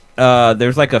basically,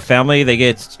 there's like a family. They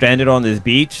get stranded on this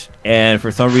beach, and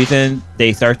for some reason,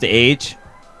 they start to age.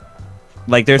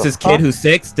 Like, there's this kid who's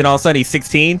 6, then all of a sudden he's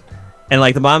 16, and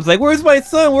like the mom's like, "Where's my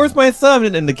son? Where's my son?"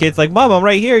 And the kid's like, "Mom, I'm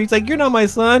right here." He's like, "You're not my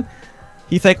son."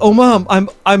 He's like, "Oh, Mom,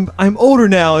 I'm older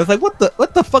now." It's like, what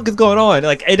the fuck is going on?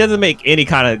 Like, it doesn't make any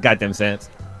kind of goddamn sense.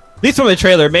 At least from the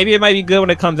trailer. Maybe it might be good when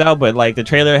it comes out, but like the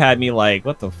trailer had me like,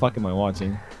 what the fuck am I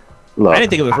watching? Look, I didn't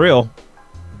think it was real.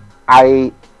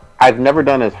 I've never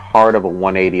done as hard of a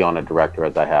 180 on a director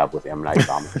as I have with M. Night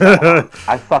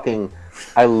Shyamalan.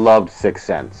 I loved Sixth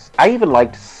Sense. I even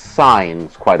liked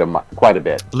Signs quite a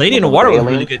bit. Lady in the Water was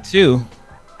really good too.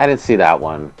 I didn't see that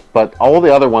one, but all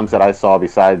the other ones that I saw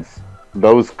besides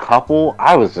those couple,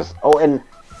 I was just and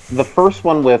the first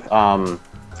one with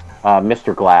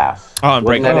Mr. Glass. Oh,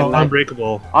 Unbreakable.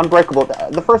 Unbreakable.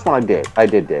 The first one I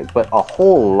did dig, but a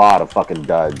whole lot of fucking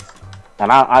duds.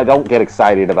 And I don't get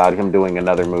excited about him doing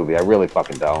another movie. I really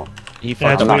fucking don't.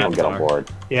 I'm not gonna get on board.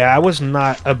 Yeah, I was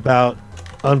not about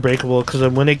Unbreakable because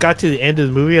when it got to the end of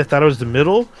the movie, I thought it was the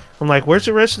middle. I'm like, where's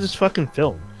the rest of this fucking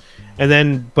film? And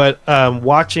then, but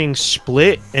watching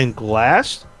Split and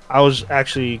Glass, I was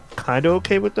actually kind of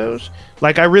okay with those.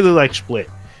 Like, I really like Split.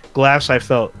 Glass, I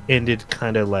felt ended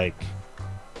kind of like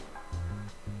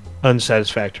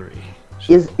unsatisfactory.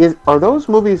 Are those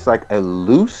movies like a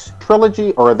loose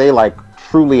trilogy, or are they like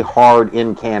truly hard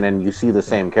in canon? You see the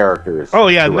same characters. Oh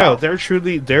yeah, throughout?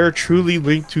 no, they're truly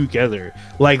linked together.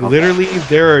 Like literally,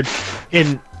 they're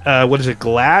in what is it?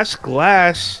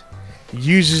 Glass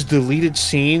uses deleted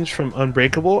scenes from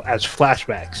Unbreakable as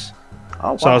flashbacks.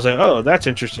 Oh, wow. So I was like, oh, that's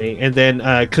interesting. And then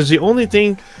because the only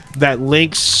thing that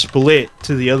links Split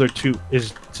to the other two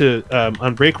is to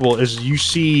Unbreakable is you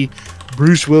see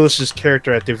Bruce Willis's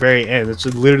character at the very end. It's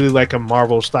literally like a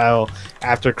Marvel style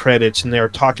after credits, and they're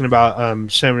talking about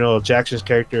Samuel L. Jackson's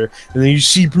character, and then you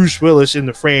see Bruce Willis in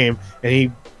the frame, and he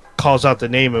calls out the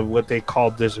name of what they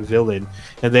called this villain,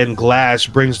 and then Glass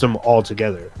brings them all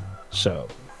together. So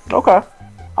okay,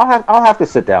 I'll have to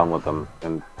sit down with them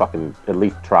and fucking at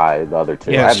least try the other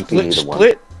two. I haven't seen either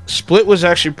one. Split was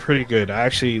actually pretty good. I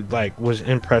actually was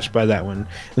impressed by that one,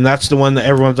 and that's the one that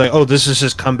everyone's like, "Oh, this is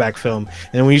his comeback film."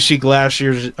 And when you see Glass,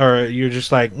 you're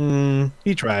just like,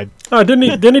 "He tried." Oh, didn't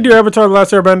he do Avatar: The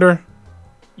Last Airbender?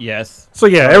 Yes. So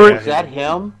yeah, Is that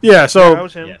him? yeah. So That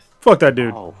was him. Yes. fuck that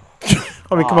dude. Oh,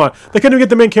 I mean, come on, they couldn't even get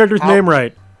the main character's name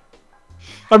right.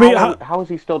 I mean, how is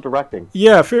he still directing?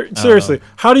 yeah, seriously,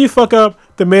 how do you fuck up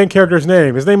the main character's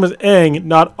name? His name was Aang,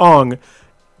 not Ong.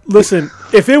 Listen,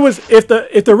 if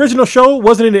the original show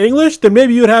wasn't in English, then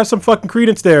maybe you'd have some fucking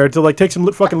credence there to like take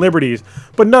some fucking liberties.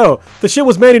 But no, the shit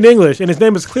was made in English, and his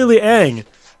name is clearly Aang.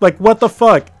 Like, what the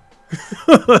fuck?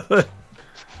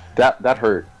 That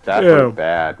hurt. That hurt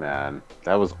bad, man.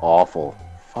 That was awful.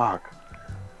 Fuck.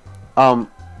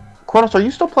 Kronos, are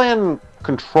you still playing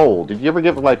Control? Did you ever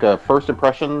give like a first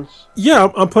impressions?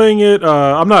 Yeah, I'm playing it.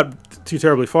 I'm not too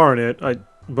terribly far in it.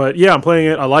 But yeah, I'm playing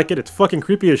it. I like it. It's fucking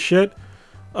creepy as shit.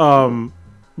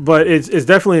 But it's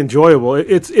definitely enjoyable.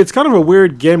 It's kind of a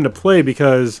weird game to play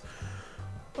because,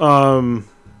 how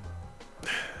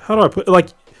do I put like,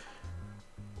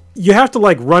 you have to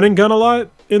like run and gun a lot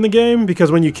in the game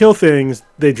because when you kill things,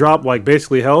 they drop like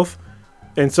basically health,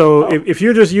 and so if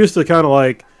you're just used to kind of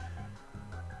like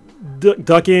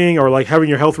ducking or like having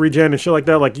your health regen and shit like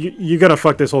that, like you're gonna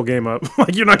fuck this whole game up.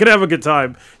 Like you're not gonna have a good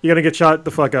time. You're gonna get shot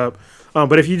the fuck up.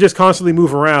 But if you just constantly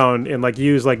move around and like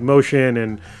use like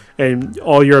motion and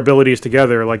all your abilities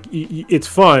together, like it's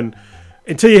fun.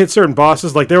 until you hit certain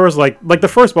bosses. Like there was like the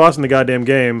first boss in the goddamn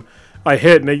game, I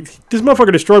hit and this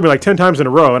motherfucker destroyed me like 10 times in a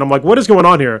row, and I'm like, what is going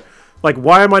on here? Like,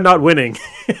 why am I not winning?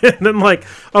 And then like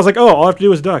I was like, oh, all I have to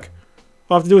do is duck.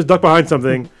 All I have to do is duck behind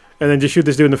something and then just shoot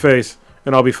this dude in the face,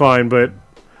 and I'll be fine. But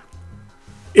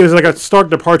it was like a stark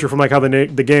departure from like how the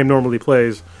game normally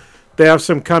plays. They have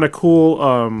some kind of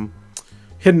cool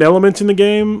hidden elements in the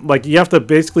game. Like you have to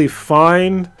basically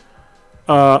find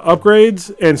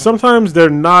upgrades, and sometimes they're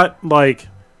not like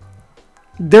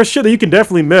there's shit that you can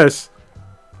definitely miss,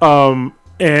 and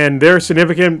there's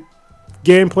significant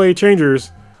gameplay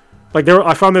changers. Like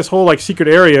I found this whole like secret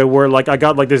area where like I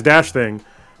got like this dash thing,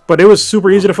 but it was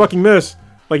super easy to fucking miss.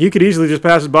 Like you could easily just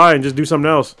pass it by and just do something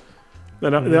else.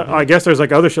 And I guess there's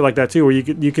like other shit like that too, where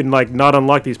you can like not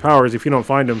unlock these powers if you don't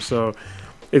find them. So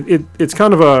it's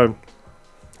kind of an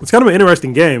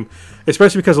interesting game,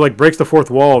 especially because it like breaks the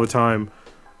fourth wall all the time.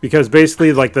 Because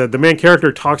basically like the main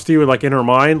character talks to you like in her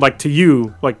mind, like to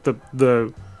you, like the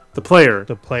player.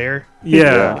 The player.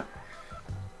 Yeah.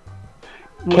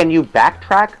 Can you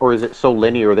backtrack, or is it so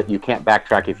linear that you can't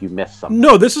backtrack if you miss something?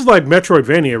 No, this is like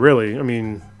Metroidvania, really. I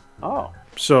mean,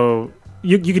 so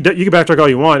you can backtrack all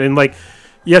you want, and like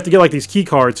you have to get like these key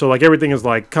cards, so like everything is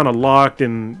like kind of locked,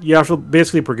 and you have to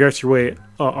basically progress your way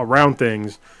around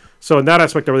things. So in that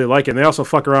aspect, I really like it. And they also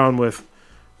fuck around with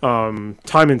time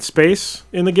and space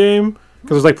in the game,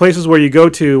 because there's like places where you go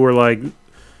to where like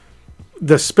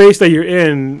the space that you're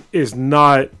in is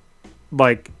not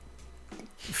like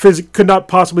could not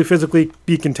possibly physically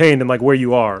be contained in like where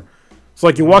you are. So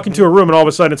like you walk into a room and all of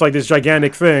a sudden it's like this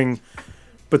gigantic thing,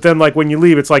 but then like when you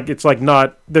leave it's like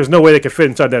not, there's no way they could fit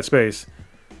inside that space.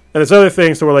 And there's other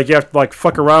things to where like you have to like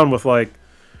fuck around with like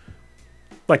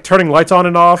turning lights on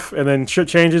and off, and then shit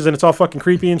changes and it's all fucking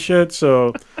creepy and shit.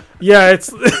 So yeah,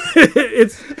 it's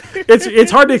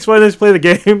it's hard to explain this play the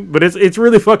game, but it's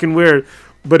really fucking weird,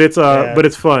 but it's but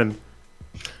it's fun.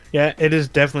 Yeah, it is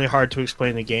definitely hard to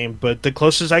explain the game, but the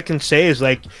closest I can say is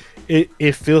like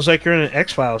it feels like you're in an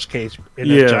X-Files case in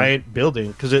a giant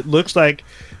building, because it looks like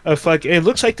it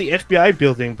looks like the FBI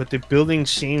building, but the building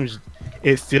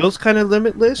it feels kind of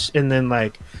limitless. And then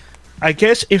like I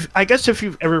guess if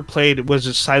you've ever played, was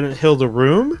it Silent Hill: The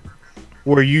Room,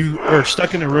 where you are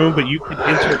stuck in a room but you can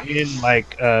enter in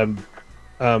like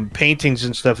paintings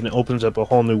and stuff, and it opens up a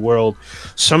whole new world.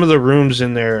 Some of the rooms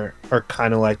in there are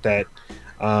kind of like that.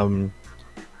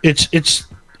 It's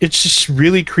just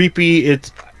really creepy.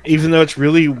 Even though it's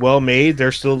really well made,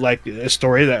 there's still like a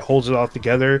story that holds it all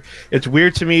together. It's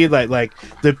weird to me like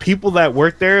the people that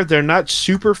work there, they're not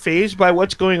super fazed by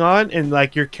what's going on, and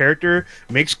like your character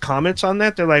makes comments on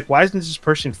that. They're like, why isn't this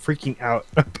person freaking out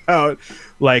about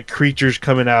like creatures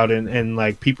coming out and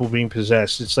like people being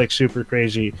possessed? It's like super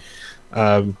crazy.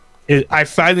 I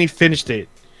finally finished it,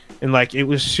 and like it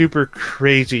was super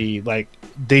crazy. Like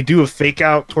they do a fake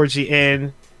out towards the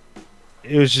end.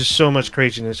 It was just so much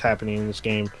craziness happening in this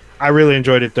game. I really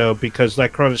enjoyed it though, because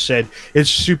like Cronus said,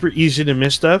 it's super easy to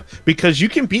miss stuff because you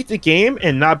can beat the game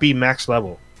and not be max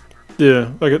level.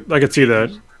 Yeah, I could see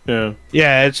that.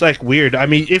 Yeah, it's like weird. I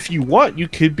mean, if you want, you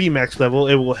could be max level.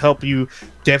 It will help you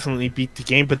definitely beat the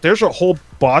game. But there's a whole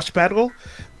boss battle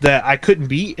that I couldn't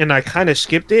beat, and I kind of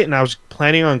skipped it, and I was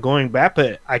planning on going back,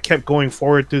 but I kept going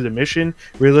forward through the mission,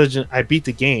 realizing I beat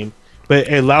the game. But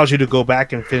it allows you to go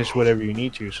back and finish whatever you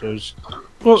need to, so it's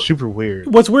super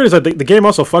weird. What's weird is that the game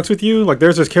also fucks with you. Like,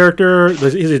 there's this character,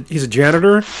 he's a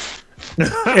janitor,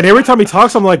 and every time he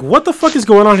talks, I'm like, what the fuck is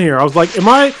going on here? I was like, did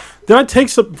I take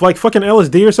some, like, fucking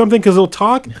LSD or something? Because he'll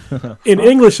talk in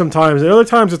English sometimes, and other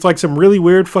times it's, like, some really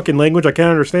weird fucking language I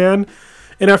can't understand.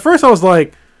 And at first I was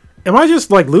like, am I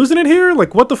just, like, losing it here?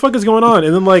 Like, what the fuck is going on?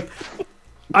 And then, like,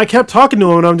 I kept talking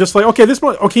to him, and I'm just like, okay,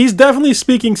 he's definitely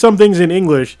speaking some things in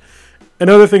English, and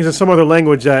other things in some other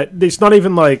language that it's not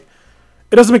even like,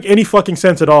 it doesn't make any fucking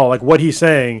sense at all, like what he's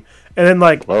saying. And then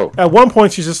like at one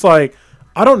point she's just like,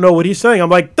 I don't know what he's saying.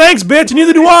 I'm like, thanks, bitch,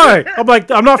 neither do I. I'm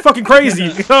like, I'm not fucking crazy.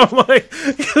 You know, I'm like,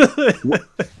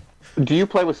 do you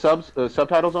play with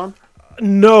subtitles on?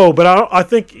 No, but I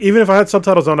think even if I had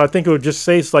subtitles on, I think it would just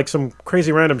say like some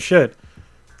crazy random shit.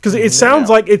 Because it sounds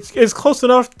like it's close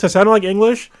enough to sound like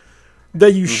English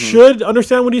that you should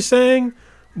understand what he's saying,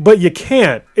 but you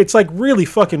can't. It's like really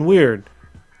fucking weird.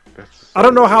 I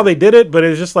don't know how they did it, but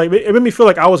it's just like, it made me feel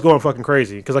like I was going fucking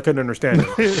crazy because I couldn't understand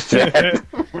it.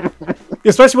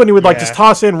 Especially when he would like just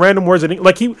toss in random words, and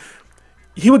like he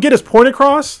would get his point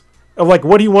across of like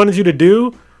what he wanted you to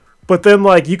do, but then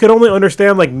like you could only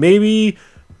understand like maybe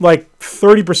like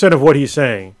 30% of what he's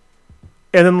saying,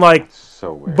 and then like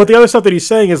so weird. But the other stuff that he's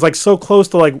saying is like so close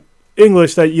to like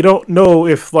English that you don't know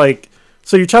if like,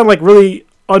 so you're trying to like really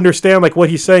understand like what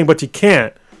he's saying, but you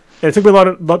can't. And it took me a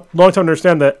long time to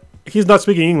understand that he's not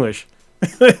speaking English.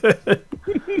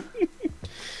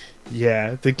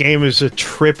 Yeah, the game is a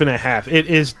trip and a half. It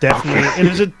is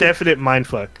a definite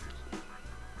mindfuck.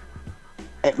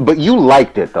 But you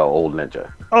liked it though, Old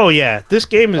Ninja. Oh yeah, this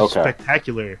game is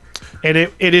spectacular, and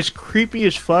it is creepy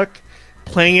as fuck.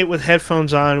 Playing it with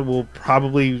headphones on will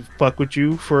probably fuck with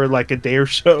you for like a day or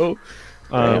so.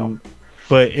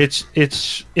 But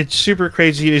it's super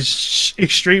crazy. It's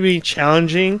extremely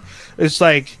challenging. It's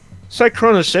like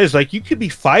Chronos says, like you could be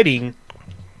fighting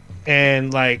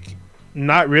and like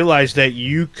not realize that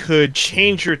you could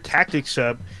change your tactics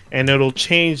up and it'll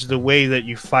change the way that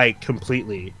you fight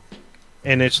completely.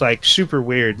 And it's like super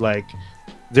weird. Like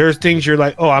there's things you're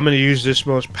like, oh, I'm going to use this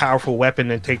most powerful weapon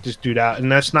and take this dude out.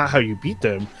 And that's not how you beat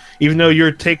them. Even though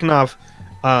you're taking off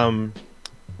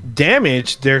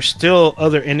damage, there's still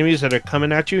other enemies that are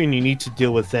coming at you and you need to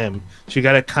deal with them. So you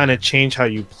got to kind of change how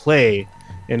you play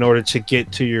in order to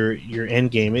get to your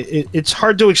end game. It's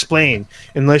hard to explain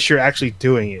unless you're actually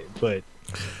doing it, but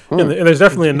and there's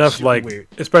definitely enough like weird.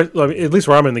 Especially at least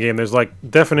where I'm in the game, there's like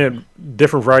definite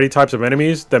different variety types of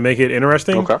enemies that make it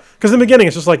interesting. Because in the beginning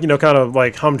it's just like, kind of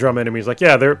like humdrum enemies, like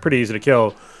they're pretty easy to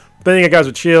kill. But then you got guys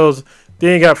with shields,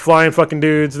 then you got flying fucking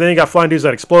dudes, then you got flying dudes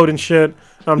that explode and shit.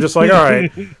 I'm just like, all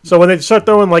right. So when they start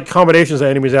throwing like combinations of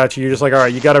enemies at you, you're just like, all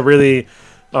right, you got to really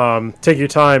take your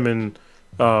time and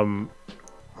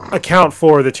account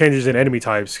for the changes in enemy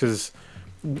types, because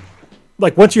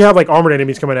like once you have like armored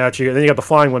enemies coming at you and then you got the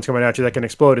flying ones coming at you that can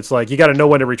explode, it's like you got to know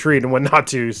when to retreat and when not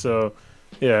to. So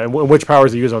yeah, and which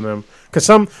powers to use on them, because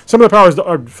some of the powers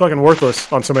are fucking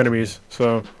worthless on some enemies.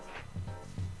 So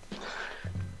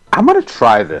I'm gonna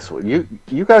try this one.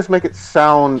 You guys make it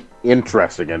sound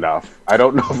interesting enough. I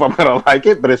don't know if I'm gonna like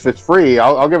it, but if it's free,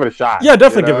 I'll give it a shot. Yeah,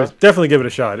 definitely give it a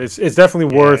shot. It's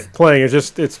definitely worth playing.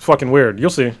 It's fucking weird.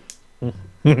 You'll see.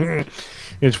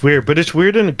 It's weird, but it's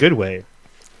weird in a good way.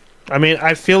 I mean,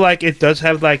 I feel like it does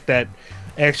have like that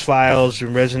X-Files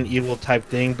and Resident Evil type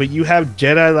thing, but you have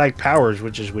Jedi-like powers,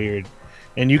 which is weird,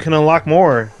 and you can unlock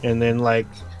more, and then like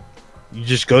you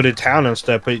just go to town and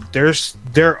stuff. But there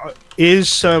is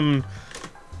some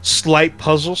slight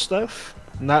puzzle stuff,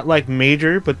 not like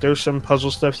major, but there's some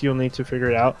puzzle stuff you'll need to figure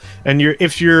it out. And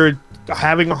if you're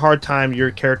having a hard time, your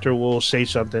character will say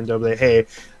something. They'll be like, hey,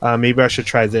 maybe I should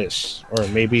try this, or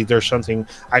maybe there's something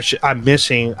I'm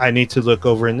missing. I need to look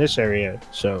over in this area.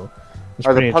 So it's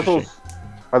are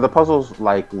the puzzles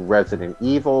like Resident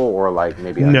Evil or like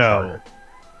maybe Uncharted?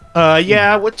 No.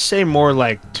 Yeah, I would say more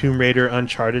like Tomb Raider,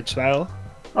 Uncharted style,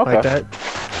 like that.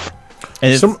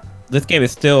 And this game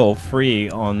is still free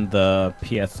on the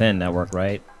PSN network,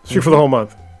 right? It's free for the whole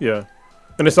month. Yeah,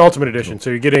 and it's the Ultimate Edition,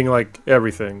 so you're getting like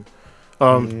everything.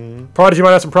 Prodigy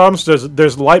might have some problems.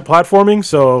 There's light platforming,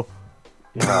 so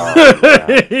it's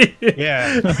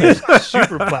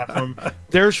super platform.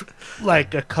 There's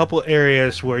like a couple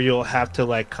areas where you'll have to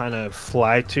like kind of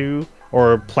fly to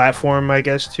or platform, I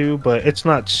guess, too, but it's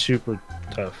not super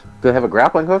tough. Do they have a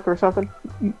grappling hook or something?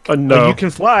 No. You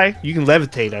can fly. You can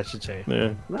levitate, I should say.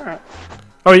 Yeah. All right.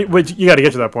 Oh, wait, you got to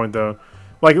get to that point though.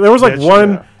 Like there was like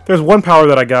there's one power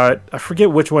that I got. I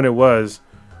forget which one it was,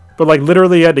 but like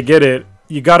literally you had to get it.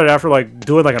 You got it after like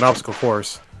doing like an obstacle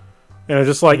course, and it's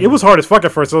just like it was hard as fuck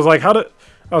at first. So I was like, how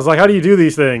do you do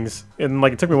these things? And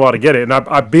like it took me a while to get it, and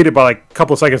I beat it by like a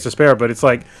couple of seconds to spare. But it's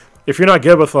like if you're not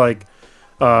good with like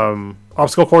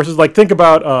obstacle courses, like think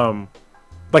about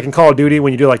like in Call of Duty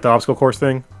when you do like the obstacle course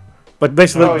thing, like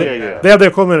basically they have the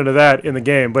equivalent of that in the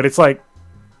game, but it's like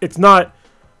it's not.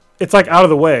 It's like out of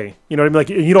the way, you know what I mean? Like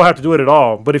you don't have to do it at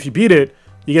all, but if you beat it,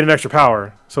 you get an extra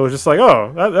power. So it's just like,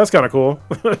 oh, that's kind of cool.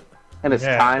 And it's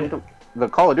timed. The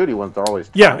Call of Duty ones are always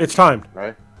timed. Yeah, it's timed.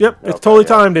 Right? Yep, it's totally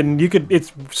timed, and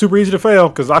it's super easy to fail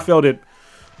because I failed it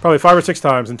probably 5 or 6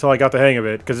 times until I got the hang of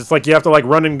it. Because it's like you have to like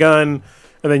run and gun,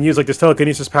 and then use like this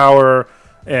telekinesis power,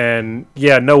 and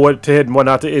know what to hit and what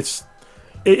not to.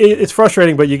 It's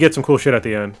frustrating, but you get some cool shit at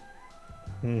the end.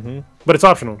 Mm-hmm. But it's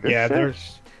optional.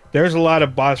 There's a lot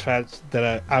of boss fights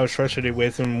that I was frustrated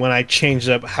with, and when I changed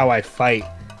up how I fight,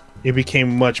 it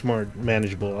became much more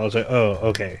manageable. I was like, oh,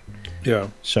 okay. Yeah.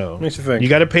 So makes you think. You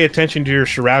got to pay attention to your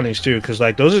surroundings too, because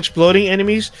like those exploding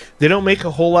enemies, they don't make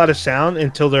a whole lot of sound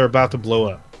until they're about to blow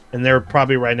up, and they're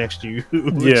probably right next to you.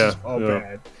 Which is all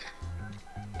bad.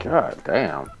 God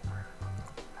damn.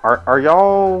 Are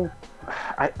y'all?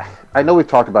 I know we've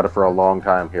talked about it for a long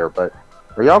time here, but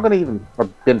are y'all gonna even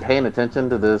been paying attention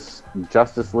to this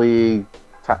Justice League?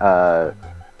 I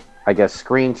guess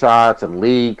screenshots and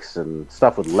leaks and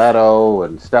stuff with Leto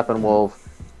and Steppenwolf.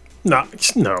 No.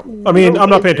 I mean, I'm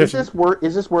not paying attention.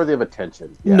 Is this worthy of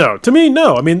attention? Yeah. No, to me,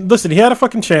 no. I mean, listen, he had a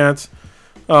fucking chance.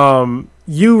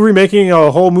 You remaking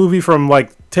a whole movie from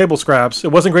like table scraps,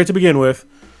 it wasn't great to begin with.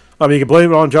 I mean, you can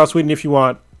blame it on Joss Whedon if you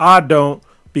want. I don't,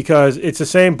 because it's the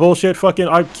same bullshit. Fucking,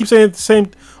 I keep saying it the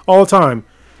same all the time.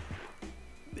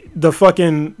 The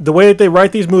way that they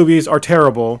write these movies are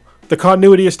terrible. The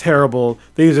continuity is terrible.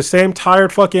 They use the same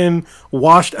tired fucking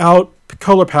washed out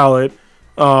color palette.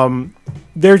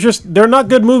 They're not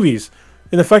good movies.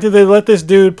 And the fact that they let this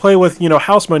dude play with,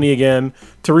 house money again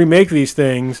to remake these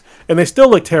things, and they still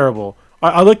look terrible.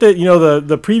 I looked at,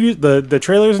 the previews, the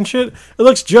trailers and shit. It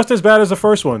looks just as bad as the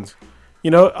first ones.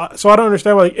 So I don't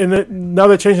understand why. Now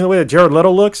they're changing the way that Jared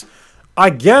Leto looks. I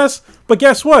guess, but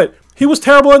guess what? He was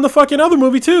terrible in the fucking other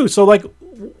movie too. So like,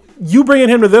 you bringing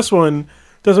him to this one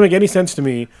doesn't make any sense to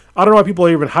me. I don't know why people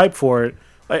are even hyped for it,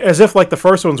 as if like the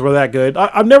first ones were that good.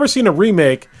 I've never seen a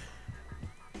remake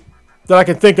that I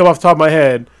can think of off the top of my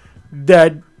head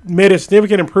that made a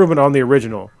significant improvement on the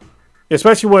original,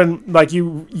 especially when like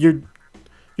you're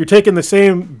taking the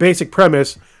same basic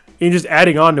premise and you're just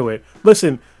adding on to it.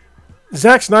 Listen,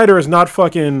 Zack Snyder is not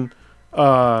fucking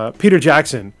Peter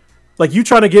Jackson. Like, you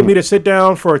trying to get me to sit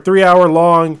down for a 3-hour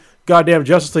long goddamn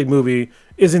Justice League movie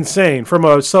is insane from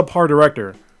a subpar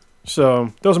director.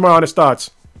 So those are my honest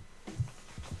thoughts.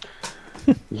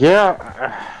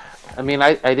 Yeah, I mean,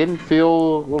 I didn't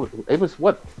feel it was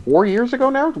 4 years ago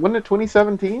now. Wasn't it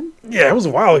 2017? Yeah, it was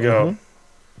a while ago.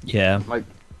 Mm-hmm. Yeah, like,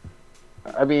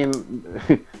 I mean,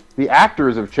 the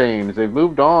actors have changed. They've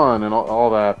moved on and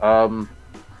all that.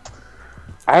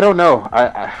 I don't know.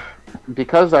 I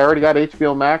because I already got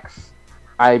HBO Max.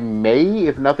 I may,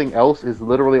 if nothing else is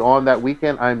literally on that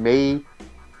weekend, I may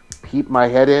peep my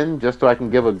head in just so I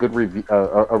can give a good review,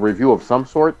 a review of some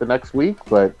sort the next week.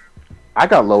 But I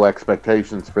got low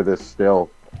expectations for this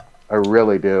still. I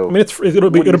really do. I mean,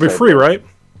 it'll be free, right?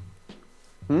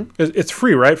 It's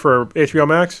free, right, for HBO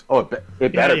Max? Oh,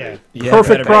 it better be. Yeah,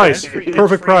 perfect price.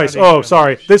 Perfect price. Oh,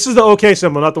 sorry. This is the OK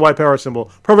symbol, not the white power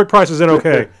symbol. Perfect price is in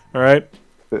OK. All right.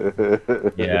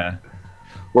 Yeah.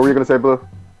 What were you gonna say, Blue?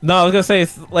 No, I was gonna say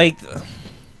it's like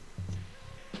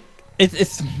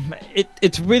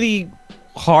it's really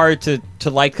hard to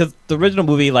like, because the original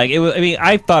movie, like, it was. I mean,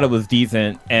 I thought it was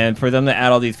decent, and for them to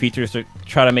add all these features to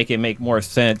try to make it make more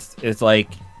sense, it's like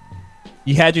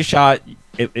you had your shot,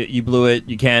 you blew it.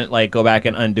 You can't like go back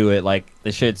and undo it. Like,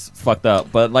 the shit's fucked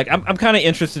up. But like, I'm kind of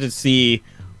interested to see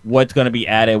what's gonna be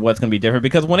added, what's gonna be different,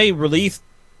 because when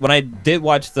I did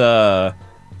watch the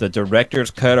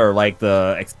director's cut, or like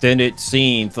the extended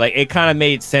scenes, like, it kind of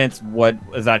made sense what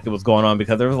exactly was going on,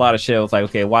 because there was a lot of shit. It was like,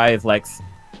 okay,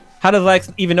 how does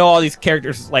Lex even know all these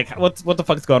characters? Like, what the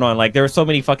fuck is going on? Like, there were so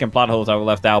many fucking plot holes that were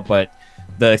left out, but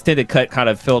the extended cut kind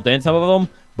of filled in some of them,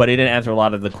 but it didn't answer a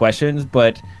lot of the questions.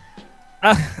 But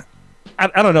I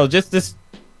don't know, just this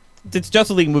Justice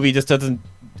League movie just it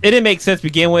didn't make sense to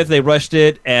begin with. They rushed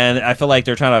it, and I feel like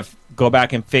they're trying to go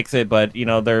back and fix it, but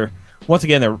they're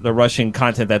rushing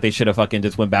content that they should have fucking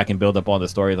just went back and build up on the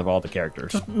stories of all the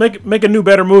characters. Just make a new,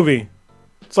 better movie.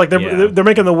 It's like they're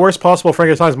making the worst possible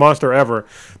Frankenstein's monster ever.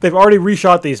 They've already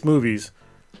reshot these movies.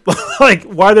 Like,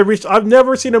 why they I've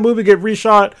never seen a movie get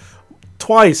reshot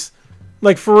twice,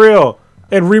 like, for real,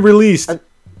 and re-released.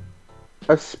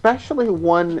 Especially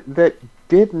one that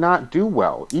did not do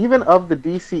well. Even of the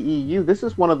DCEU, this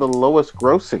is one of the lowest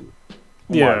grossing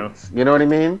ones. You know what I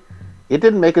mean? It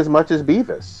didn't make as much as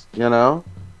Beavis,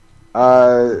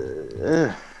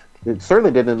 It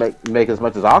certainly didn't make as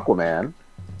much as Aquaman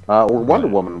or Wonder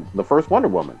Woman, the first Wonder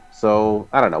Woman. So,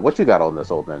 I don't know. What you got on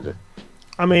this, Old Ninja?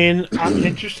 I mean, I'm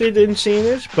interested in seeing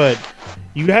this, but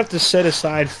you have to set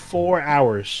aside 4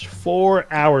 hours. 4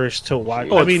 hours to watch.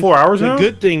 Oh, it's 4 hours now? The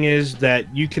good thing is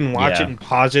that you can watch it and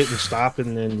pause it and stop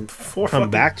and then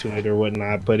come back to it or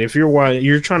whatnot. But if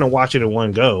you're trying to watch it in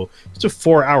one go, it's a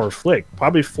 4-hour flick.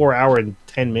 Probably 4 hour and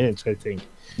 10 minutes, I think.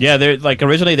 Yeah, they're like,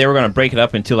 originally they were going to break it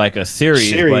up into like a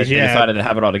series, but they decided to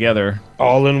have it all together.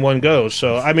 All in one go.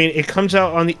 So, I mean, it comes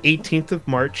out on the 18th of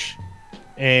March.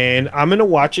 And I'm going to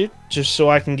watch it just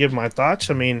so I can give my thoughts.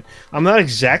 I mean, I'm not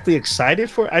exactly excited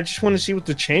for it. I just want to see what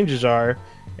the changes are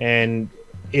and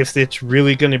if it's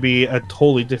really going to be a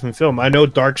totally different film. I know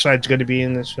Darkseid's going to be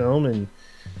in this film, and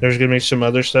there's going to be some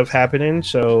other stuff happening.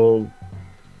 So,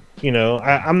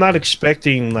 I'm not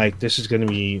expecting, like, this is going to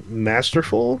be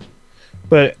masterful,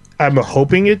 but I'm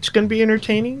hoping it's going to be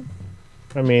entertaining.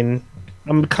 I mean,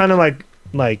 I'm kind of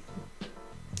like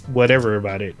whatever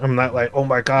about it. I'm not like, oh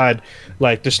my god,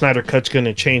 like the Snyder Cut's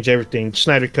gonna change everything.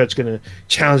 Snyder Cut's gonna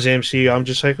challenge the MCU. I'm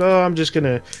just like, oh, I'm just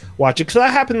gonna watch it because I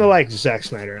happen to like Zack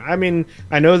Snyder. I mean,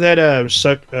 I know that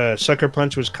Sucker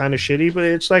Punch was kind of shitty, but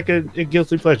it's like a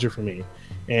guilty pleasure for me,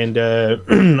 and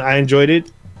I enjoyed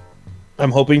it.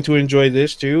 I'm hoping to enjoy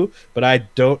this too, but I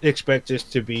don't expect this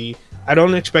to be. I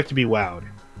don't expect to be wowed.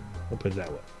 I'll put it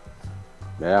that way.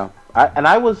 Yeah,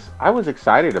 I was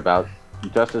excited about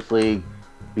Justice League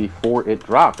before it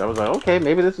dropped. I was like, okay,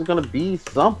 maybe this is gonna be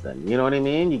something. You know what I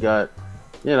mean? You got,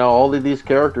 all of these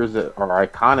characters that are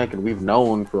iconic and we've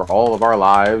known for all of our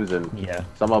lives, and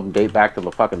some of them date back to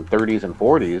the fucking 30s and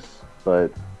 40s.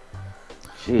 But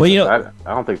Jesus, I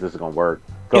don't think this is gonna work.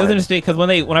 It was interesting because when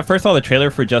I first saw the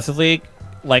trailer for Justice League,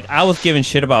 like I was giving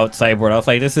shit about Cyborg. I was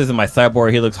like, this isn't my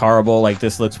Cyborg. He looks horrible. Like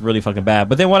this looks really fucking bad.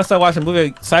 But then when I started watching the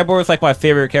movie, Cyborg is like my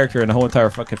favorite character in the whole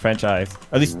entire fucking franchise.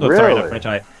 At least, sorry, not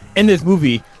franchise. In this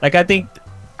movie, like I think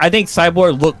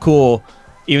Cyborg looked cool,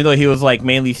 even though he was like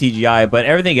mainly CGI. But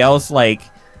everything else, like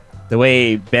the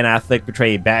way Ben Affleck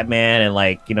portrayed Batman, and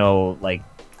like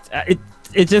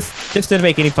it just didn't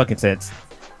make any fucking sense.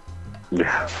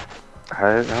 Yeah,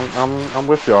 I'm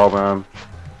with y'all, man.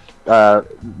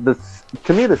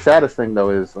 To me, the saddest thing though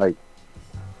is like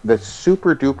the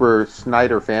super duper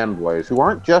Snyder fanboys who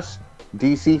aren't just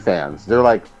DC fans; they're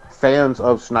like fans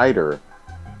of Snyder.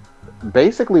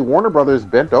 Basically, Warner Brothers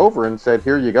bent over and said,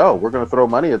 "Here you go. We're going to throw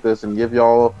money at this and give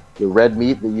y'all the red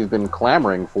meat that you've been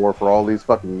clamoring for all these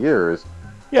fucking years."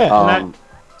 Yeah, and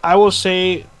I will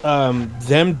say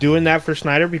them doing that for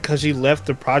Snyder because he left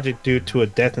the project due to a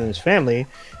death in his family,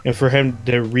 and for him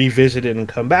to revisit it and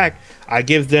come back, I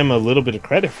give them a little bit of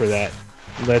credit for that.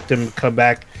 Let them come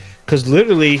back because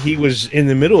literally he was in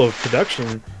the middle of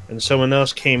production and someone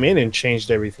else came in and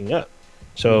changed everything up.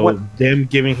 So them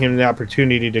giving him the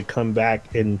opportunity to come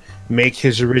back and make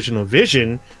his original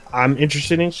vision, I'm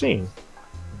interested in seeing.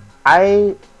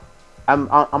 I'm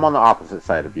on the opposite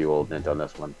side of you, Old Nint, on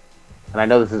this one. And I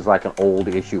know this is like an old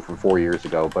issue from 4 years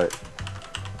ago, but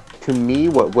to me,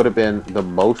 what would have been the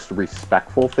most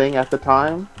respectful thing at the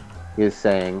time is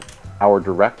saying, our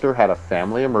director had a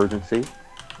family emergency.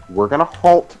 We're going to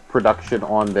halt production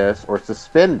on this or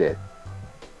suspend it.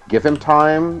 Give him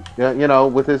time,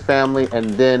 with his family,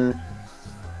 and then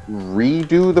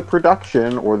redo the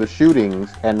production or the shootings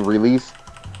and release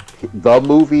the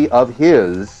movie of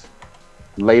his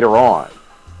later on.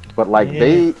 But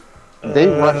they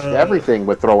rushed everything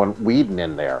with throwing Whedon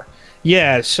in there.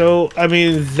 Yeah, so, I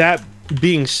mean, that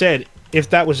being said, if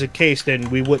that was the case, then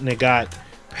we wouldn't have got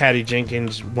Patty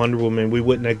Jenkins' Wonder Woman. We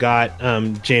wouldn't have got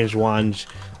James Wan's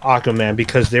Aquaman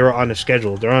because they were on a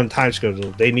schedule. They're on a time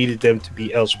schedule. They needed them to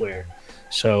be elsewhere.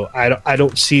 So I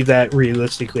don't see that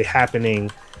realistically happening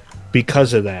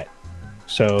because of that.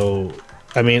 So,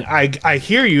 I mean, I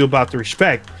hear you about the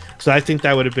respect because I think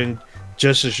that would have been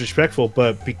just as respectful,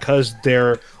 but because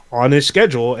they're on his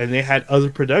schedule and they had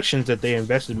other productions that they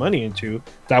invested money into,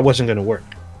 that wasn't going to work.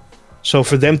 So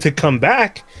for them to come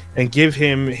back and give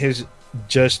him his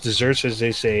just desserts, as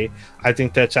they say, I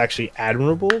think that's actually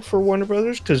admirable for Warner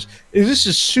Brothers because this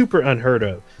is super unheard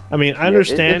of. I mean, I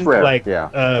understand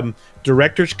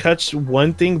director's cuts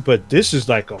one thing, but this is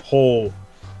like a whole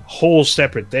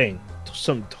separate thing,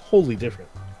 something totally different.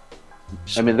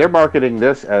 I mean, they're marketing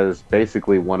this as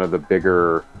basically one of the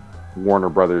bigger Warner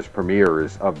Brothers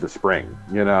premieres of the spring,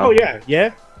 Oh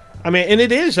yeah. I mean, and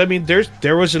it is. I mean,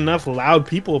 there was enough loud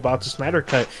people about the Snyder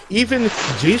Cut. Even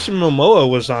Jason Momoa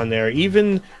was on there.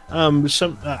 Even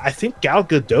I think Gal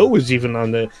Gadot was even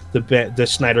on the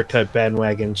Snyder Cut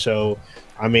bandwagon. So,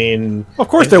 I mean, of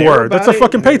course they were. That's a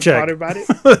fucking paycheck. About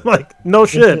it. Like, no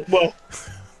shit. Well,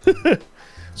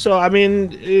 so I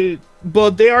mean,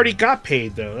 but they already got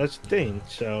paid though. That's the thing.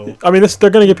 So I mean,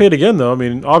 they're going to get paid again though. I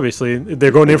mean, obviously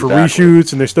they're going in for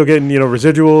reshoots and they're still getting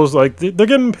residuals. Like they're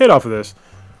getting paid off of this.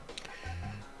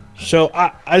 So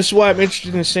that's why I'm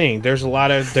interested in seeing. There's a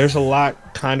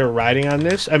lot kind of riding on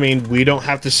this. I mean, we don't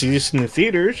have to see this in the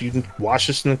theaters. You can watch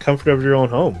this in the comfort of your own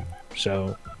home.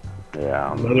 So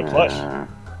yeah, another plus.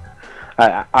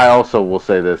 I also will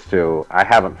say this too. I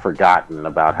haven't forgotten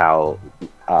about how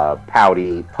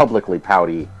publicly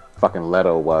pouty fucking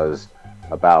Leto was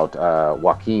about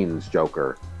Joaquin's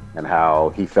Joker and how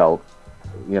he felt,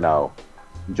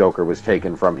 Joker was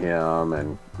taken from him,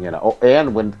 and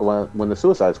and when the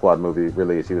Suicide Squad movie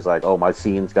released, he was like, "Oh, my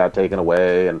scenes got taken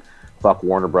away, and fuck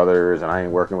Warner Brothers, and I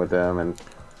ain't working with them." And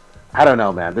I don't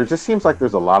know, man. There just seems like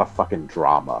there's a lot of fucking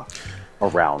drama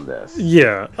around this.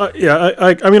 Yeah,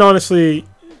 I mean, honestly,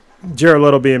 Jared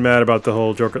Leto being mad about the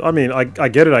whole Joker. I mean, I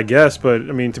get it, I guess, but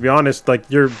I mean, to be honest, like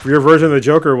your version of the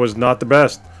Joker was not the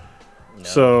best.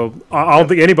 So I don't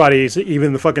think anybody's even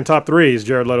in the fucking top 3 is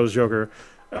Jared Leto's Joker,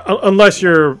 unless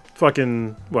you're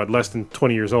fucking less than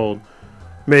 20 years old,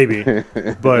 maybe.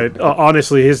 But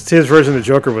honestly, his version of the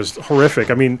Joker was horrific.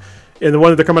 I mean, and the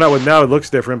one that they're coming out with now, it looks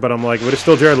different, but I'm like, but it's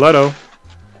still Jared Leto.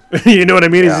 You know what I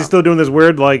mean? Yeah. Is he still doing this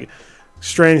weird, like,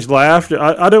 strange laugh?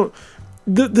 I don't.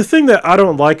 The thing that I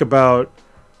don't like about,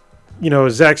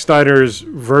 Zack Snyder's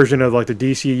version of like the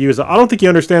DCU is I don't think he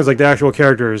understands like the actual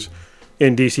characters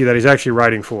in DC that he's actually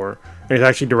writing for and he's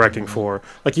actually directing for.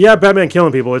 Like, Batman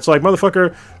killing people. It's like,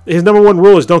 motherfucker, his number one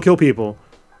rule is don't kill people.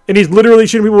 And he's literally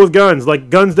shooting people with guns.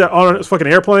 Like, guns that are on his fucking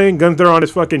airplane, guns that are on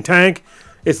his fucking tank.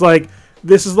 It's like,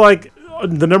 this is like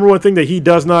the number one thing that he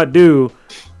does not do,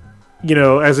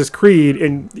 as his creed.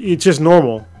 And it's just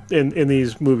normal in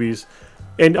these movies.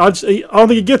 And I don't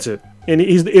think he gets it. And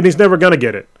he's never going to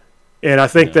get it. And I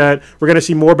think that we're going to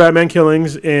see more Batman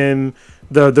killings in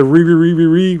the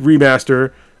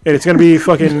remaster, and it's going to be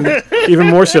fucking even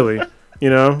more silly.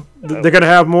 They're going to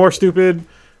have more stupid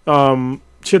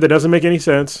shit that doesn't make any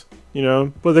sense.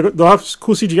 But they'll have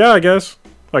cool CGI,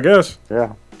 I guess.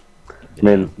 Yeah. I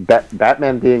mean,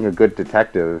 Batman being a good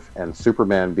detective and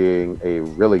Superman being a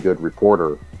really good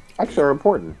reporter actually are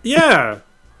important. Yeah.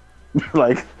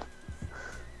 Like,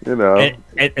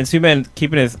 And Superman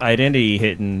keeping his identity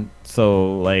hidden,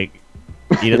 so like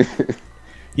he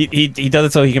does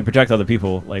it so he can protect other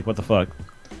people. Like, what the fuck?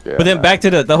 Yeah. But then back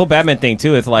to the whole Batman thing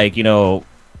too. It's like,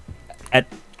 at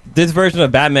this version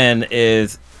of Batman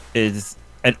is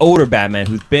an older Batman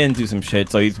who's been through some shit,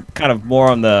 so he's kind of more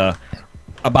on the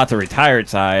about the retired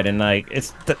side, and like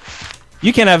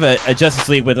you can't have a Justice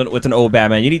League with an old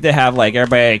Batman. You need to have like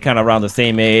everybody kind of around the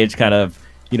same age, kind of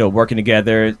working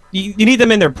together. You need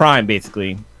them in their prime,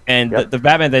 basically. And the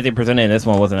Batman that they presented in this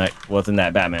one wasn't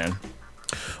that Batman.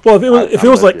 Well, if he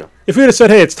would have said,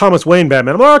 "Hey, it's Thomas Wayne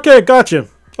Batman," I'm like, "Okay, gotcha,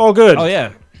 all good." Oh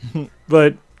yeah.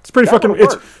 But it's pretty fucking.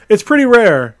 It's pretty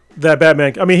rare that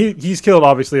Batman. I mean, he's killed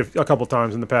obviously a couple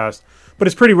times in the past, but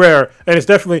it's pretty rare, and it's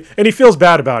definitely, and he feels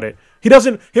bad about it. He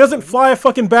doesn't fly a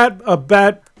fucking bat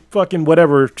fucking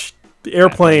whatever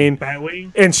airplane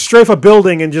Batwing? and strafe a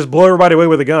building and just blow everybody away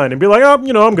with a gun and be like, "Oh,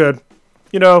 I'm good."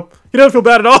 He doesn't feel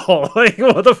bad at all. Like,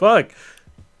 what the fuck?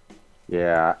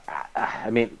 Yeah,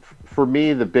 I mean, for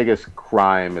me, the biggest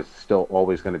crime is still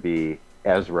always going to be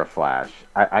Ezra Flash.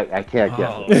 I can't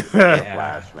get Ezra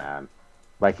Flash, man.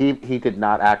 Like, he did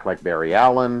not act like Barry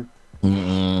Allen.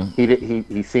 Mm-hmm.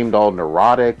 He seemed all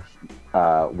neurotic.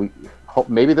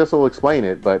 Maybe this will explain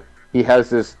it, but he has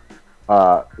this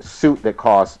suit that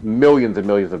costs millions and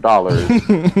millions of dollars.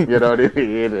 You know what I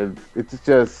mean? It's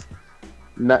just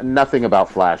nothing about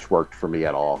Flash worked for me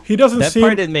at all. He doesn't That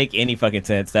part didn't make any fucking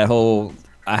sense. That whole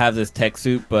I have this tech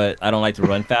suit, but I don't like to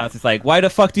run fast. It's like, why the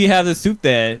fuck do you have this suit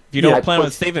then if you don't plan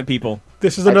on saving people?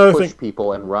 This is another thing.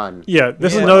 People and run. Yeah,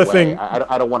 this is another thing.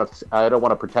 I don't want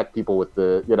to protect people with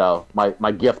the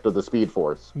my gift of the Speed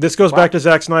Force. This goes back to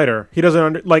Zack Snyder. He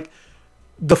doesn't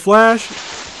the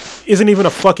Flash isn't even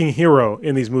a fucking hero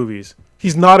in these movies.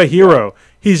 He's not a hero.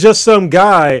 He's just some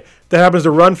guy that happens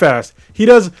to run fast. He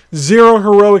does zero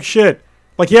heroic shit.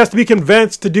 Like, he has to be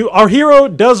convinced to do. Our hero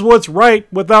does what's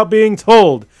right without being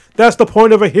told. That's the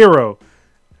point of a hero.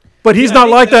 But he's not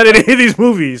like that in any of these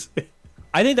movies.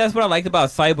 I think that's what I liked about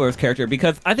Cyborg's character,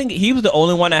 because I think he was the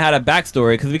only one that had a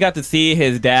backstory, because we got to see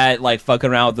his dad like fucking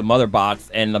around with the mother box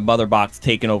and the mother box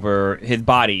taking over his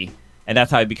body, and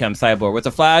that's how he becomes Cyborg. With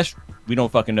the Flash, we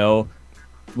don't fucking know.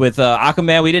 With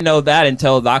Aquaman, we didn't know that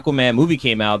until the Aquaman movie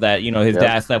came out, that his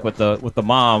dad slept with the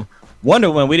mom.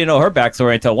 Wonder Woman, we didn't know her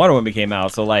backstory until Wonder Woman came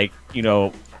out. So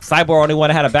Cyborg only one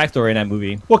that had a backstory in that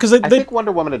movie. Well, because I think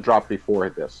Wonder Woman had dropped before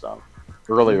this, though.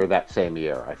 Earlier that same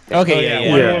year, I think. Okay,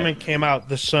 Wonder Woman came out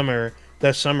that summer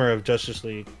of Justice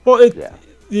League. Well, the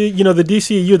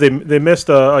DCU, they missed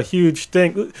a huge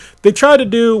thing. They tried to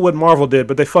do what Marvel did,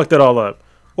 but they fucked it all up.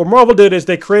 What Marvel did is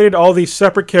they created all these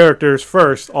separate characters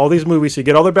first, all these movies, so you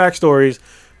get all their backstories.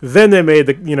 Then they made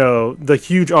the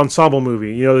huge ensemble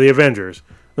movie, the Avengers.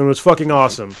 And it was fucking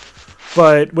awesome.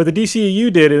 But what the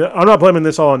DCU did, and I'm not blaming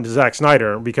this all on Zack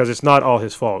Snyder because it's not all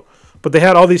his fault, but they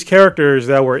had all these characters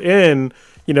that were in,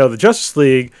 the Justice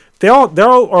League. They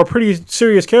all are pretty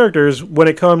serious characters when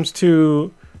it comes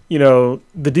to, the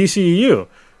DCEU.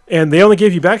 And they only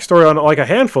gave you backstory on like a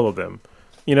handful of them,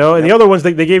 and the other ones,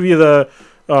 they gave you the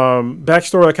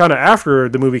backstory kind of after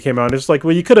the movie came out. And it's like,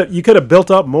 well, you could have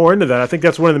built up more into that. I think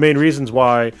that's one of the main reasons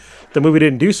why the movie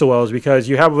didn't do so well, is because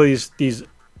you have these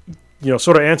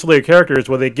sort of ancillary characters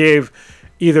where they gave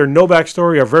either no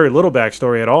backstory or very little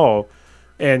backstory at all.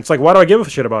 And it's like, why do I give a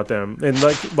shit about them? And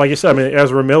like you said, I mean,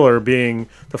 Ezra Miller being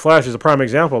the Flash is a prime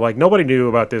example. Like, nobody knew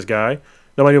about this guy.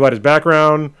 Nobody knew about his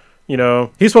background. You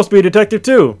know, he's supposed to be a detective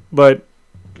too, but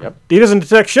he doesn't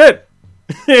detect shit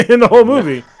in the whole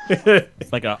movie.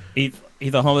 It's like he's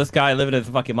a homeless guy living in his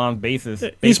fucking mom's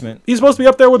basement. He's supposed to be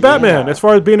up there with Batman as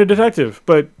far as being a detective,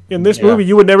 but in this movie,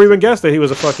 you would never even guess that he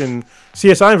was a fucking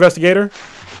CSI investigator.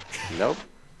 Nope,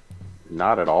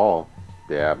 not at all.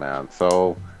 Yeah, man.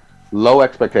 So low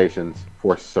expectations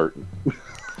for certain.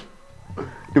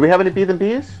 Do we have any B's and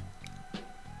B's? I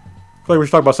feel like we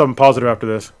should talk about something positive after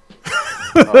this.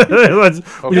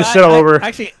 We just shit all over.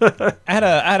 Actually, I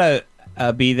had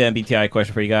a B then BTI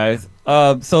question for you guys.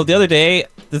 So the other day,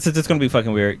 this is just gonna be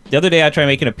fucking weird. The other day, I tried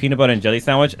making a peanut butter and jelly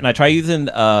sandwich, and I tried using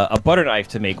a butter knife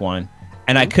to make one,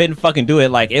 and I couldn't fucking do it.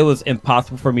 Like, it was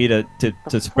impossible for me to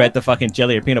spread the fucking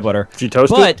jelly or peanut butter. Did you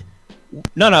toast it?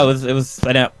 No,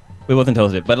 it wasn't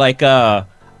toasted. But like,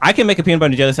 I can make a peanut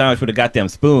butter and jelly sandwich with a goddamn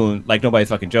spoon, like nobody's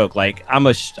fucking joke. Like, I'm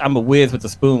a whiz with the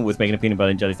spoon with making a peanut butter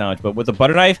and jelly sandwich, but with a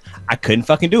butter knife, I couldn't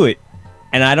fucking do it.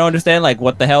 And I don't understand, like,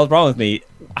 what the hell is wrong with me.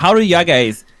 How do y'all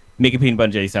guys make a peanut butter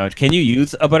and jelly sandwich? Can you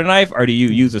use a butter knife, or do you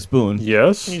use a spoon?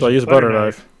 Yes, I use a butter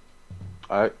knife.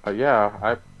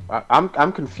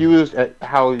 I'm confused at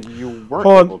how you weren't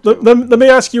able to. Let me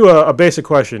ask you a basic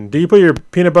question. Do you put your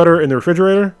peanut butter in the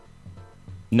refrigerator?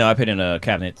 No, I put it in a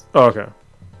cabinet. Oh, okay.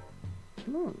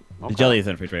 The jelly is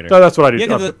in the refrigerator. No, that's what I do.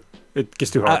 Yeah, it gets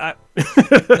too hard.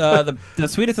 The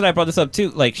sweetest that I brought this up too,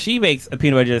 like, she makes a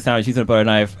peanut butter jelly sandwich using a butter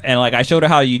knife, and like, I showed her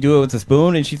how you do it with a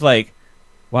spoon, and she's like,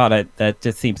 "Wow, that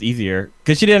just seems easier."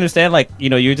 Because she didn't understand, like, you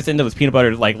know, you just end up with peanut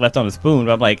butter like left on the spoon.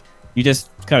 But I'm like, you just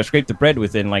kind of scrape the bread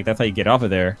with it, and like, that's how you get off of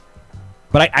there.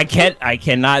 But I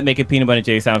cannot make a peanut butter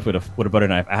jelly sandwich with a butter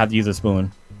knife. I have to use a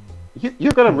spoon.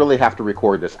 You're gonna really have to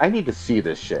record this. I need to see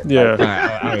this shit. Yeah.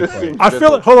 I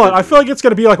feel like, hold on. I feel like it's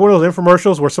gonna be like one of those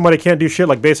infomercials where somebody can't do shit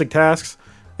like basic tasks,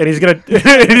 and he's gonna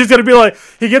be like,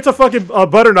 he gets a fucking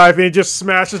butter knife and he just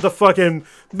smashes the fucking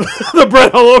the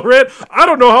bread all over it. I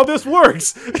don't know how this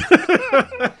works.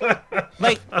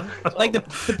 like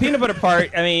the peanut butter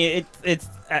part. I mean,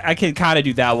 I can kind of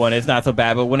do that one. It's not so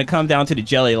bad. But when it comes down to the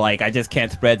jelly, like, I just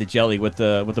can't spread the jelly with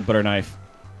the butter knife.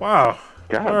 Wow.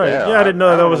 God, all right. Yeah, I didn't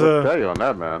know that was a. Tell you on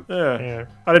that, man. Yeah.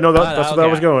 I didn't know that's where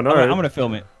that was going. All right. I'm gonna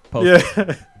film it.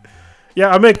 Yeah.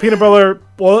 Yeah, I make peanut butter.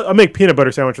 Well, I make peanut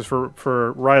butter sandwiches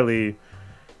for Riley.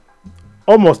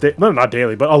 Almost, not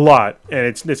daily, but a lot, and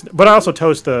it's. But I also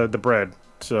toast the bread.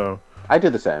 So I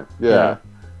did the same. Yeah.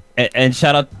 And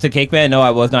shout out to Cake Man. No,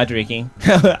 I was not drinking.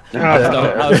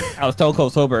 I was stone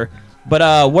cold sober.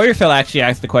 But Warrior Fell actually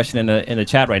asked the question in the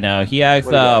chat right now. He asked,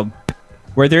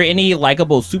 were there any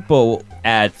likable Super Bowl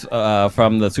ads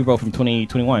from the Super Bowl from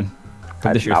 2021?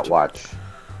 I did not watch.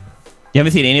 You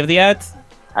haven't seen any of the ads?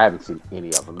 I haven't seen any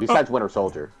of them besides Winter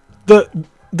Soldier. The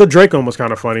Drake one was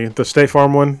kind of funny. The State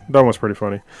Farm one, that one was pretty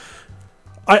funny.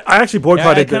 I actually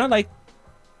boycotted. Yeah, I kind of like.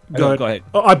 Go ahead.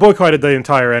 I boycotted the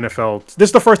entire NFL. This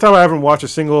is the first time I haven't watched a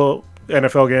single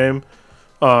NFL game,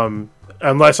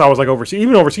 unless I was like overseas.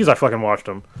 Even overseas, I fucking watched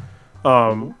them.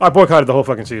 I boycotted the whole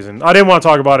fucking season. I didn't want to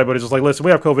talk about it, but it's just like, listen,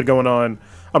 we have COVID going on.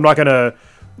 I'm not gonna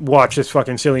watch this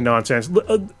fucking silly nonsense.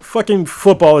 Fucking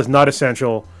football is not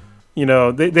essential. You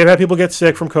know, they've had people get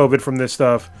sick from COVID from this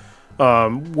stuff.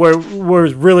 Where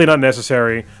it's really not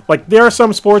necessary. Like, there are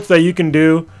some sports that you can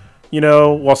do, you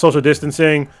know, while social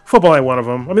distancing. Football ain't one of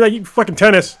them. I mean, like, fucking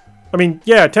tennis. I mean,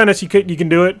 yeah, tennis you can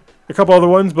do it. A couple other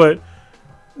ones, but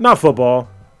not football.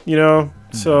 You know,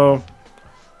 so.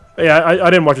 Yeah, I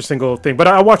didn't watch a single thing, but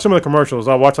I watched some of the commercials.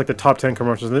 I watched like the top 10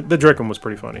 commercials. The Drake one was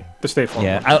pretty funny. The State Farm.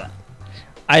 Yeah,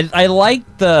 I like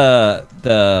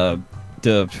the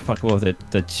fuck, what was it?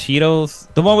 The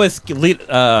Cheetos, the one with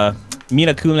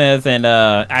Mila Kunis and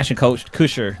Ashton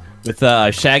Kutcher with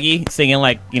Shaggy singing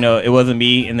like, you know, it wasn't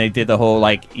me, and they did the whole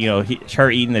like, you know, her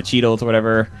eating the Cheetos or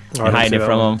whatever and hiding it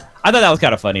from him. I thought that was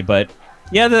kind of funny, but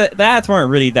yeah, the ads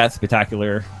weren't really that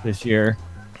spectacular this year.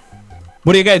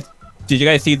 What do you guys? Did you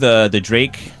guys see the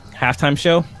Drake halftime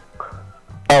show?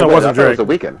 That wasn't Drake. It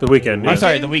was The Weeknd. The Weeknd. I'm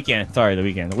sorry, The Weeknd.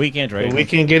 The Weeknd Drake. The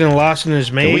Weeknd getting lost in his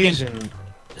maze.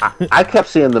 I kept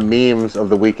seeing the memes of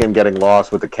The Weeknd getting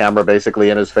lost with the camera basically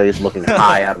in his face, looking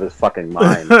high out of his fucking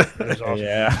mind. Awesome.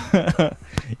 Yeah.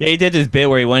 Yeah, he did this bit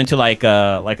where he went into like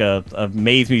a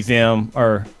maze museum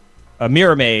or a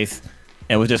mirror maze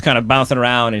and was just kind of bouncing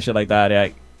around and shit like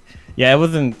that. Yeah, it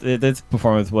wasn't. This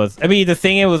performance was. I mean, the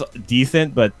singing was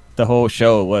decent, but the whole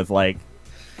show was like,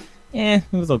 it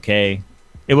was okay.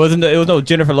 It wasn't. It was no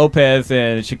Jennifer Lopez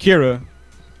and Shakira.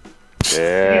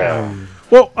 Yeah.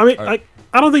 Well, I mean, I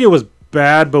don't think it was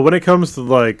bad, but when it comes to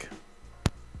like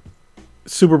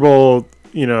Super Bowl,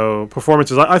 you know,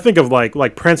 performances, I think of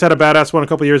like Prince had a badass one a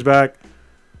couple years back.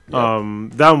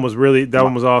 That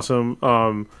one was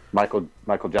awesome.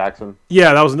 Michael Jackson.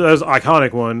 Yeah, that was an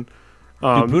iconic one.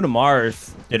 Dude, Bruno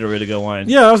Mars did a really good one.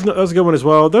 Yeah, that was a good one as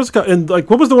well. And like,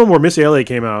 what was the one where Missy Elliott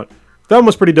came out? That one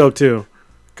was pretty dope too,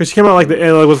 because she came out and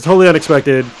it was totally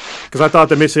unexpected. Because I thought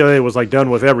that Missy Elliott was like done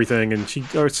with everything, and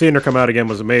seeing her come out again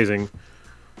was amazing.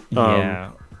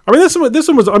 Yeah. I mean, this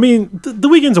one was. I mean, The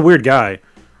Weeknd's a weird guy,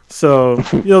 so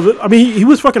he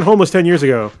was fucking homeless 10 years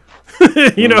ago.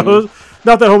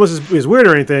 Not that homeless is weird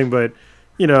or anything, but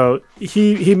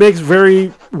he makes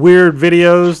very weird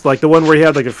videos, like the one where he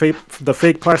had like the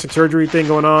fake plastic surgery thing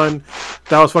going on.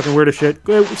 That was fucking weird as shit.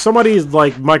 Somebody's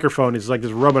like microphone is like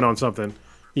just rubbing on something.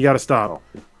 You got to stop.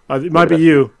 It might be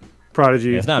you,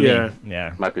 Prodigy. It's not me.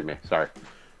 Yeah, might be me. Sorry,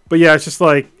 but yeah, it's just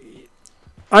like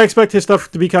I expect his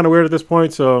stuff to be kind of weird at this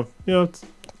point. So it's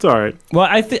all right. Well,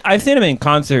 I've seen him in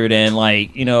concert, and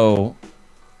like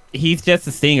he's just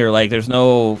a singer. Like, there's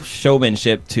no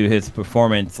showmanship to his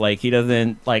performance. Like, he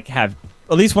doesn't like have.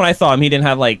 At least when I saw him, he didn't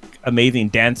have like amazing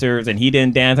dancers, and he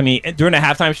didn't dance. I mean, during the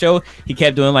halftime show, he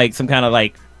kept doing like some kind of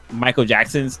like Michael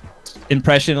Jackson's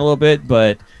impression a little bit.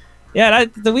 But yeah,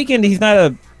 The Weeknd, he's not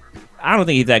a. I don't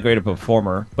think he's that great a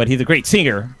performer, but he's a great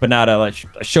singer, but not a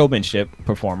showmanship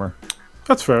performer.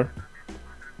 That's fair.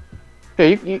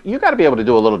 Yeah, you got to be able to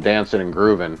do a little dancing and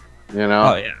grooving.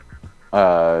 Oh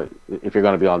yeah. If you're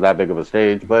going to be on that big of a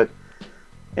stage, but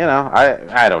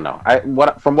I don't know.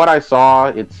 From what I saw,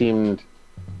 it seemed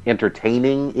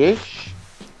entertaining-ish,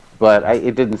 but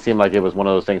it didn't seem like it was one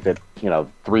of those things that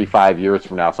 3-5 years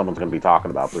from now someone's going to be talking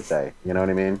about per se. You know what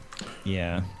I mean?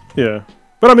 Yeah. Yeah,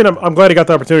 but I mean, I'm glad he got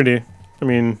the opportunity. I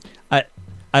mean,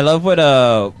 I love what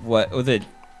was it,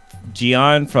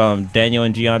 Gian from Daniel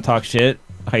and Gian Talk Shit.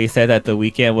 How you said that The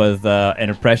Weeknd was an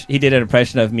impression. He did an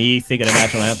impression of me singing the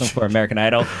national anthem for American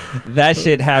Idol. That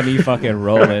shit had me fucking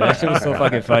rolling. That shit was so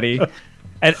fucking funny.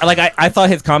 And like I saw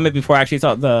his comment before I actually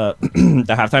saw the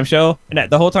the halftime show, and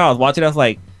the whole time I was watching, I was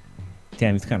like,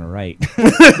 "Damn, he's kind of right."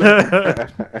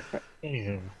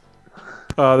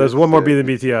 There's one more B than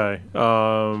BTI.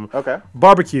 Okay.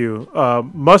 Barbecue,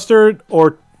 mustard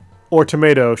or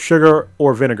tomato, sugar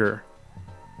or vinegar.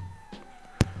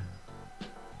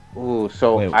 Ooh,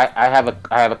 so Wait. I have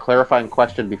a clarifying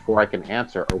question before I can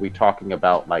answer. Are we talking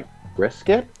about like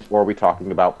brisket, or are we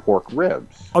talking about pork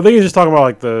ribs? I think he's just talking about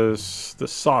like the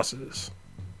sauces.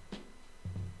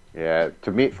 Yeah,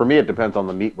 for me, it depends on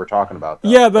the meat we're talking about, though.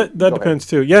 Yeah, that depends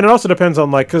too. Yeah, and it also depends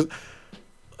on like, because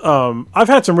I've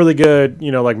had some really good,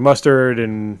 like mustard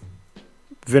and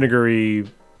vinegary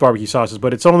barbecue sauces,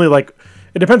 but it's only like.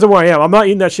 It depends on where I am. I'm not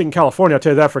eating that shit in California. I'll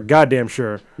tell you that for goddamn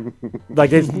sure. Like,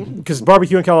 because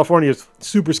barbecue in California is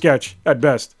super sketch at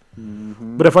best.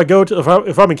 Mm-hmm. But if I go to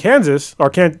if I'm in Kansas or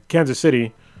Kansas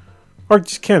City, or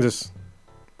just Kansas,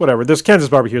 whatever. This Kansas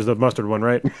barbecue is the mustard one,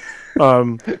 right?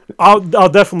 I'll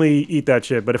definitely eat that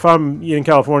shit. But if I'm in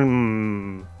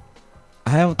California,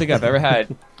 I don't think I've ever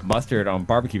had mustard on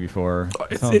barbecue before.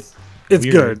 It's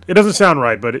good. It doesn't sound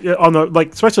right, but on the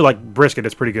especially like brisket,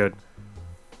 it's pretty good.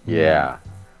 Yeah.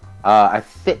 I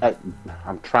think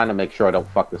I'm trying to make sure I don't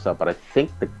fuck this up, but I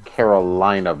think the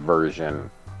Carolina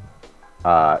version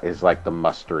is like the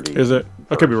mustardy. Is it?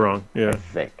 I could be wrong. Yeah. I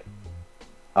think.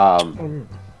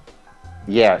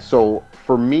 Yeah. So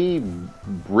for me,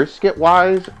 brisket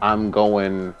wise, I'm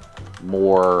going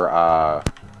more.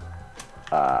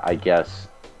 I guess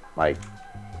like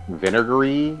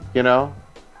vinegary,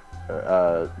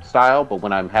 style. But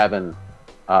when I'm having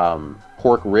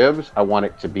pork ribs, I want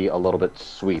it to be a little bit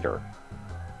sweeter.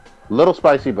 A little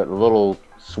spicy, but a little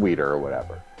sweeter or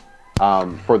whatever.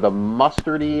 For the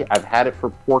mustardy, I've had it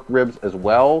for pork ribs as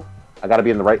well. I got to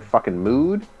be in the right fucking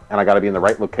mood, and I got to be in the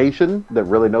right location that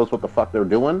really knows what the fuck they're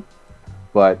doing.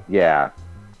 But yeah,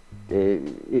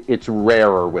 it's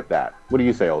rarer with that. What do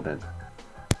you say, Old Ninja?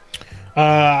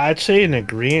 I'd say in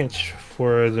agreement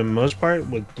for the most part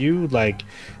with you. Like,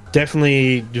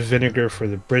 definitely the vinegar for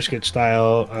the brisket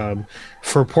style.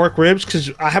 For pork ribs,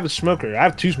 because I have a smoker. I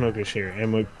have 2 smokers here,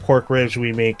 and with pork ribs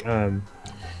we make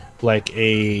like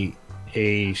a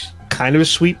kind of a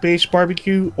sweet based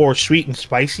barbecue or sweet and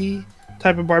spicy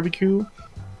type of barbecue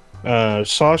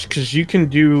sauce, because you can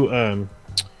do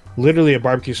literally a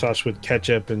barbecue sauce with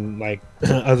ketchup and like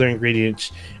other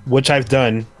ingredients, which I've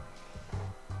done.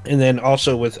 And then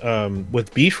also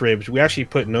with beef ribs, we actually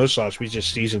put no sauce, we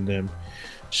just season them.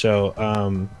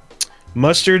 So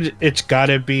mustard, it's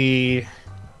gotta be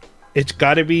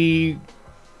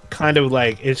kind of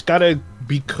like, it's gotta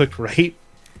be cooked right,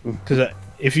 because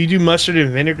if you do mustard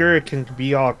and vinegar, it can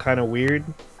be all kind of weird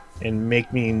and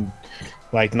make me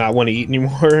like not want to eat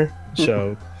anymore.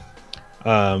 So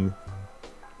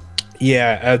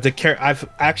Yeah, I've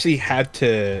actually had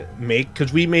to make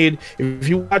because we made. If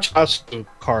you watch House of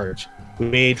Cards, we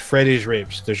made Freddy's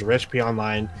ribs. There's a recipe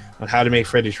online on how to make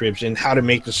Freddy's ribs and how to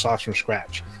make the sauce from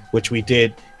scratch, which we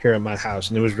did here at my house,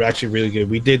 and it was actually really good.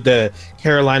 We did the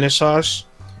Carolina sauce.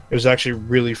 It was actually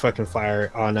really fucking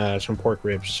fire on some pork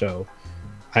ribs, so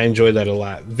I enjoyed that a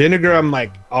lot. Vinegar, I'm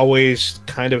like always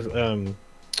kind of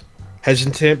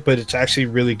hesitant, but it's actually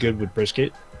really good with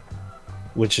brisket,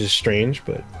 which is strange,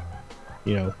 but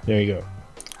you know, there you go.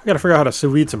 I gotta figure out how to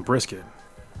sous vide some brisket.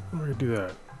 I'm gonna do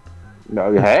that.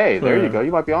 No, hey, there you go.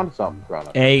 You might be onto something,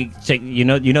 brother. Hey, check, you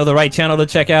know the right channel to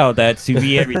check out. That sous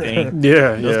vide everything.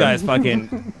 Yeah, Those guys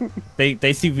fucking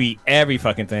they sous vide every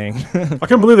fucking thing. I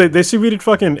can't believe they sous vide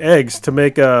fucking eggs to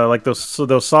make like those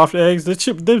soft eggs. They're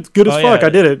good as fuck. Yeah. I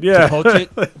did it. Yeah.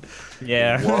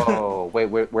 Yeah. Whoa, wait,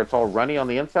 where it's all runny on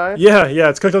the inside? Yeah,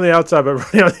 it's cooked on the outside,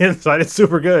 but runny on the inside. It's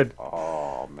super good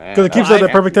Oh man, because it keeps it at the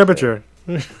perfect temperature.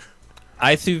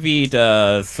 I sous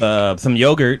vide some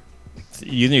yogurt.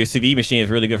 Using your sous vide machine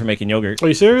is really good for making yogurt. Are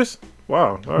you serious?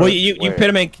 Wow. All Well, right. you put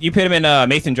them in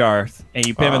mason jars and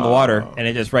you put them in the water, and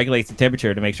it just regulates the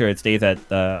temperature to make sure it stays at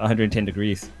 110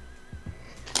 degrees.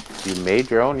 You made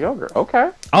your own yogurt.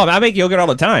 Okay. Oh, I make yogurt all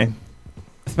the time,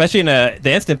 especially in the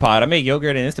Instant Pot. I make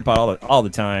yogurt in Instant Pot all the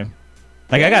time.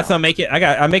 Like I got some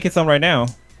I'm making some right now,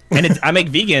 and I make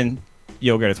vegan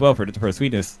yogurt as well for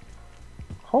sweetness.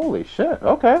 Holy shit.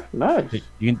 Okay. Nice.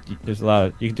 You can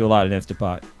do a lot in Instant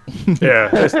Pot. Yeah,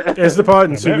 Instapot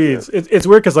and sous vides. It's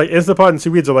weird because like Instapot and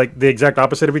sous vides are like the exact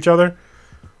opposite of each other,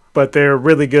 but they're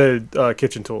really good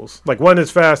kitchen tools. Like one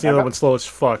is fast, the other one's slow as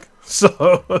fuck.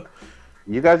 So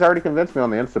You guys already convinced me on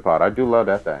the Instapot. I do love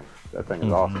that thing. That thing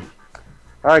is awesome.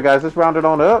 All right, guys, let's round it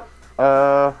on up.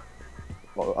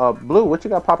 Blue, what you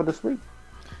got popping this week?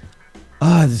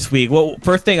 This week. Well,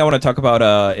 first thing I want to talk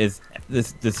about is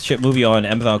this shit movie on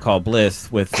Amazon called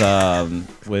Bliss with Salma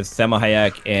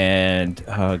Hayek and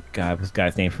what's the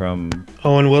guy's name from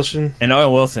Owen Wilson. And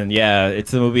Owen Wilson. Yeah,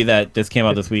 it's a movie that just came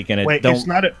out this week, and It's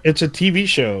not. It's a TV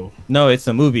show. No, it's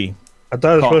a movie. I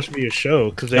thought it was supposed to be a show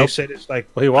because they said it's like.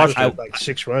 Well, he watched it. Like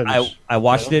 6 runs. I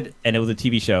watched it, and it was a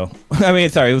TV show. I mean,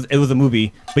 sorry, it was a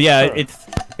movie. But yeah,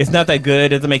 it's not that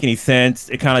good. It doesn't make any sense.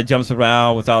 It kind of jumps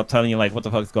around without telling you like what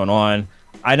the fuck's going on.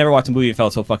 I never watched a movie that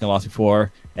felt so fucking lost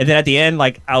before. And then at the end,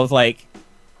 like I was like,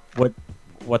 what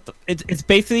the? It's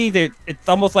basically it's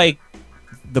almost like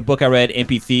the book I read,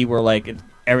 NPC, where like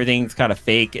everything's kind of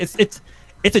fake.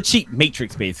 It's a cheap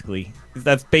Matrix basically.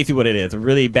 That's basically what it is. A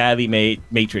really badly made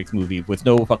Matrix movie with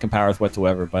no fucking powers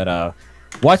whatsoever. But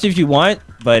watch it if you want.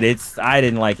 But I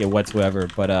didn't like it whatsoever.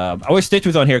 But I wish Stitch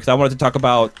was on here because I wanted to talk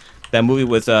about that movie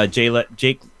with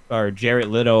Jared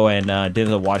Leto and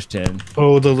Denzel Washington.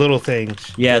 Oh, The Little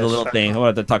Things. Yeah, The Little Thing. I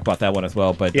wanted to talk about that one as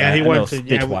well. But yeah, he wanted to.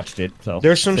 Stitch watched it. So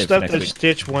there's some stuff that week.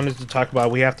 Stitch wanted to talk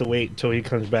about. We have to wait until he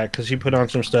comes back because he put on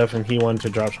some stuff and he wanted to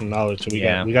drop some knowledge. So we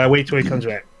gotta wait till he comes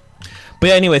back. But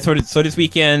yeah, anyway, so this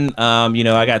weekend,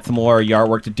 I got some more yard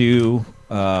work to do.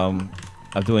 I'm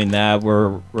doing that.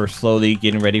 We're slowly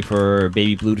getting ready for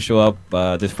Baby Blue to show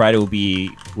up. This Friday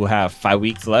we'll have 5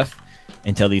 weeks left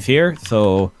until he's here.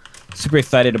 So super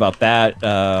excited about that.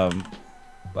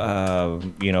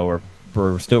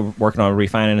 We're still working on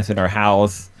refinancing our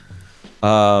house.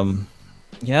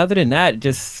 Other than that,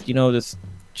 just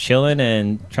chilling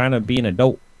and trying to be an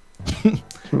adult,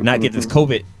 not get this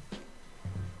COVID.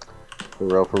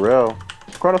 For real.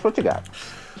 Kronos, what you got?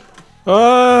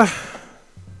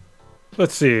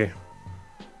 Let's see.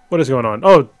 What is going on?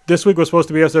 Oh, this week was supposed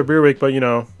to be SF Beer Week, but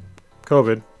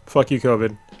COVID. Fuck you,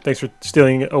 COVID. Thanks for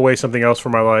stealing away something else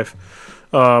from my life.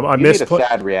 I need a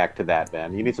sad react to that,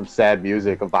 man. You need some sad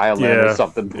music, a violin or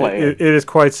something playing. It is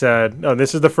quite sad.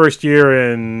 This is the first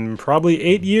year in probably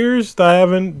 8 years that I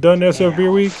haven't done SF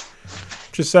Beer Week.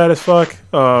 Just sad as fuck.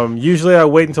 Usually I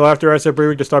wait until after SF Beer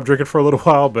Week to stop drinking for a little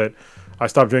while, but I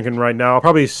stopped drinking right now. I'll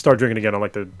probably start drinking again on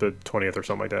like the 20th or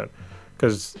something like that.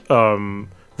 Because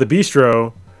the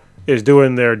Bistro is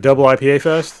doing their double IPA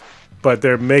fest, but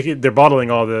they're bottling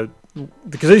all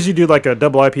because they usually do like a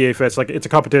double IPA fest, like it's a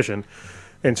competition.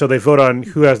 And so they vote on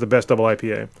who has the best double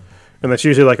IPA. And that's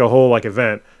usually like a whole like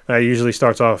event. And it usually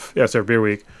starts off SF Beer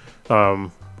Week,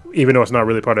 even though it's not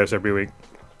really part of SF Beer Week.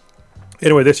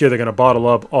 Anyway, this year they're going to bottle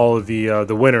up all of the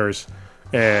winners,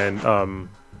 and I'm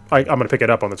going to pick it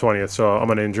up on the 20th. So I'm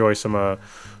going to enjoy some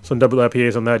double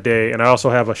IPAs on that day. And I also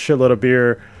have a shitload of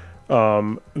beer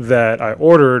that I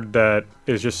ordered that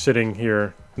is just sitting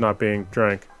here not being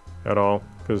drank at all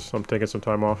because I'm taking some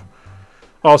time off.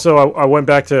 Also, I went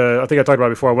back to, I think I talked about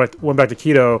it before, I went back to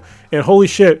keto, and holy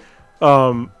shit,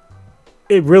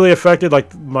 it really affected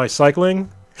like my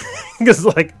cycling. because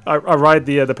like I ride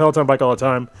the Peloton bike all the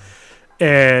time,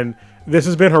 and this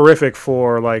has been horrific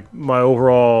for like my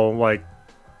overall like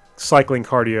cycling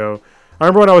cardio. I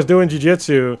remember when I was doing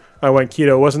jiu-jitsu, I went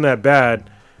keto. It wasn't that bad,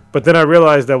 but then I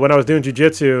realized that when I was doing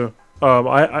jiu-jitsu,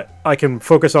 I can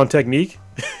focus on technique,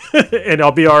 and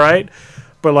I'll be all right.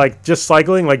 But like just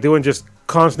cycling, like doing just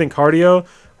constant cardio,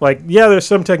 like yeah, there's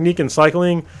some technique in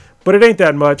cycling, but it ain't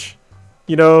that much,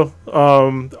 you know.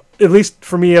 At least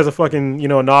for me as a fucking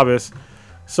novice.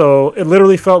 So it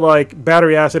literally felt like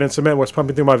battery acid and cement was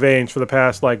pumping through my veins for the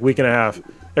past like week and a half.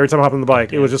 Every time I hopped on the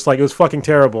bike, it was just like it was fucking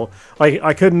terrible. Like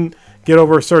I couldn't get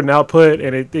over a certain output,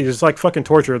 and it was like fucking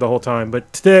torture the whole time.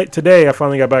 But today I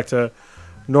finally got back to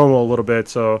normal a little bit.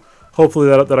 So hopefully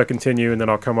that'll continue, and then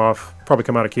I'll probably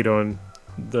come out of keto in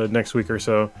the next week or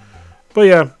so. But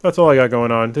yeah, that's all I got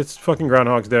going on. It's fucking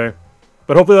Groundhog's Day.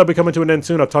 But hopefully that'll be coming to an end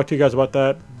soon. I'll talk to you guys about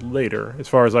that later, as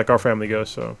far as like our family goes.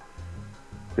 So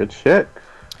good shit.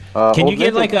 Can you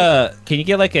get like a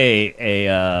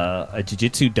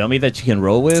jiu-jitsu dummy that you can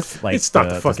roll with? Like it's not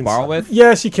the fucking spar with?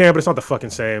 Yes, you can, but it's not the fucking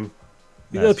same.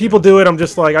 People do it. I'm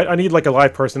just like I need like a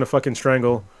live person to fucking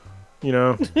strangle. You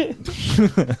know,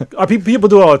 people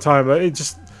do it all the time.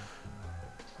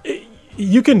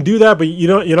 You can do that, but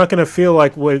you're not gonna feel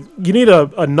like you need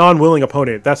a non-willing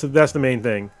opponent. That's the main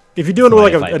thing. If you're doing it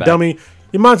with like a dummy,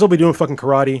 you might as well be doing fucking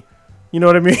karate. You know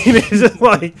what I mean? It's just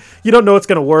like you don't know it's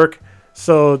gonna work.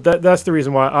 So that's the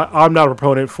reason why I'm not a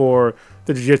proponent for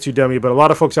the jiu-jitsu dummy. But a lot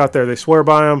of folks out there, they swear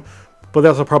by them, but they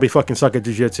also probably fucking suck at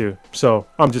jiu-jitsu. So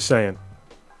I'm just saying.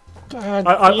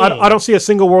 I don't see a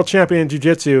single world champion in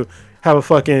jiu-jitsu have a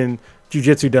fucking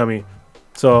jiu-jitsu dummy.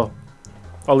 So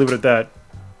I'll leave it at that.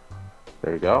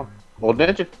 There you go. Old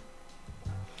Ninja.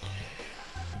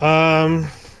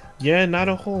 Yeah, not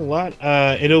a whole lot.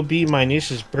 It'll be my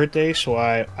niece's birthday, so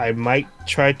I might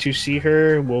try to see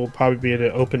her. We'll probably be in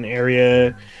an open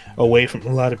area away from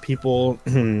a lot of people.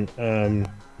 We'll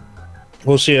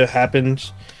see what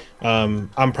happens.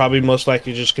 I'm probably most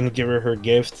likely just going to give her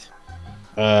gift.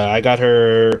 I got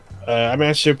her... I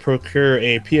managed to procure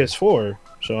a PS4,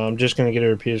 so I'm just going to get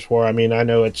her a PS4. I mean, I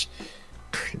know it's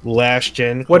last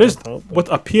gen. What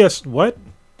a PS... What?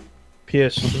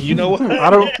 PS. You know what? I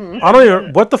don't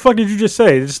even. What the fuck did you just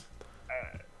say? Just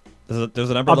there's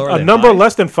a number lower a than number 5?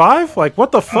 less than 5? Like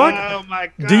what the fuck? Oh my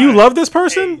god! Do you love this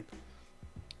person?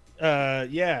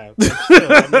 Yeah. But still,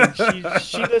 I mean,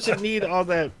 she doesn't need all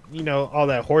that all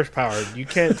that horsepower. You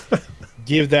can't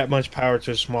give that much power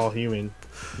to a small human.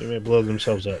 They may blow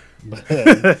themselves up.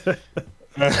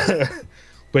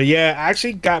 But yeah, I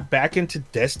actually got back into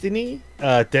Destiny.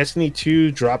 Destiny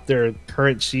 2 dropped their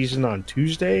current season on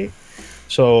Tuesday.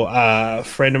 So a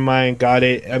friend of mine got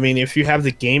it. I mean, if you have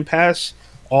the Game Pass,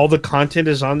 all the content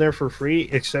is on there for free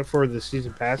except for the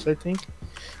season pass, I think.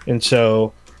 And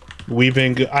so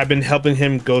I've been helping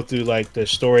him go through like the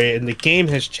story, and the game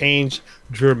has changed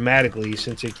dramatically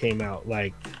since it came out.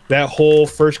 Like that whole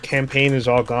first campaign is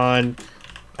all gone.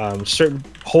 Certain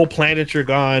whole planets are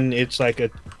gone. It's like a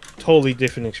totally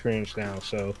different experience now.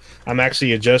 So I'm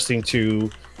actually adjusting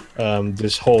to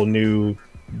this whole new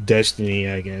Destiny,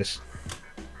 I guess.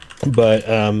 But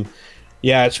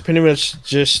yeah, it's pretty much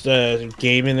just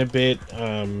gaming a bit,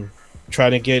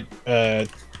 trying to get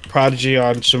Prodigy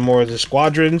on some more of the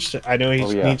squadrons. I know he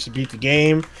needs to beat the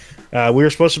game. We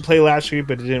were supposed to play last week,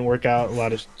 but it didn't work out. A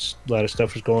lot of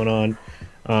stuff was going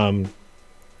on.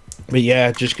 But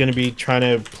yeah, just gonna be trying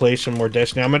to play some more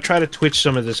Destiny. I'm gonna try to Twitch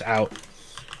some of this out,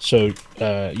 so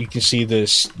you can see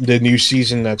the new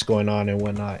season that's going on and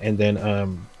whatnot. And then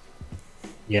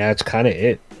yeah, it's kind of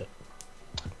it.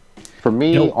 For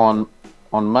me, on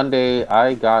Monday,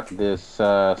 I got this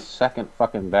second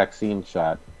fucking vaccine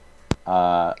shot.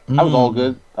 I was all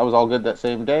good. I was all good that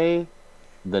same day.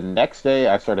 The next day,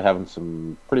 I started having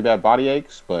some pretty bad body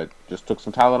aches, but just took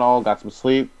some Tylenol, got some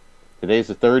sleep. Today's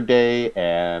the third day,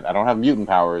 and I don't have mutant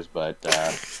powers, but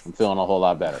I'm feeling a whole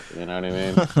lot better. You know what I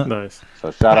mean? Nice. So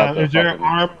shout out to Is there an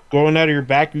arm growing out of your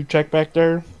back? You check back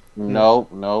there? No,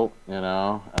 you know,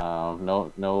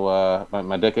 no.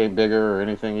 My dick ain't bigger or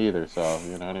anything either. So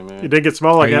you know what I mean. You did get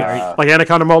small like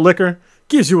Anaconda malt liquor.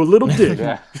 Gives you a little dick.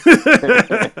 Hey,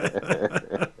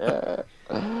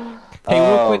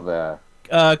 real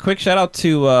quick, quick shout out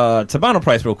to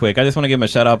Monoprice real quick. I just want to give him a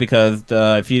shout out because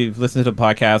if you've listened to the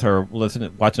podcast or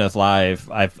watching us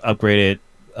live, I've upgraded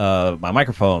my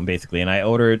microphone basically, and I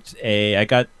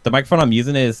got the microphone I'm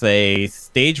using is a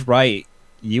Stage Right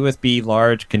USB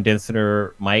large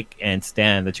condenser mic and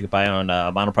stand that you can buy on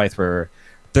Monoprice for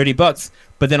 $30.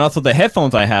 But then also the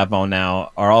headphones I have on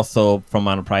now are also from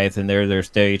Monoprice, and they're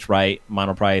Stage Right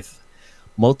Monoprice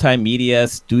multimedia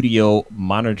studio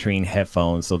monitoring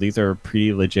headphones. So these are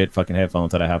pretty legit fucking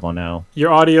headphones that I have on now.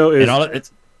 Your audio is And all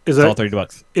it's all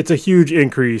 $30. It's a huge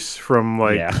increase from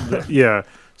like Yeah.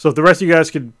 So if the rest of you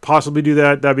guys could possibly do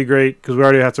that, that'd be great because we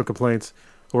already had some complaints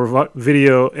over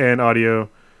video and audio.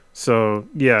 So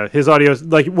yeah, his audio is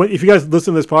like if you guys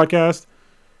listen to this podcast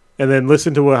and then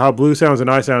listen to how Blue sounds and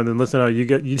I sound, and then listen to how you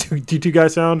two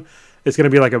guys sound, it's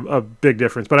gonna be like a big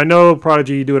difference. But I know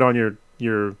Prodigy, you do it on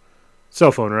your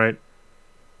cell phone, right?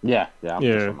 Yeah, I'm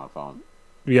just on my phone.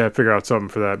 Yeah, figure out something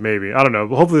for that maybe. I don't know,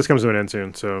 but hopefully this comes to an end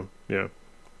soon. So yeah,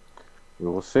 we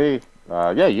will see.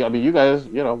 I mean, you guys,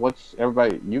 once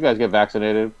you guys get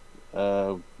vaccinated, we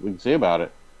can see about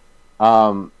it.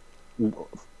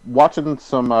 Watching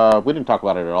some, we didn't talk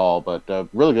about it at all, but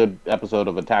really good episode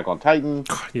of Attack on Titan.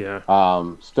 Yeah.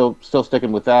 Still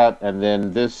sticking with that, and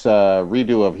then this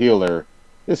redo of Healer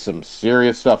is some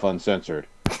serious stuff uncensored.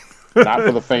 Not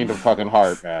for the faint of fucking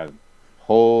heart, man.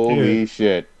 Holy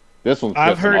shit, this one's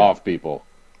pissing off people.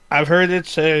 I've heard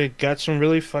it's got some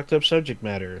really fucked up subject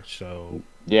matter, so.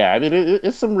 Yeah, I mean,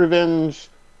 it's some revenge,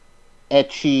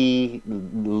 etchy,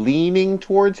 leaning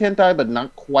towards hentai, but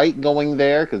not quite going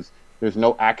there, because there's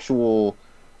no actual,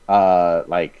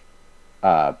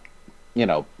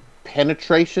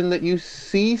 penetration that you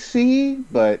see,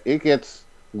 but it gets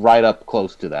right up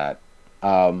close to that.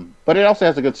 But it also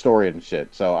has a good story and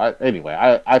shit. So,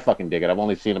 I fucking dig it. I've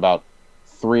only seen about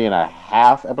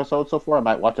 3.5 episodes so far. I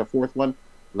might watch a fourth one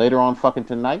later on fucking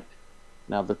tonight,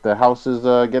 now that the house is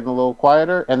getting a little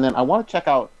quieter. And then I want to check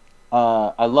out,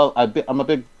 I'm a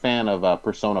big fan of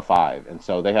Persona 5, and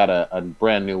so they had a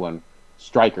brand new one,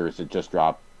 Strikers, that just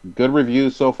dropped. Good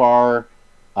reviews so far.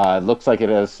 It looks like it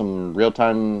has some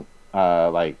real-time,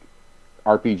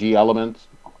 RPG elements.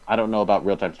 I don't know about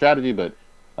real-time strategy, but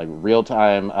like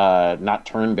real-time, not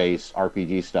turn-based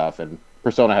RPG stuff. And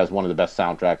Persona has one of the best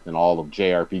soundtracks in all of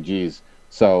JRPGs.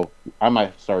 So I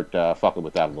might start fucking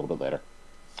with that a little bit later.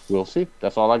 We'll see.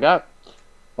 That's all I got.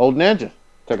 Old Ninja,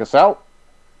 take us out.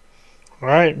 All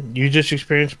right. You just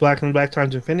experienced Black and Black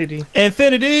times Infinity.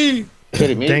 Infinity!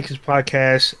 Thanks,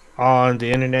 podcast on the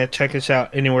internet. Check us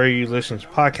out anywhere you listen to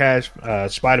podcasts.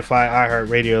 Spotify,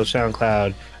 iHeartRadio,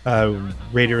 SoundCloud,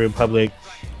 Radio Republic,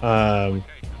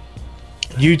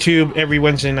 YouTube. Every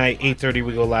Wednesday night, 8:30,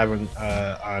 we go live on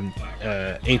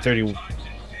 8:30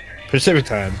 Pacific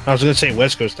time. I was going to say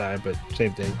West Coast time, but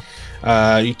same thing.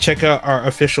 You check out our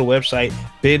official website,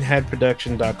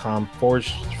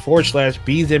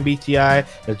 binheadproduction.com/BThanBTI.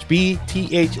 That's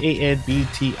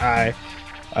BTHANBTI.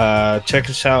 Check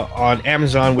us out on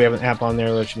Amazon. We have an app on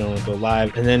there, let you know when we go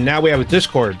live. And then now we have a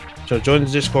Discord. So join the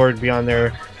Discord, be on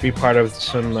there, be part of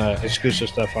some exclusive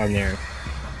stuff on there.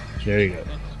 So there you go.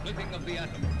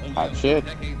 Hot shit.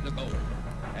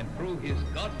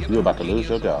 You're about to lose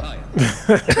your job.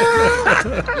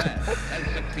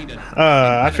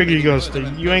 I figured you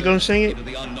ain't gonna sing it.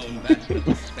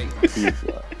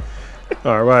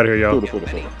 All right, we're out of here, y'all. Cool.